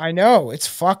goosebumps. I know, it's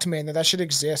fucked, man. That shit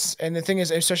exists. And the thing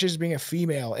is, especially as being a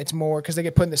female, it's more because they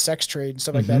get put in the sex trade and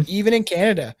stuff like that, even in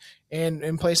Canada and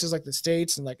in places like the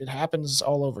States, and like it happens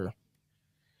all over.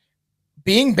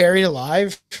 Being buried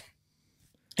alive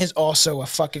is also a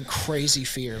fucking crazy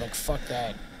fear. Like, fuck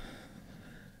that.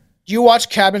 Do you watch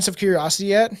Cabins of Curiosity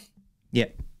yet? Yeah.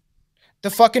 The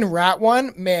fucking rat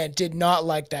one, man, did not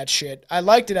like that shit. I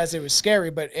liked it as it was scary,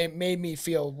 but it made me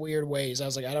feel weird ways. I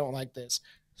was like, I don't like this.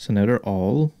 So now they're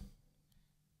all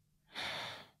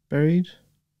buried?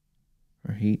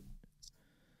 Or he...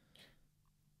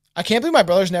 I can't believe my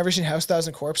brother's never seen House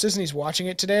 1000 Corpses, and he's watching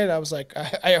it today. And I was like,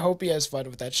 I hope he has fun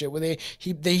with that shit. Where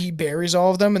he buries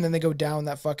all of them, and then they go down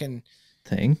that fucking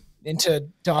thing into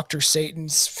Dr.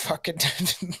 Satan's fucking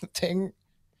thing.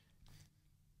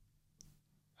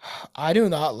 I do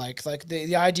not like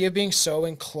the idea of being so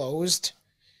enclosed,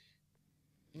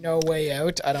 no way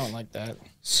out. I don't like that.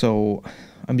 So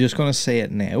I'm just gonna say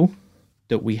it now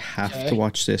that we have to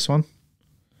watch this one.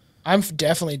 I'm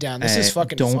definitely down. This is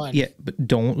fucking fun. Yeah, but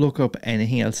don't look up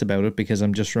anything else about it, because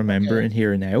I'm just remembering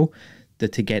here now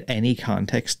that to get any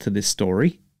context to this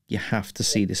story, you have to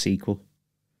see the sequel.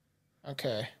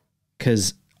 Okay.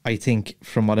 Because I think,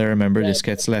 from what I remember, this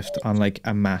gets left on like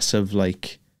a massive,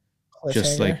 like,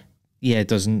 just like, yeah, it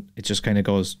doesn't, it just kind of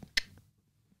goes.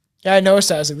 Yeah, I noticed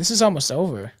that. I was like, this is almost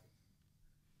over.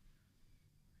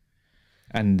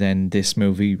 And then this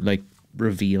movie, like,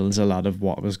 reveals a lot of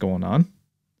what was going on.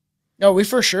 No, we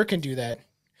for sure can do that.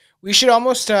 We should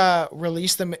almost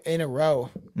release them in a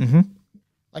row. Mm-hmm.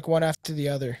 Like one after the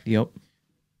other. Yep.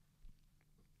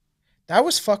 That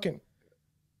was fucking...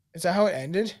 Is that how it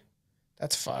ended?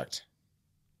 That's fucked.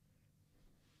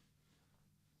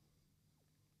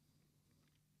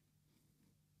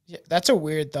 Yeah, that's a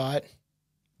weird thought.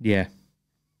 Yeah.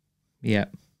 Yeah.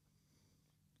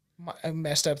 A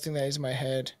messed up thing that is in my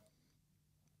head.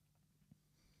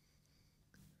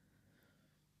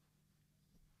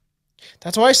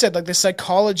 That's why I said, like, the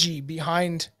psychology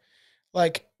behind,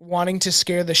 like, wanting to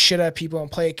scare the shit out of people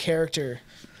and play a character.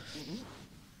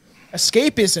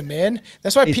 Escapism, man.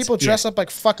 That's why people dress up like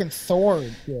fucking Thor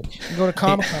and shit and go to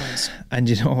Comic-Cons. And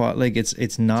you know what? Like,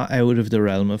 it's not out of the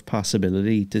realm of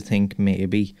possibility to think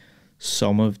maybe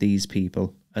some of these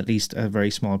people, at least a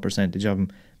very small percentage of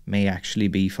them, may actually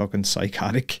be fucking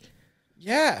psychotic.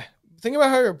 Yeah. Think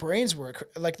about how your brains work.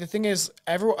 Like, the thing is,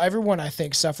 everyone I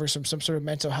think suffers from some sort of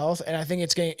mental health, and I think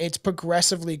it's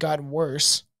progressively gotten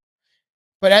worse.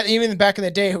 But even back in the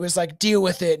day, it was like, deal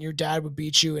with it, and your dad would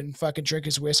beat you and fucking drink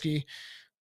his whiskey.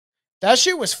 That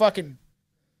shit was fucking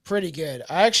pretty good.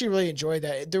 I actually really enjoyed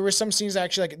that. There were some scenes that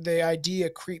actually, like, the idea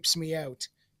creeps me out,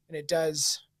 and it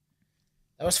does.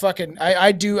 That was fucking.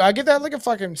 I give that like a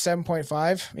fucking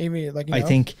 7.5. Maybe like, you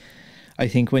know? I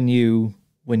think when you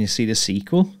see the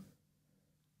sequel,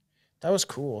 that was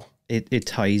cool. It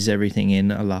ties everything in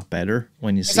a lot better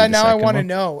when you see. Now I want to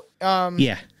know.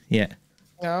 Yeah.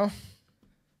 No.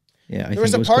 Yeah, there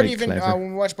was a part even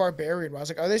when we watched Barbarian where I was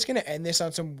like, are they just going to end this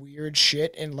on some weird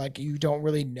shit and like you don't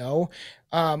really know?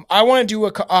 I want to do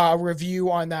a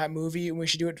review on that movie, and we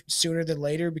should do it sooner than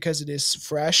later because it is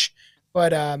fresh.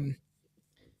 But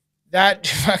that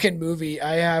fucking movie,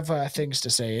 I have things to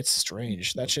say. It's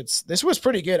strange. This was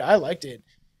pretty good. I liked it.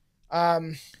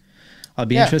 I'll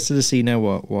be interested to see now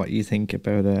what you think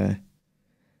about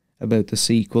the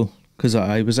sequel, because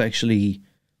I was actually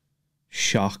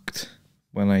shocked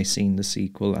when I seen the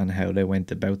sequel and how they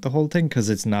went about the whole thing, because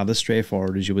it's not as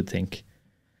straightforward as you would think.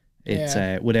 It's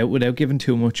without giving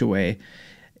too much away,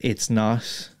 it's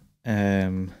not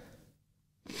the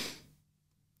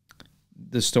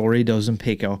story doesn't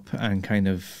pick up and kind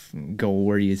of go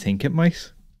where you think it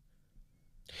might.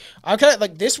 Okay,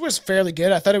 like, this was fairly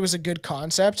good. I thought it was a good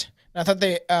concept. I thought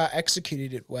they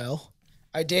executed it well.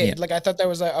 I did. Yeah. Like, I thought that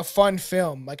was a fun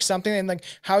film, like something, and like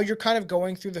how you're kind of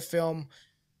going through the film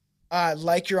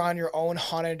like you're on your own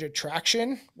haunted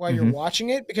attraction while you're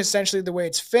watching it, because essentially the way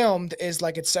it's filmed is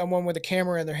like it's someone with a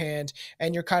camera in their hand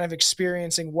and you're kind of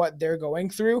experiencing what they're going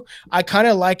through. I kind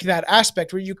of like that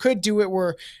aspect where you could do it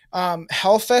where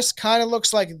Hellfest kind of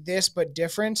looks like this but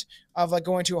different, of like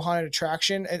going to a haunted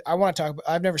attraction. I want to talk about,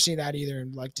 I've never seen that either,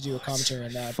 and like to do a commentary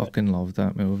on that. I fucking love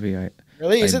that movie.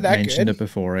 Really? Is it that good? I mentioned it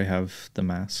before. I have The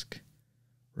Mask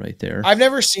right there. I've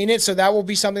never seen it, so that will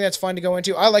be something that's fun to go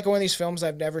into. I like one of these films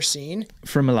I've never seen.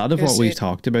 From a lot of what we've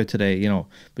talked about today, you know,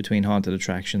 between haunted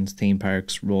attractions, theme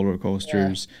parks, roller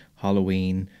coasters,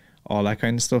 Halloween, all that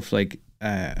kind of stuff, like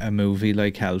a movie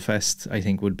like Hellfest, I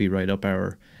think would be right up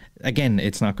our... Again,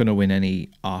 it's not going to win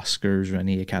any Oscars or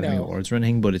any Academy Awards or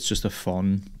anything, but it's just a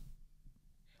fun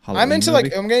Halloween I'm into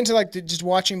movie. I'm getting into like just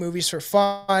watching movies for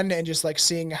fun and just like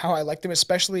seeing how I like them.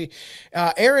 Especially,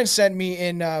 Aaron sent me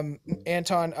in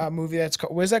Anton a movie that's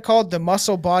called, what is that called? The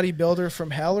Muscle Bodybuilder from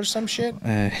Hell or some shit.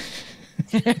 And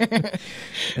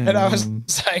I was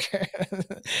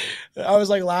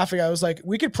like laughing. I was like,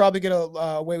 we could probably get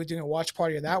away with doing a watch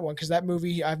party on that one, because that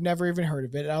movie, I've never even heard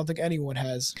of it. I don't think anyone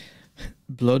has.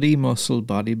 Bloody Muscle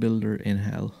Bodybuilder in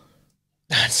Hell.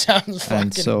 That sounds fucking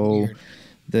And so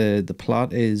weird. the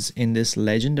plot is in this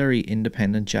legendary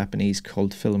independent Japanese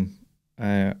cult film,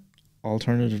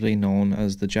 alternatively known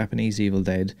as the Japanese Evil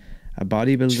Dead, a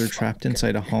bodybuilder trapped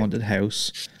inside a haunted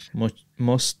house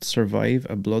must survive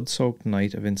a blood-soaked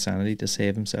night of insanity to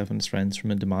save himself and his friends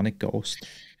from a demonic ghost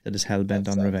that is hell-bent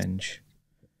on revenge.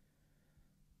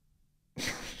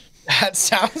 That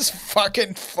sounds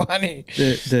fucking funny.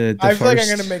 The I feel like I'm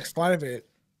gonna make fun of it.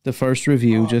 The first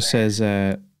review says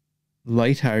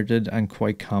light-hearted and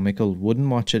quite comical. Wouldn't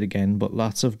watch it again, but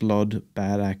lots of blood,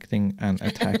 bad acting, and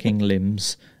attacking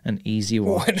limbs. An easy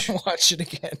watch. Wouldn't watch it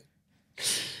again.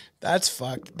 That's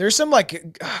fucked. There's some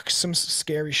like some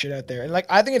scary shit out there, and like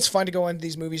I think it's fun to go into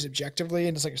these movies objectively,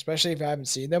 and it's like especially if I haven't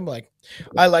seen them, like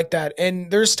I like that. And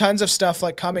there's tons of stuff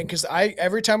like coming because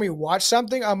every time we watch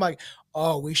something, I'm like,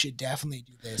 oh, we should definitely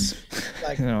do this.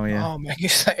 Like, oh man,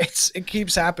 it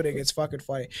keeps happening. It's fucking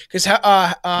funny because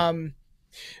the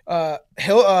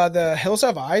Hills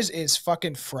Have Eyes is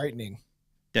fucking frightening.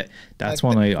 Yeah, that's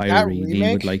like one I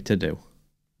really would like to do.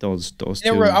 Those two.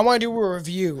 I want to do a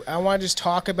review. I want to just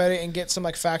talk about it and get some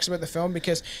like facts about the film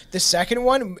because the second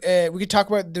one, we could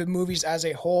talk about the movies as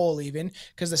a whole even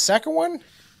because the second one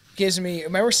gives me.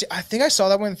 I think I saw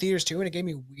that one in theaters too, and it gave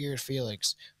me weird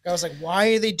feelings. I was like, why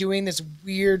are they doing this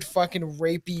weird fucking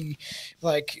rapey,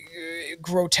 like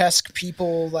grotesque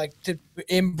people like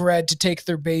inbred to take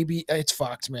their baby? It's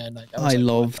fucked, man. Like, I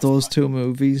love those two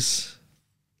movies.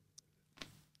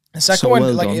 The second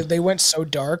one, like they went so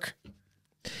dark.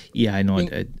 Yeah, I know.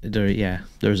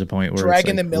 There's a point where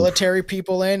dragging the military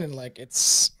people in, and like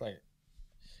it's like.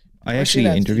 I actually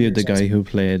interviewed the guy who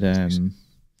played.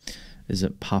 Is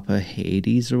it Papa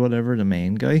Hades or whatever, the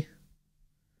main guy?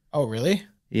 Oh, really?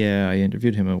 Yeah, I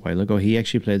interviewed him a while ago. He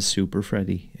actually played Super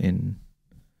Freddy in.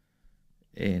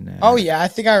 Oh yeah, I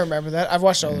think I remember that. I've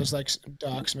watched all those like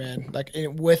docs, man. Like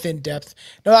in depth.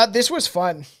 No, this was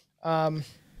fun.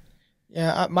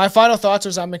 Yeah, my final thoughts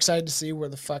was I'm excited to see where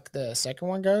the fuck the second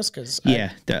one goes because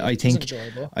I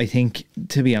think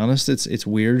to be honest, it's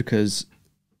weird because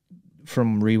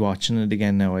from rewatching it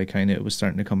again now, it was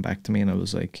starting to come back to me, and I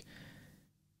was like,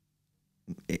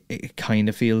 it kind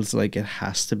of feels like it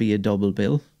has to be a double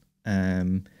bill,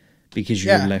 because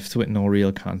you're left with no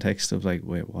real context of like,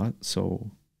 wait, what?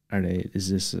 So is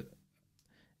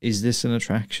this an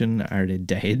attraction? Are they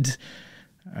dead?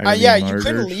 You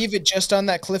couldn't leave it just on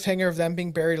that cliffhanger of them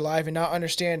being buried alive and not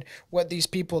understand what these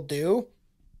people do.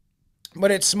 But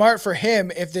it's smart for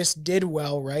him if this did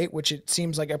well, right? Which it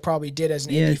seems like it probably did as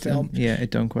an indie film.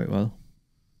 It done quite well.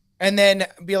 And then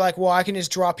be like, well, I can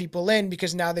just draw people in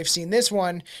because now they've seen this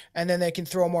one, and then they can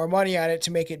throw more money at it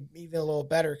to make it even a little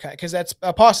better. Because that's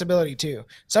a possibility too.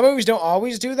 Some movies don't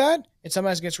always do that. It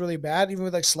sometimes gets really bad, even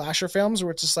with like slasher films, where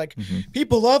it's just like,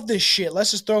 people love this shit. Let's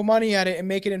just throw money at it and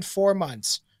make it in 4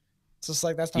 months. It's just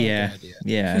like, that's not a good idea.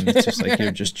 Yeah, and it's just like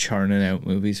you're just churning out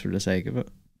movies for the sake of it.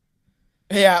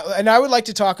 Yeah, and I would like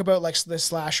to talk about like the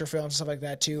slasher films and stuff like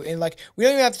that too. And like, we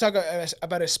don't even have to talk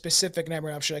about a specific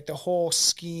Nightmare on Elm Street, like the whole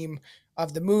scheme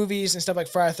of the movies and stuff like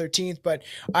Friday the 13th. But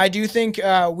I do think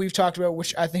we've talked about,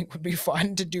 which I think would be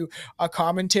fun to do a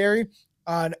commentary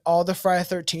on all the Friday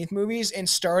the 13th movies and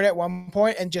start at one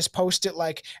point and just post it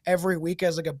like every week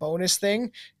as like a bonus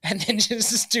thing, and then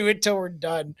just do it till we're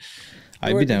done.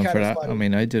 I'd be down for that. Funny. I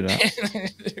mean, I'd do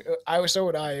that. So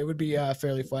would I. It would be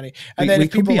fairly funny. And then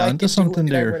if people like something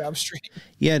there.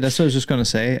 Yeah, that's what I was just gonna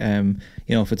say.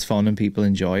 If it's fun and people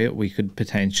enjoy it, we could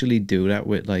potentially do that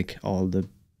with like all the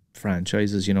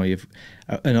franchises. You've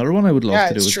another one I would love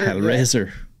to do is Hellraiser.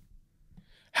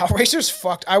 Yeah. Hellraiser's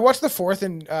fucked. I watched the 4th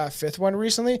and 5th one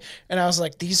recently, and I was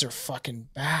like, these are fucking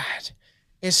bad.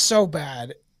 It's so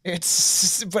bad. Have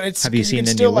you seen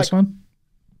the newest one?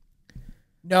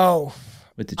 No.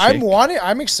 With the chick?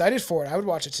 I'm excited for it. I would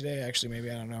watch it today, actually.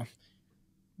 Maybe, I don't know.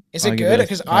 Is it good?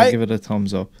 Because I'll give it a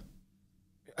thumbs up.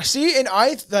 See, and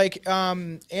I like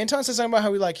Anton said something about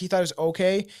how he thought it was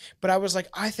okay, but I was like,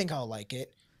 I think I'll like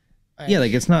it. Yeah,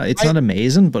 like it's not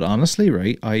amazing, but honestly,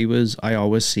 right? I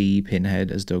always see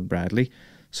Pinhead as Doug Bradley.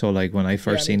 So like when I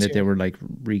first seen that they were like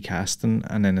recasting,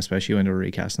 and then especially when they were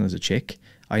recasting as a chick,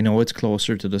 I know it's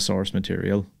closer to the source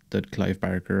material that Clive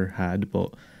Barker had,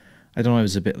 but I don't know, I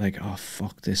was a bit like, oh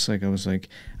fuck this. Like I was like,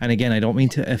 and again, I don't mean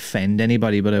to offend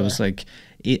anybody, but I was like,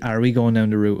 are we going down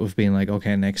the route of being like,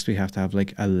 okay, next we have to have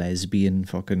like a lesbian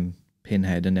fucking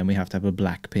Pinhead, and then we have to have a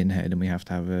black Pinhead, and we have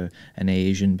to have an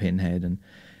Asian Pinhead, and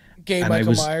gay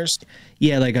Michael Myers.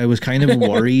 Yeah, like I was kind of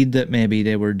worried that maybe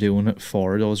they were doing it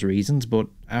for those reasons, but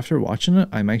after watching it,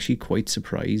 I'm actually quite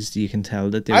surprised. You can tell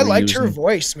that they I liked her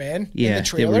voice, man. Yeah,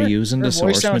 they were using the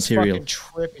source material.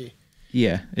 Trippy.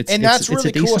 Yeah, and that's it's a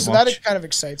really cool. decent So watch. that kind of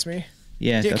excites me.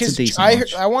 Yeah, that's a Because decent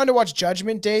watch. I wanted to watch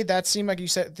Judgment Day. That seemed like you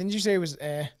said. Didn't you say it was?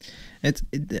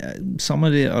 Some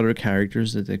of the other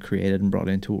characters that they created and brought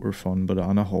into it were fun, but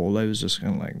on a whole, I was just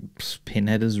kind of like,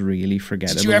 Pinhead is really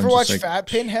forgettable. Did you ever watch like, Fat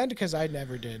Pinhead? Because I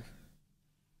never did.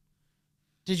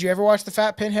 Did you ever watch the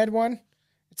Fat Pinhead one?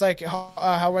 It's like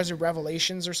how was it,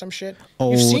 Revelations or some shit?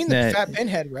 Oh, you've seen the Fat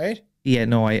Pinhead, right? Yeah,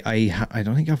 no, I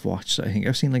don't think I've watched it. I think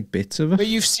I've seen like bits of it. But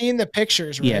you've seen the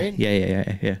pictures, right?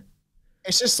 Yeah.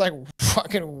 It's just like,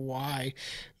 fucking why?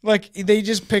 Like, they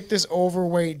just picked this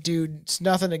overweight dude. It's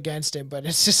nothing against him, but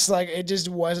it's just like, it just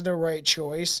wasn't the right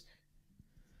choice.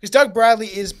 Because Doug Bradley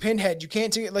is Pinhead. You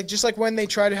can't take it, like, just like when they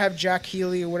try to have Jack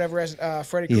Healy or whatever as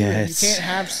Freddy Krueger. Yeah, you can't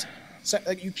have,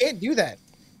 like, you can't do that.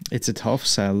 It's a tough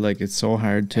sell. Like, it's so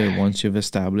hard to, once you've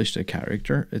established a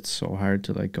character, it's so hard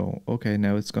to, like, go, okay,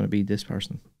 now it's going to be this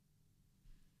person.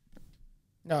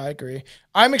 No, I agree.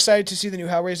 I'm excited to see the new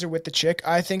Hellraiser with the chick.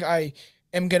 I think I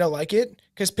am going to like it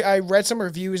because I read some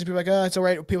reviews and people were like, oh, it's all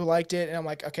right. People liked it. And I'm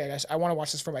like, okay, guys, I want to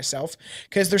watch this for myself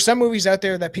because there's some movies out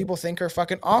there that people think are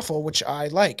fucking awful, which I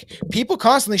like. People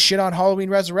constantly shit on Halloween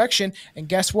Resurrection. And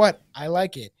guess what? I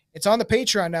like it. It's on the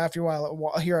Patreon now if you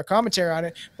want to hear a commentary on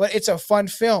it, but it's a fun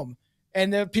film.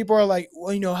 And then people are like,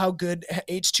 well, you know how good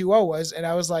H2O was. And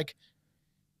I was like,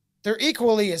 they're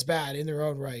equally as bad in their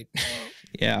own right.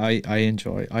 Yeah, I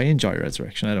enjoy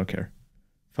Resurrection. I don't care.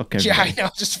 Fuck everybody. Yeah, I know.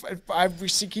 Just I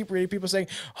keep reading people saying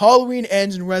Halloween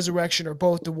Ends and Resurrection are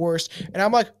both the worst, and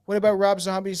I'm like, what about Rob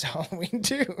Zombie's Halloween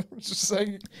 2? It's just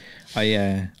like,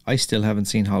 I still haven't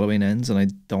seen Halloween Ends, and I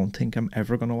don't think I'm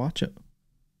ever gonna watch it.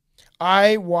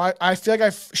 I feel like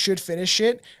I should finish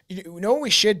it. You know what we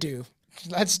should do?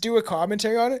 Let's do a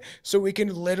commentary on it so we can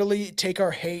literally take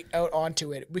our hate out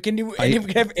onto it. We can do, and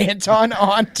we can have Anton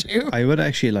on too. I would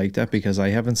actually like that because I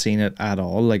haven't seen it at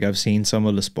all. Like, I've seen some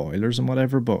of the spoilers and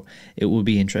whatever, but it would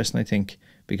be interesting, I think,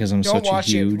 because I'm such a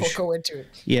huge. We'll go into it.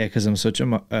 Yeah, because I'm such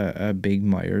a big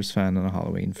Myers fan and a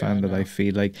Halloween fan that I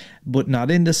feel like, but not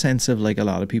in the sense of like a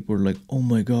lot of people are like, oh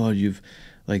my god, you've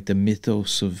like the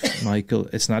mythos of Michael.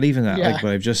 It's not even that. Like,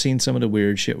 but I've just seen some of the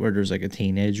weird shit where there's like a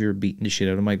teenager beating the shit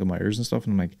out of Michael Myers and stuff,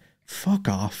 and I'm like, fuck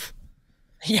off.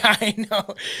 Yeah, I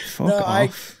know. Fuck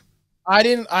off. I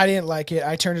didn't like it.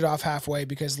 I turned it off halfway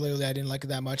because literally I didn't like it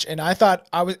that much. And I thought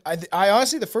I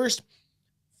honestly, the first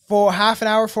for half an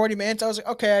hour, 40 minutes, I was like,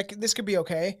 okay, this could be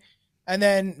okay. And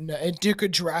then it took a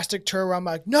drastic turn around. I'm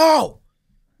like, no.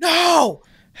 How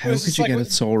could you get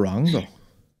it so wrong though?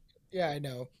 Yeah, I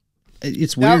know.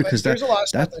 It's weird because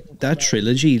that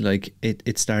trilogy, like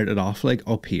it started off like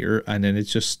up here and then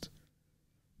it's just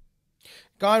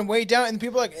gone way down, and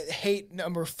people like hate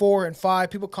number 4 and 5.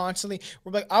 People constantly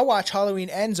were like, I watch Halloween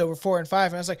Ends over 4 and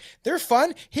 5, and I was like, they're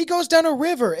fun. He goes down a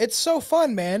river. It's so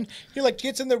fun, man. He like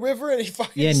gets in the river and he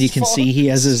fucking and you can see he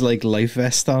has his like life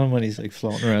vest on when he's like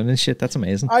floating around and shit. That's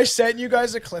amazing. I sent you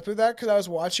guys a clip of that because I was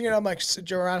watching it. I'm like,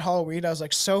 around Halloween, I was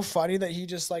like, so funny that he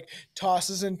just like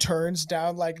tosses and turns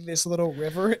down like this little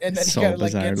river, and then he kind of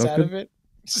like gets out of it.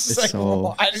 It's like,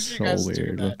 so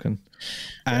weird looking.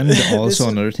 And also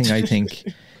another thing, I think,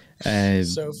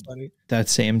 so funny. That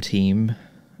same team,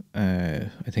 I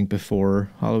think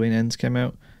before Halloween Ends came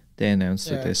out, they announced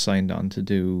that they signed on to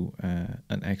do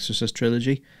an Exorcist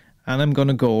trilogy. And I'm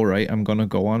gonna go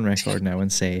on record now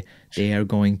and say they are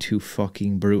going to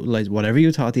fucking brutalize whatever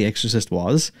you thought The Exorcist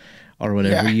was, or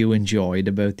whatever you enjoyed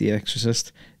about The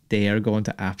Exorcist. They are going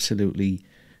to absolutely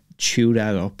chew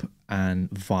that up and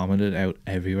vomit it out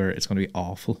everywhere. It's going to be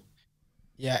awful.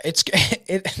 Yeah,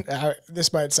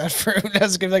 this might sound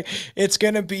it's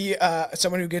going to be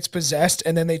someone who gets possessed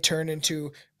and then they turn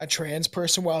into a trans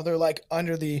person while they're like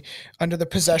under the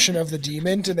possession of the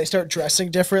demon, and they start dressing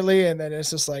differently, and then it's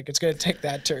just like it's going to take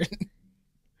that turn.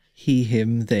 He,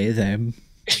 him, they, them.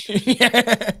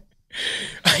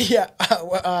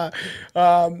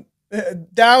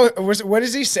 That was, what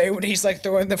does he say when he's like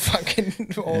throwing the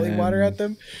fucking holy water at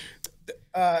them?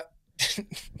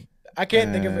 I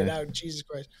can't think of it now. Jesus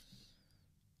Christ.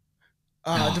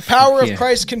 The power of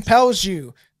Christ compels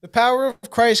you. The power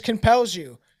of Christ compels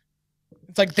you.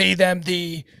 It's like they, them,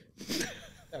 thee.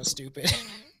 That was stupid.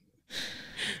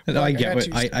 No, I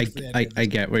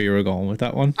get where you were going with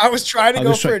that one. I was trying to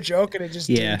go for a joke and it just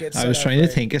didn't get set I was up trying to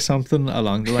think of something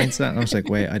along the lines of that, and I was like,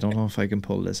 wait, I don't know if I can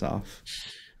pull this off.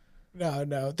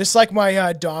 No. This is like my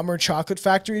Dahmer Chocolate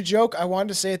Factory joke. I wanted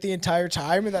to say it the entire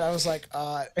time, and then I was like,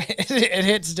 it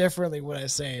hits differently when I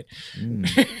say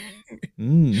it.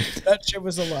 That shit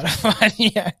was a lot of fun.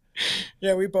 Yeah,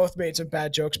 we both made some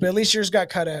bad jokes, but at least yours got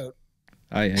cut out.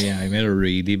 I made a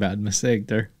really bad mistake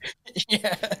there.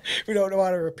 Yeah, we don't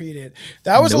want to repeat it.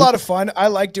 That was a Nope. lot of fun. I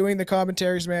like doing the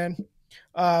commentaries, man.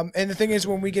 And the thing is,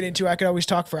 when we get into, I could always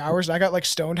talk for hours. And I got like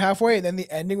stoned halfway, and then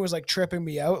the ending was like tripping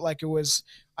me out. Like it was,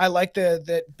 I like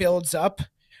that builds up,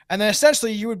 and then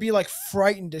essentially you would be like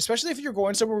frightened, especially if you're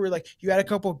going somewhere where like you had a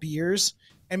couple beers,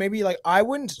 and maybe like I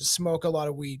wouldn't smoke a lot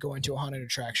of weed going to a haunted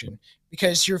attraction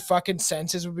because your fucking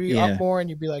senses would be Yeah. up more, and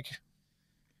you'd be like,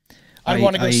 I'd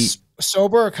want to go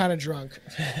sober or kind of drunk.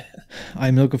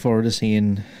 I'm looking forward to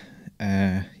seeing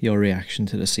your reaction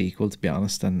to the sequel, to be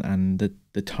honest, and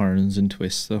the turns and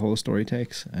twists the whole story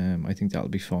takes. I think that'll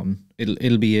be fun.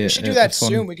 It'll be We should do that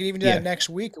soon. We could even do that next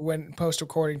week when post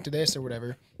recording to this or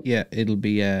whatever. Yeah, it'll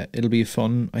be a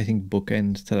fun, I think,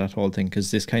 bookend to that whole thing,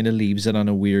 because this kind of leaves it on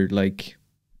a weird, like,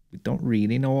 we don't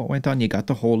really know what went on. You got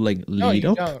the whole like lead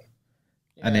up,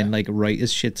 and then like right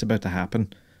as shit's about to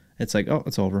happen, it's like, oh,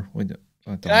 it's over.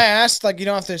 Can I ask, like, you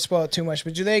don't have to spoil it too much,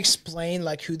 but do they explain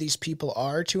like who these people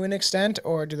are to an extent,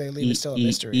 or do they leave it still a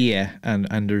mystery? Yeah,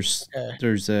 and there's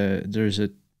a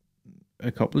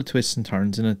couple of twists and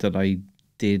turns in it that I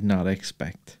did not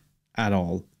expect at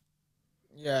all.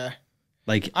 Yeah,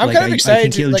 like I'm kind of excited. I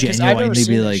think you'll genuinely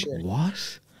be like, shit.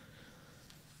 What?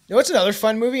 You know, it's another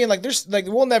fun movie, and like, there's like,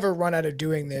 we'll never run out of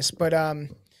doing this, but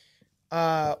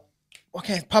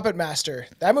okay, Puppet Master.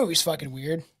 That movie's fucking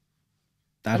weird.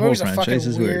 That whole franchise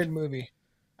is weird movie.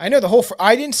 I know the whole.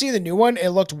 I didn't see the new one. It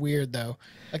looked weird though,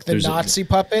 like the Nazi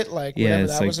puppet, like whatever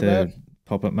that was about.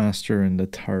 Puppet Master and the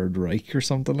Third Reich or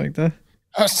something like that.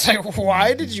 I was like,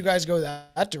 why did you guys go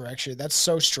that direction? That's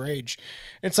so strange.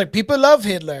 It's like people love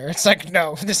Hitler. It's like,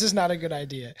 no, this is not a good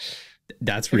idea.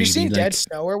 That's really. Have you seen Dead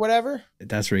Snow or whatever?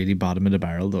 That's really bottom of the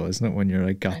barrel, though, isn't it? When you're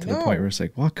like got to the point where it's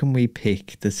like, what can we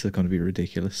pick? This is going to be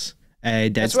ridiculous.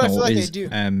 Dead Snow is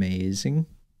amazing.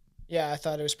 Yeah, I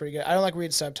thought it was pretty good. I don't like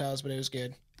reading subtitles, but it was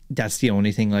good. That's the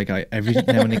only thing. Like, every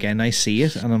now and again I see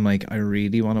it, and I'm like, I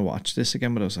really want to watch this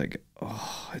again, but I was like,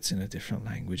 oh, it's in a different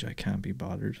language. I can't be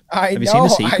bothered. Have you seen the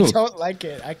sequel? I don't like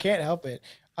it. I can't help it.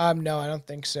 No, I don't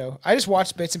think so. I just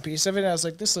watched bits and pieces of it, and I was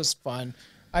like, this is fun.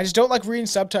 I just don't like reading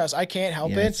subtitles. I can't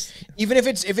help it. Even if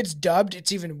it's dubbed,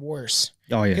 it's even worse.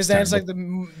 Oh yeah, because then it's like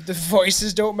the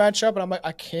voices don't match up, and I'm like,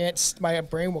 I can't. My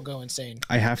brain will go insane.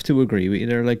 I have to agree with you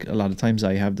there. Like, a lot of times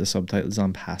I have the subtitles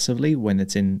on passively when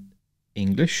it's in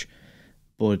English,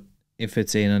 but if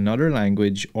it's in another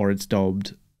language or it's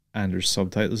dubbed and there's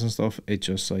subtitles and stuff, it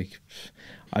just like,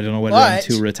 I don't know whether I'm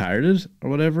too retarded or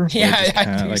whatever. Yeah,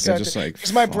 I just like,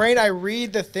 because my brain, I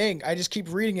read the thing, I just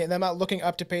keep reading it, and I'm not looking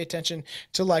up to pay attention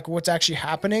to like what's actually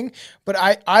happening. But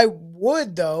I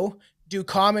would though do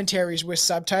commentaries with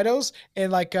subtitles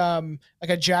in like a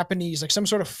Japanese, like some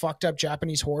sort of fucked up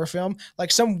Japanese horror film,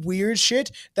 like some weird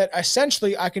shit that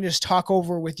essentially I can just talk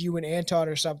over with you and Anton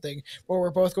or something, where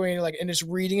we're both going like and just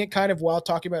reading it kind of while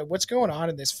talking about what's going on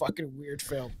in this fucking weird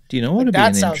film. Do you know what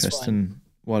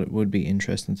would be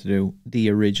interesting to do? The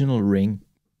original Ring.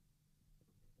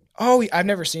 Oh, I've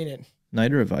never seen it.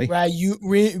 Neither have I.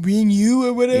 Ring you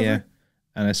or whatever. Yeah,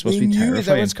 and it's supposed to be terrifying. Is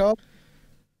that what it's called?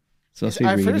 So it's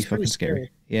supposed to be really fucking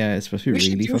scary. Yeah, it's supposed to be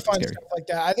really fucking scary. Stuff like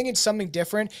that. I think it's something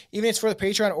different, even if it's for the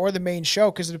Patreon or the main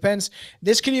show, because it depends.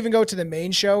 This could even go to the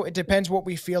main show. It depends what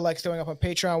we feel like throwing up on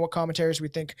Patreon, what commentaries we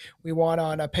think we want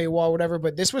on a paywall, whatever.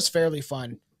 But this was fairly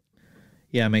fun.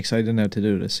 Yeah, I'm excited now to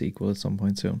do the sequel at some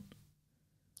point soon.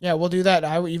 Yeah, we'll do that.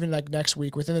 Even like next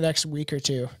week, within the next week or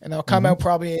two, and they'll come out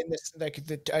probably in this like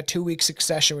a 2-week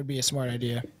succession would be a smart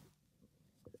idea.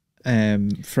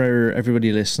 For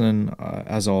everybody listening,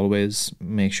 as always,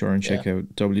 make sure and check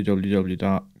out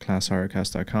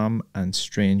www.ClassHorrorCast.com and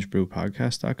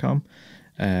StrangeBrewPodcast.com.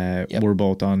 We're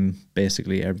both on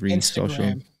basically every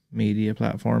social media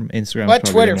platform. Instagram, but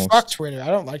Twitter, fuck Twitter. I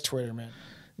don't like Twitter, man.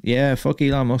 Yeah, fuck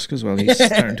Elon Musk as well. He's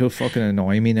starting to fucking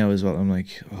annoy me now as well. I'm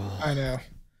like, oh. I know.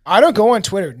 I don't go on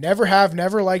Twitter. Never have,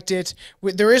 never liked it.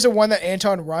 There is a one that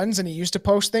Anton runs, and he used to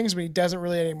post things, but he doesn't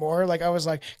really anymore. Like I was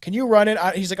like, "Can you run it?"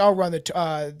 He's like, "I'll run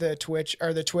the Twitch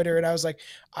or the Twitter," and I was like,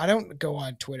 "I don't go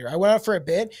on Twitter." I went out for a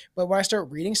bit, but when I start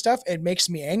reading stuff, it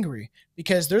makes me angry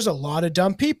because there's a lot of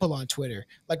dumb people on Twitter,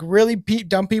 like really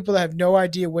dumb people that have no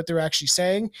idea what they're actually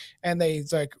saying, and they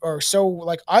like are so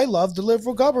like, "I love the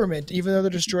liberal government," even though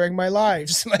they're destroying my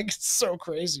lives. Like it's so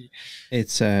crazy.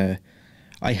 It's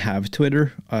I have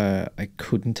Twitter. I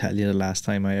couldn't tell you the last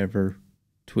time I ever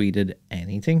tweeted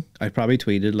anything. I probably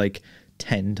tweeted like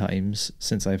 10 times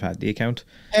since I've had the account.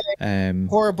 Hey,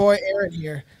 horror boy Aaron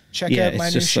here. Check out my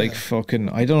new show. It's just like fucking,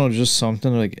 I don't know, just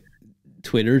something like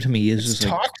Twitter to me is just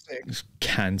toxic. Like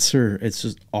cancer. It's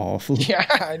just awful. Yeah,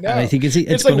 I know. And I think it's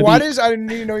like, I didn't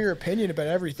need to know your opinion about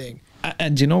everything.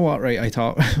 And you know what, right? I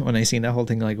thought when I seen that whole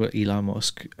thing, like with Elon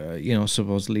Musk,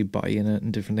 supposedly buying it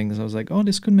and different things, I was like, oh,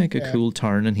 this could make a Yeah. cool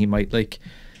turn, and he might like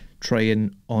try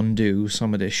and undo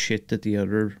some of this shit that the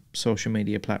other social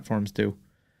media platforms do.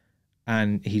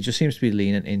 And he just seems to be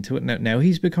leaning into it now.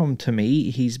 To me,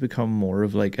 he's become more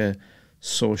of like a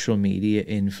social media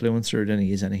influencer than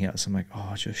he is anything else. I'm like,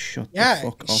 oh, just shut the Yeah,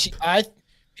 fuck up.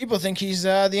 people think he's the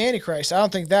Antichrist. I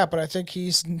don't think that, but I think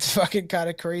he's fucking kind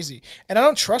of crazy. And I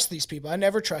don't trust these people. I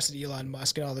never trusted Elon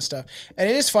Musk and all this stuff. And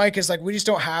it is funny because like we just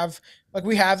don't have like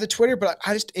we have the Twitter, but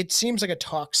it seems like a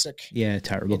toxic Yeah,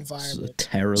 terrible. environment.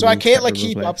 Terrible. So I can't like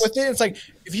terrible keep up place. with it. It's like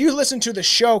if you listen to the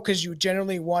show because you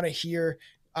generally want to hear.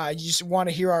 You just want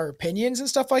to hear our opinions and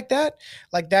stuff like that.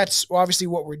 Like that's obviously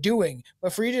what we're doing.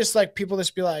 But for you, just like people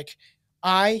just be like,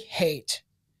 I hate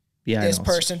Yeah, this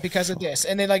person because of this,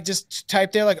 and they like just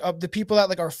type there like the people that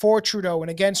like are for Trudeau and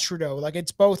against Trudeau. Like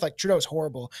it's both. Like Trudeau's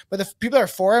horrible, but the people that are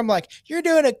for him, like you're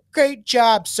doing a great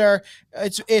job, sir.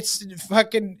 It's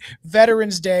fucking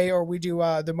Veterans Day, or we do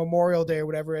the Memorial Day or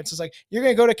whatever. It's just like you're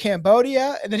gonna go to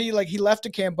Cambodia, and then he left to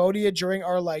Cambodia during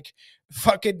our like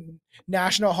fucking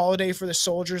national holiday for the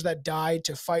soldiers that died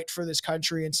to fight for this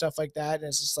country and stuff like that. And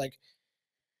it's just like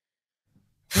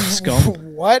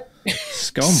Scum. What?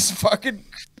 Scum. It's fucking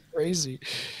crazy.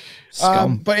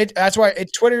 Scum. But that's why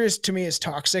Twitter is to me is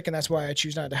toxic, and that's why I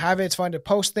choose not to have it. It's fun to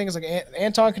post things like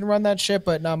Anton can run that shit,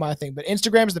 but not my thing. But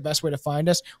Instagram is the best way to find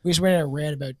us. We just went in a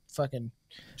rant about fucking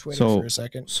Twitter for a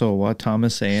second. So what Tom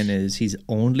is saying is he's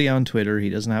only on Twitter. He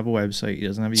doesn't have a website. He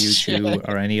doesn't have a YouTube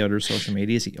or any other social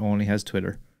medias. He only has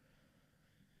Twitter.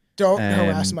 Don't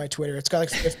harass my Twitter. It's got like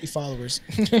 50 followers.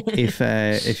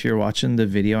 If you're watching the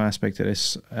video aspect of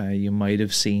this, you might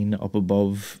have seen up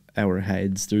above our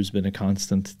heads there's been a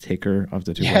constant ticker of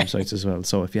the two websites as well.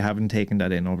 So if you haven't taken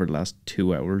that in over the last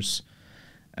 2 hours,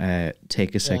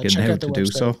 take a second now to do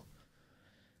so.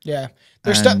 Yeah,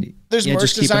 there's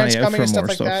merch designs coming and stuff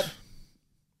like that.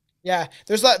 Yeah,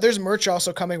 there's merch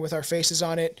also coming with our faces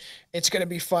on it. It's gonna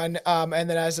be fun. And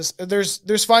then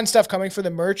there's fun stuff coming for the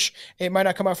merch. It might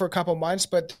not come out for a couple months,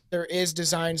 but there is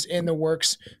designs in the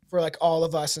works for like all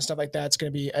of us and stuff like that. It's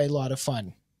gonna be a lot of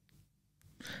fun.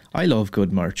 I love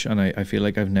good merch, and I feel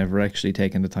like I've never actually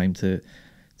taken the time to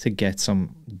get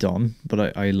some done,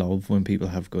 but I love when people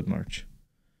have good merch.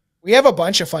 We have a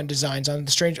bunch of fun designs on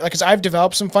the Stranger, like, cause I've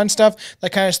developed some fun stuff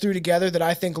that kind of threw together that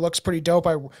I think looks pretty dope.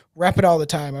 I rep it all the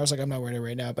time. I was like, I'm not wearing it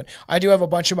right now, but I do have a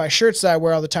bunch of my shirts that I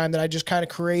wear all the time that I just kind of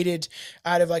created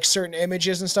out of like certain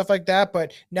images and stuff like that.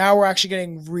 But now we're actually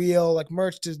getting real like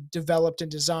merch developed and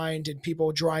designed and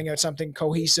people drawing out something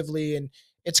cohesively. And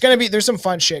it's going to be, there's some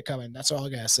fun shit coming. That's all I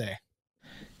gotta say.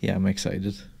 Yeah, I'm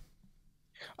excited.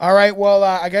 All right. Well,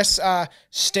 I guess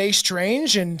stay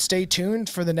strange and stay tuned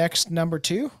for the next number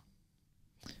 2.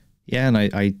 Yeah, and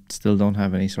I still don't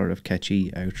have any sort of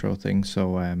catchy outro thing.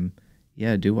 So,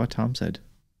 yeah, do what Tom said.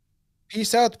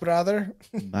 Peace out, brother.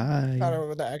 Bye. I don't know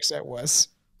what the accent was.